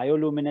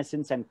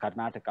bioluminescence and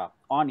Karnataka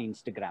on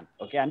Instagram,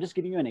 okay, I'm just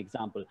giving you an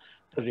example.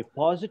 The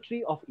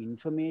repository of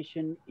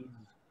information is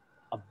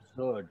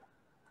absurd.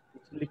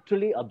 It's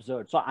literally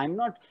absurd. So I'm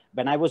not,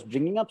 when I was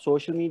bringing up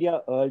social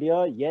media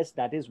earlier, yes,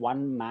 that is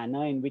one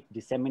manner in which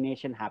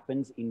dissemination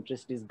happens,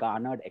 interest is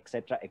garnered,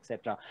 etc.,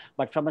 etc.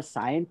 But from a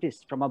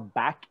scientist, from a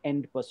back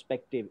end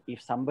perspective,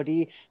 if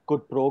somebody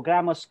could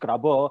program a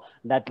scrubber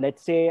that,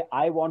 let's say,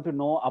 I want to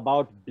know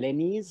about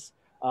blennies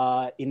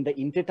in the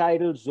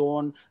intertidal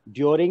zone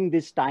during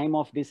this time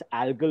of this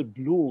algal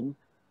bloom,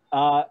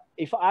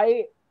 if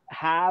I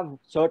have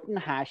certain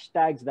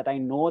hashtags that I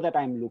know that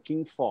I'm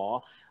looking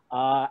for,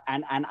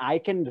 and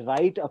I can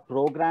write a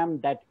program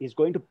that is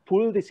going to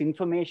pull this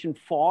information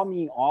for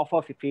me off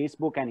of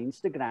Facebook and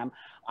Instagram,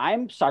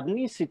 I'm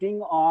suddenly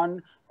sitting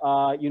on,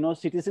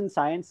 citizen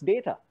science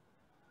data.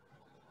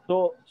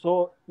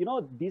 So,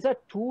 these are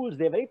tools,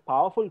 they're very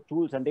powerful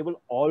tools, and they will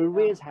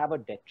always have a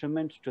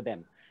detriment to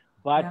them.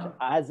 But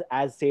as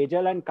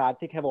Sejal and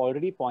Kartik have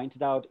already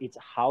pointed out, it's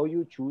how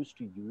you choose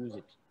to use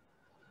it.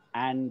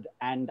 And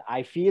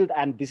I feel,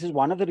 and this is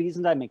one of the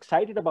reasons I'm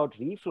excited about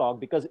ReefLog,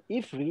 because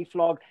if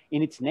ReefLog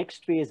in its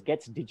next phase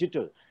gets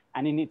digital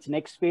and in its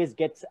next phase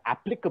gets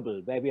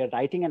applicable, where we are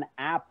writing an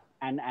app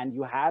and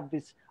you have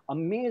this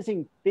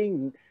amazing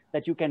thing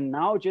that you can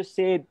now just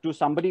say to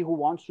somebody who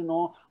wants to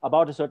know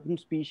about a certain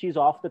species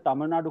off the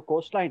Tamil Nadu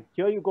coastline,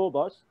 here you go,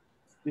 boss.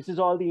 This is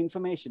all the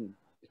information,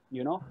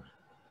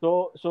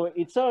 So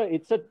it's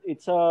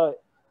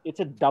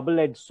a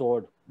double-edged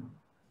sword.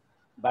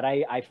 But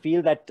I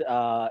feel that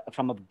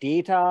from a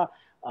data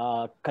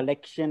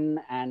collection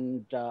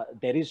and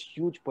there is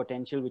huge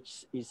potential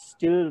which is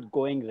still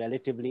going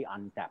relatively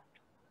untapped.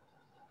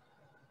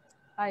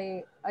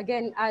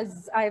 Again,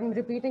 as I'm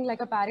repeating like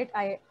a parrot,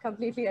 I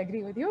completely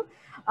agree with you.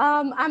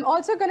 I'm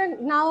also going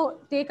to now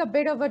take a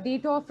bit of a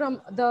detour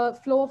from the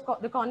flow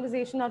of the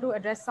conversation now to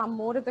address some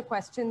more of the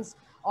questions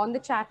on the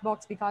chat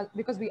box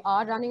because we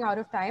are running out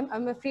of time.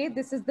 I'm afraid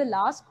this is the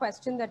last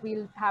question that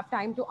we'll have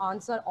time to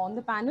answer on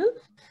the panel.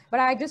 But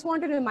I just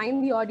want to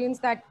remind the audience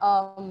that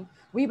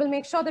we will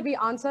make sure that we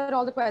answer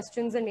all the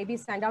questions and maybe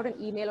send out an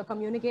email or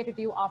communicate it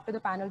to you after the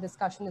panel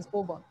discussion is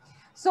over.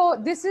 So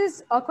this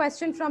is a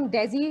question from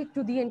Desi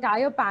to the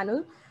entire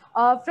panel.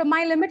 From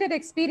my limited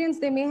experience,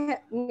 there may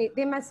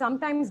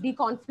sometimes be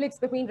conflicts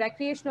between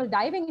recreational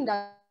diving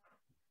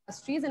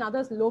industries and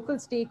other local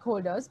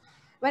stakeholders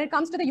when it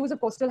comes to the use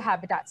of coastal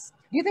habitats.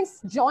 Do you think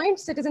joint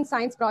citizen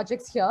science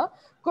projects here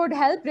could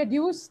help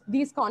reduce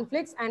these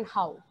conflicts, and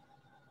how?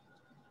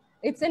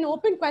 It's an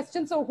open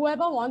question, so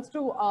whoever wants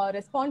to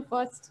respond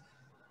first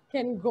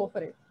can go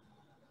for it.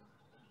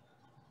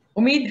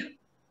 Umeed,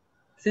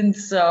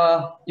 since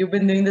you've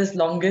been doing this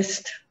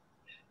longest,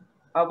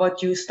 how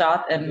about you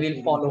start and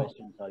we'll follow?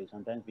 Sorry,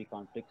 sometimes we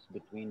conflicts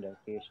between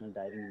recreational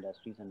diving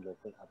industries and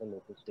other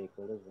local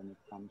stakeholders when it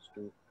comes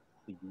to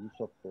the use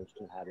of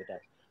coastal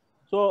habitats.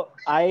 So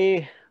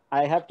I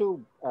have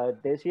to,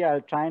 Desi, I'll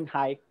try and,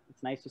 hi,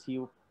 it's nice to see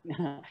you.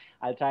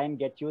 I'll try and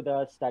get you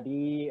the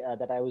study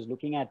that I was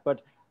looking at,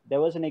 but there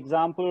was an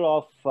example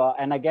of,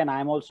 and again,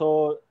 I'm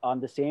also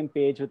on the same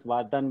page with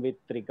Vardhan with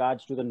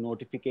regards to the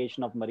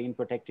notification of marine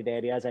protected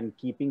areas and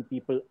keeping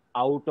people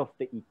out of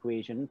the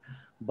equation.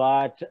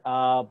 But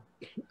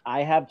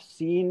I have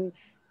seen,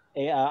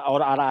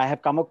 or I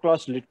have come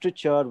across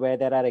literature where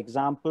there are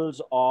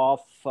examples of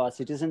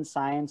citizen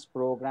science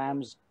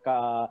programs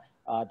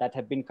that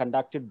have been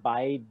conducted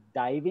by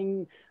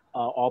diving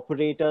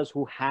operators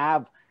who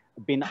have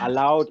been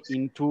allowed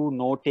into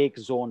no-take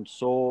zones,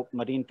 so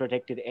marine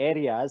protected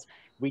areas,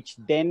 which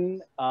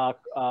then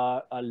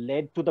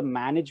led to the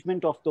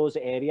management of those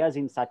areas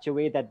in such a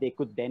way that they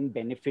could then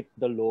benefit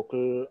the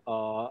local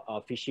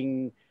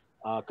fishing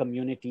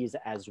communities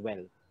as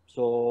well.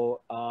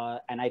 So,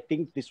 and I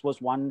think this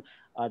was one,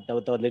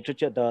 the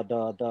literature,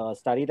 the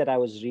study that I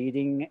was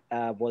reading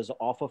was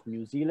off of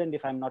New Zealand,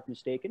 if I'm not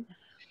mistaken,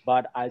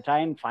 but I'll try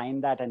and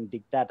find that and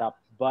dig that up.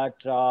 But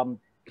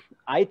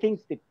I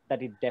think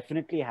that it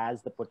definitely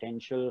has the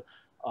potential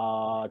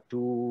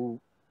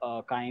to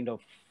kind of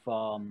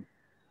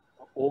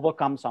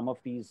overcome some of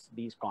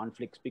these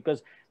conflicts,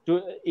 because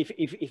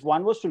if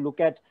one was to look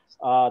at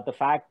the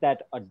fact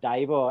that a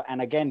diver, and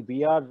again,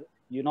 we are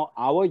you know,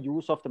 our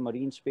use of the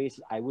marine space,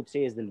 I would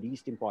say, is the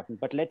least important.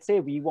 But let's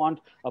say we want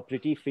a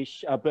pretty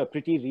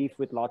pretty reef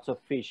with lots of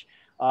fish.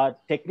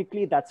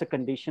 Technically, that's a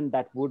condition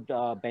that would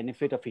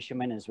benefit a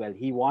fisherman as well.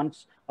 He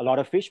wants a lot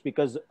of fish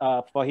because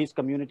for his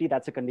community,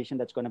 that's a condition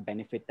that's going to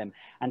benefit them.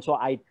 And so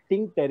I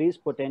think there is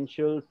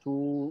potential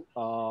to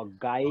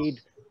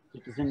guide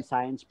citizen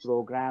science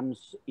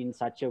programs in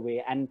such a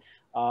way. And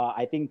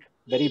I think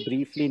very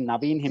briefly,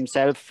 Naveen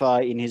himself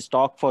in his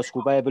talk for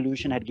Scuba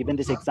Evolution had given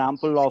this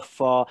example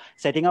of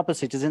setting up a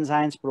citizen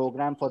science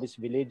program for this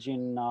village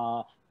in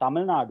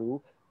Tamil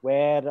Nadu,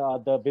 where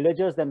the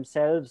villagers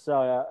themselves,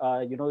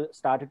 you know,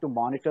 started to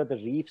monitor the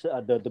reefs,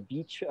 the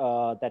beach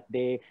that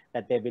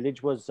their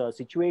village was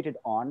situated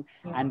on.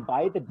 And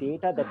by the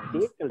data that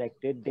they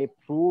collected, they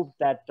proved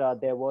that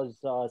there was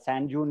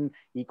sand dune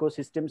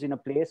ecosystems in a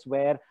place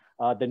where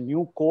the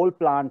new coal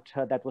plant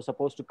that was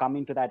supposed to come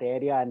into that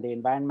area, and the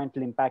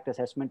environmental impact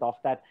assessment of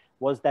that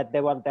was that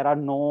there are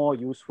no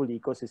useful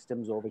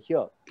ecosystems over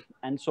here.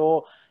 And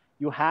so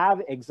you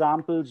have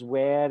examples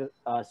where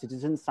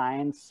citizen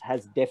science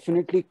has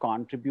definitely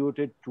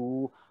contributed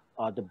to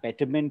the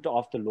betterment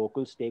of the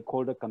local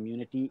stakeholder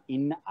community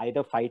in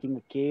either fighting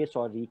a case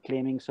or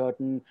reclaiming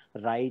certain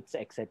rights,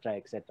 etc.,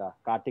 etc.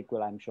 Kartik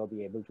will, I'm sure,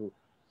 be able to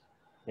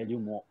tell you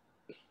more.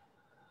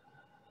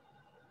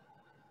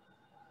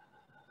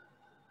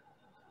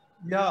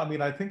 Yeah, I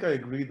mean, I think I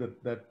agree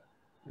that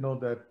you know,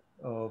 that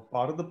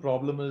part of the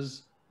problem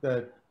is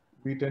that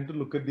we tend to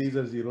look at these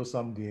as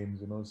zero-sum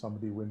games. You know,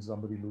 somebody wins,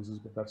 somebody loses,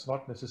 but that's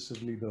not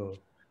necessarily the,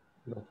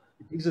 you know,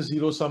 it is a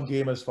zero-sum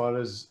game as far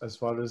as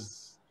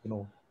you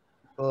know,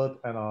 Earth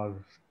and our,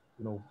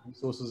 you know,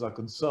 resources are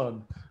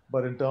concerned.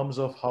 But in terms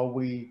of how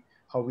we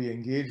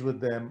engage with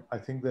them, I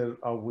think there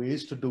are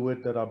ways to do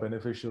it that are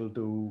beneficial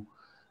to,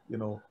 you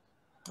know,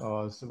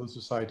 civil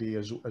society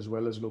as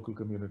well as local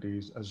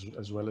communities,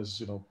 as well as,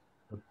 you know,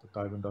 the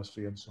dive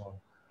industry and so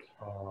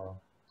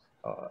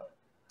on.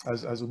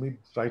 As Umeed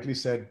rightly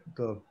said,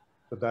 the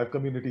dive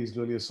community is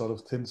really a sort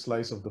of thin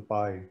slice of the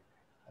pie,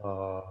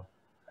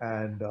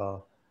 and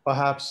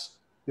perhaps,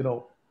 you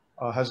know,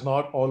 has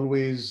not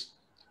always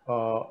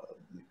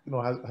you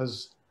know,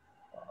 has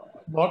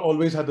not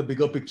always had the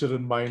bigger picture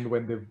in mind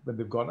when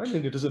they've gone. I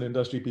mean, it is an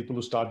industry. People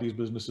who start these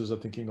businesses are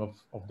thinking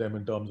of them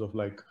in terms of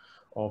like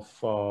of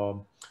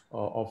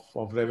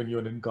revenue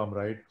and income,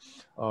 right?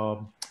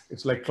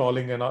 It's like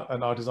trawling and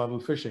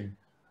artisanal fishing.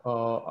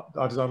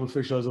 Artisanal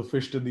fishers who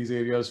fished in these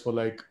areas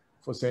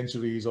for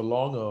centuries or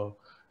longer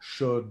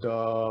should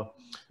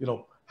you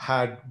know,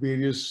 had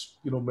various,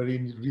 you know,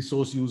 marine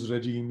resource use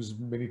regimes,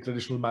 many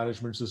traditional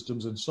management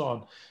systems, and so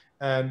on.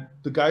 And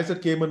the guys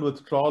that came in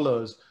with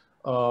trawlers,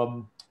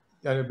 and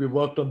we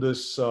worked on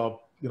this,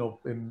 you know,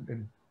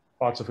 in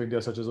parts of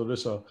India such as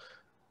Orissa.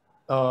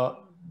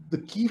 The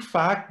key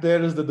fact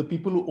there is that the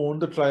people who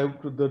owned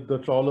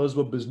the trawlers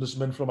were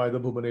businessmen from either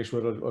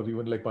Bhubaneswar or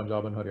even like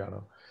Punjab and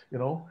Haryana, you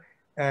know.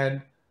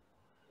 And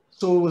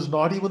so it was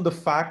not even the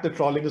fact that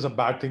trawling is a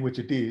bad thing, which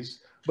it is,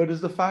 but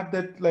it's the fact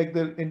that like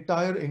the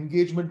entire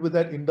engagement with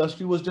that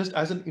industry was just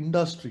as an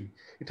industry.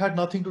 It had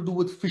nothing to do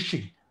with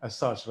fishing as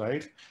such,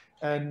 right?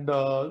 And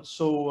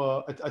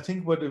so I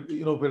think what,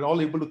 you know, we're all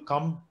able to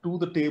come to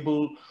the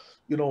table,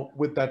 you know,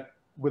 with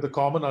a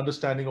common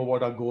understanding of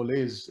what our goal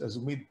is. As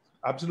Umeed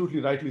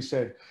absolutely rightly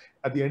said,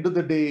 at the end of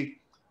the day,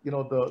 you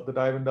know, the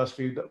dive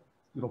industry,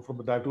 you know, from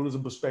the dive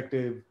tourism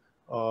perspective,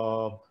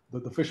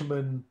 the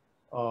fishermen,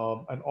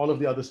 and all of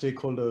the other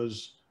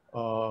stakeholders,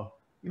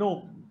 you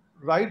know,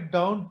 right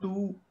down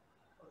to,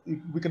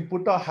 we can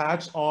put our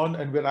hats on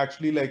and we're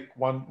actually like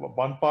one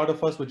part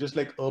of us, we're just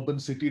like urban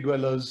city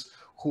dwellers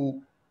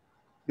who,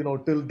 you know,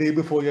 till day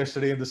before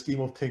yesterday in the scheme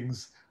of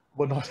things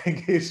were not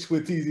engaged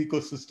with these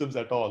ecosystems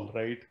at all,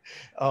 right?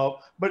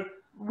 But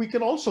we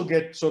can also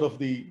get sort of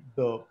the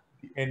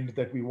end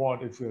that we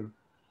want if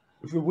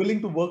we're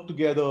willing to work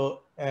together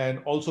and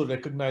also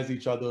recognize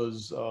each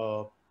other's,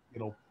 you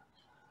know,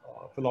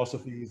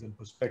 philosophies and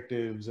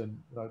perspectives. And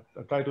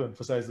I try to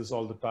emphasize this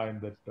all the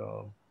time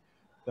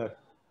that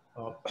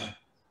I'll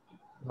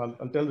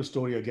tell the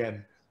story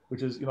again,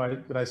 which is, you know,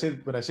 when I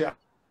say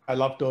I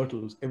love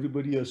turtles,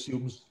 everybody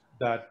assumes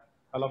that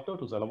I love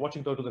turtles. I love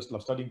watching turtles. I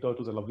love studying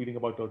turtles. I love reading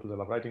about turtles. I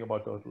love writing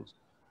about turtles.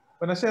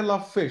 When I say I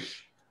love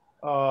fish,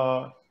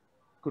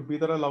 could be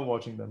that I love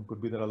watching them.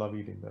 Could be that I love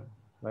eating them,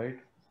 right?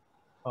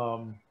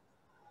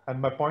 And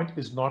my point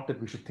is not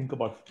that we should think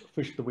about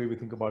fish the way we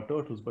think about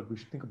turtles, but we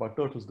should think about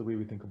turtles the way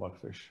we think about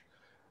fish.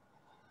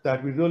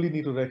 That we really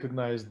need to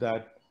recognize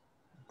that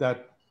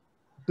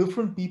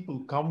different people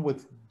come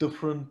with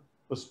different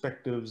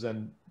perspectives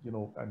and, you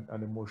know,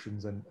 and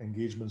emotions and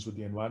engagements with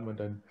the environment.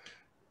 And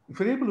if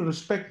we're able to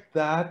respect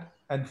that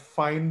and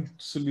find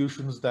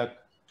solutions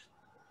that,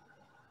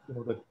 you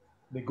know, that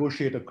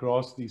negotiate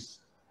across these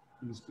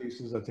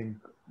spaces, I think,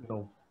 you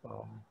know,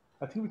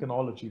 I think we can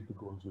all achieve the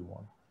goals we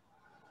want.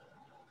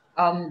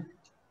 I'm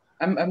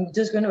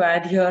just going to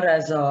add here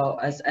as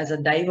a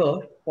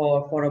diver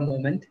for a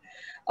moment.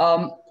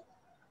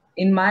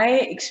 In my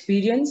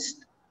experience,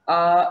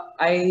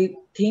 I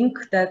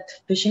think that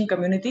fishing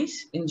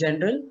communities in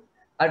general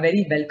are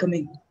very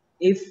welcoming.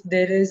 If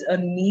there is a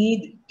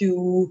need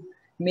to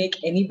make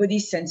anybody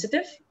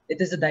sensitive, it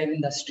is the dive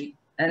industry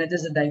and it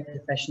is the dive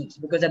professionals,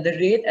 because at the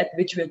rate at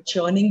which we're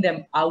churning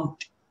them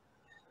out,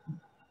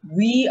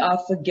 we are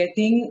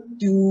forgetting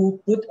to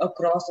put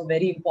across a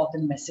very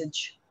important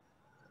message.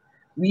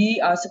 We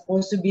are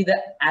supposed to be the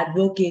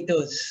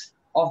advocators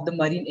of the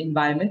marine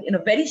environment in a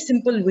very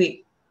simple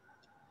way,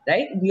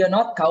 right? We are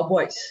not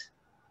cowboys.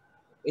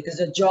 It is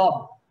a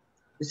job.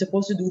 We're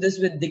supposed to do this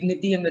with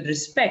dignity and with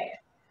respect.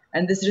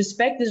 And this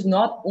respect is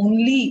not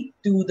only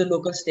to the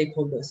local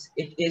stakeholders,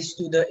 it is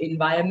to the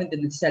environment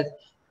in itself,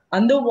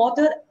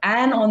 underwater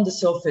and on the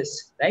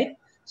surface, right?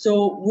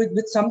 So with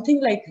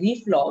something like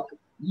ReefLog,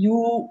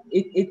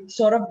 it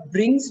sort of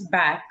brings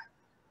back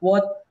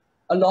what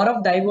a lot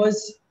of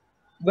divers,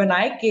 when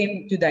I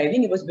came to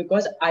diving, it was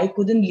because I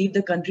couldn't leave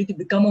the country to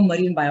become a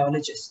marine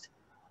biologist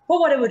for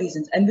whatever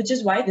reasons. And which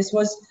is why this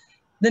was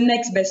the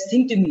next best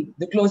thing to me,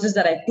 the closest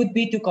that I could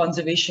be to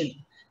conservation.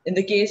 In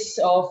the case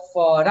of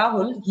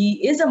Rahul,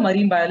 he is a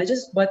marine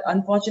biologist, but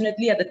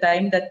unfortunately at the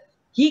time that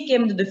he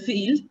came to the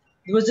field,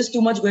 there was just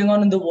too much going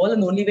on in the world,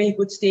 and the only way he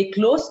could stay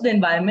close to the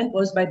environment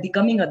was by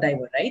becoming a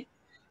diver, right?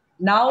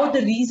 Now,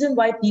 the reason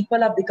why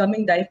people are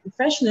becoming dive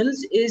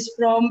professionals is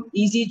from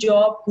easy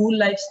job, cool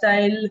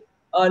lifestyle,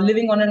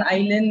 living on an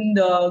island,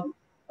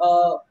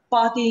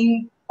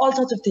 partying, all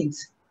sorts of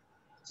things.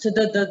 So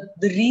the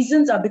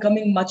reasons are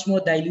becoming much more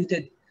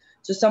diluted.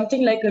 So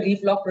something like a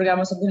ReefLog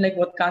program or something like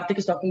what Kartik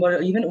is talking about,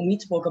 or even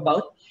Umeed spoke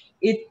about,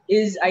 it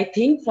is, I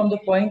think, from the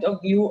point of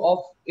view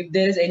of if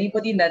there is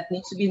anybody that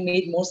needs to be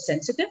made more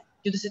sensitive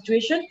to the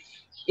situation,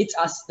 it's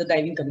us, the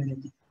diving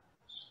community.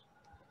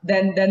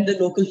 Then the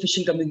local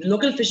fishing community. The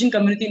local fishing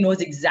community knows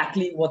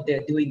exactly what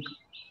they're doing.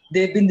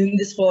 They've been doing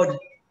this for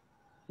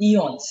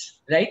eons,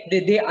 right?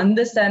 They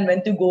understand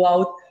when to go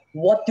out,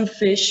 what to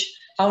fish,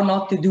 how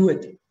not to do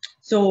it.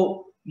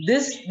 So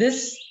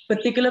this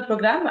particular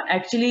program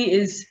actually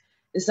is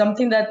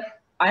something that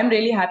I'm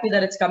really happy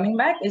that it's coming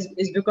back,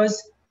 is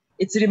because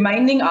it's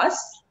reminding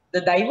us,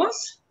 the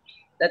divers,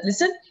 that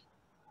listen,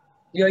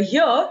 you're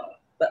here,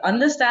 but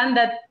understand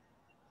that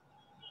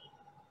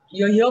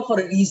you're here for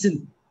a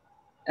reason.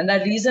 And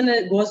that reason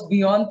goes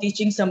beyond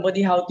teaching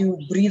somebody how to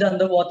breathe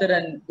underwater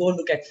and go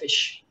look at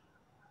fish.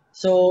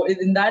 So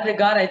in that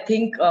regard, I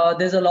think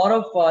there's a lot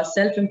of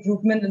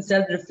self-improvement and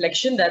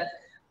self-reflection that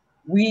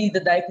we,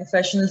 the dive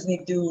professionals,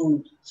 need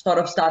to sort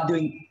of start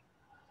doing.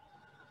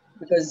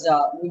 Because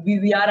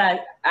we are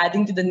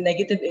adding to the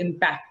negative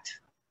impact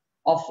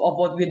of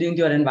what we're doing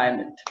to our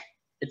environment.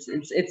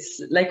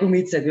 It's like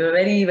Umeed said, we're a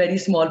very, very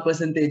small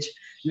percentage.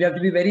 We have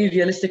to be very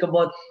realistic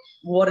about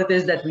what it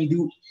is that we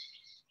do.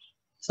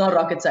 It's not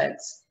rocket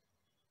science.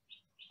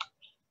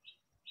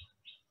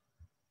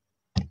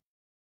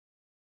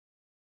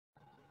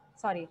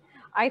 Sorry.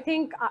 I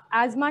think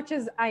as much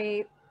as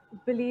I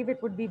believe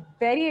it would be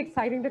very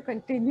exciting to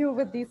continue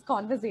with these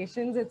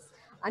conversations, it's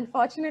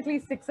unfortunately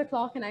 6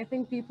 o'clock, and I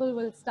think people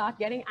will start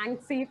getting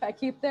antsy if I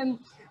keep them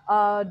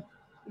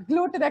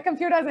glued to their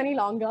computers any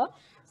longer.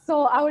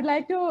 So I would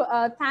like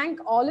to thank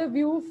all of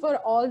you for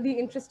all the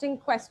interesting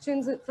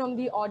questions from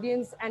the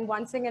audience. And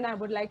once again, I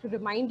would like to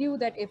remind you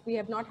that if we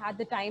have not had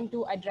the time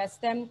to address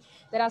them,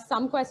 there are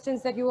some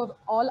questions that you have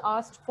all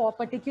asked for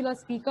particular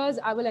speakers.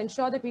 I will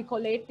ensure that we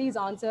collate these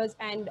answers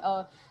and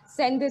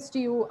send this to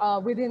you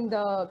within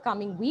the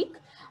coming week.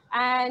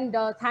 And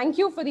thank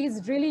you for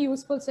these really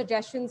useful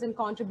suggestions and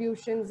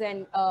contributions,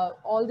 and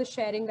all the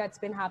sharing that's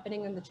been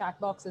happening in the chat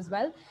box as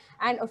well.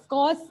 And of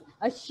course,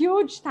 a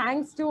huge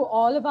thanks to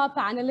all of our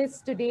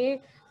panelists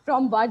today,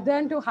 from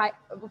Vardhan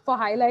for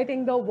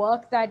highlighting the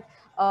work that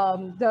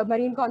the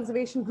Marine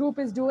Conservation Group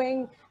is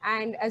doing,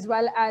 and as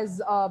well as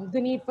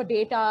the need for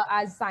data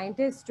as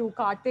scientists, to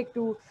Kartik,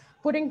 to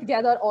putting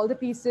together all the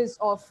pieces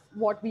of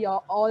what we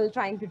are all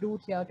trying to do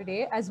here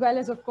today, as well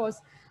as, of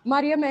course,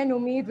 Mariam and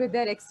Umeed with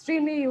their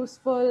extremely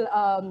useful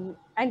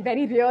and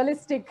very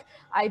realistic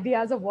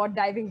ideas of what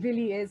diving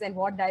really is and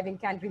what diving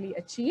can really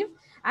achieve.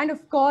 And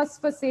of course,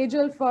 for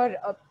Sejal for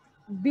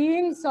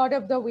being sort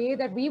of the way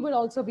that we will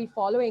also be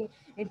following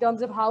in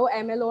terms of how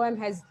MLOM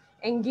has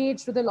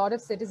engaged with a lot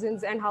of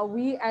citizens, and how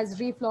we as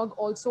ReefLog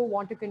also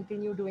want to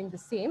continue doing the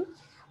same.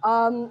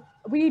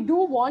 We do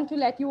want to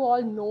let you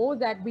all know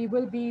that we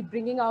will be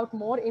bringing out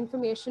more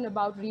information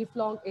about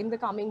ReefLog in the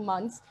coming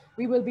months.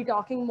 We will be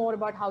talking more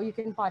about how you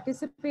can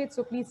participate,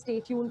 so please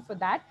stay tuned for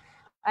that.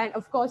 And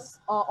of course,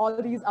 all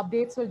of these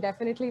updates will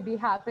definitely be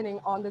happening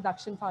on the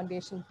Dakshin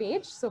Foundation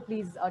page, so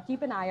please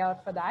keep an eye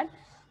out for that.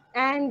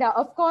 And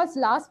of course,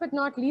 last but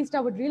not least, I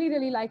would really,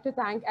 really like to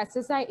thank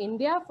SSI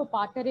India for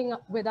partnering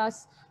with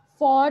us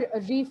for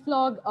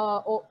ReefLog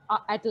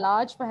at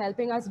large, for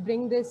helping us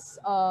bring this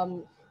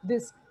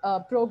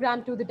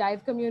program to the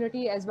dive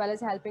community, as well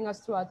as helping us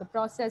throughout the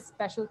process.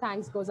 Special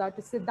thanks goes out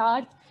to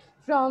Siddharth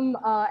from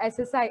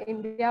SSI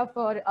India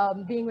for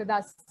being with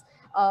us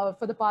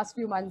for the past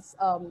few months,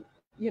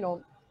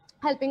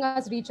 helping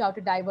us reach out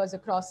to divers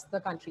across the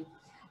country.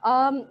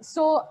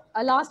 So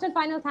a last and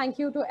final thank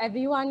you to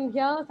everyone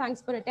here.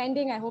 Thanks for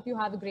attending. I hope you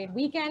have a great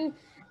weekend.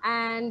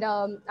 And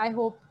I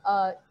hope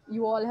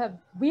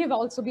we have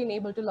also been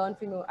able to learn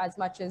from you as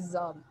much as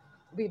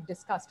we've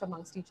discussed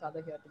amongst each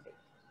other here today.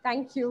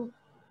 Thank you.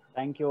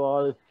 Thank you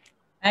all.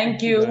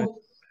 Thank you.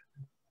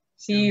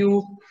 See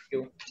you. Thank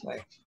you. Bye.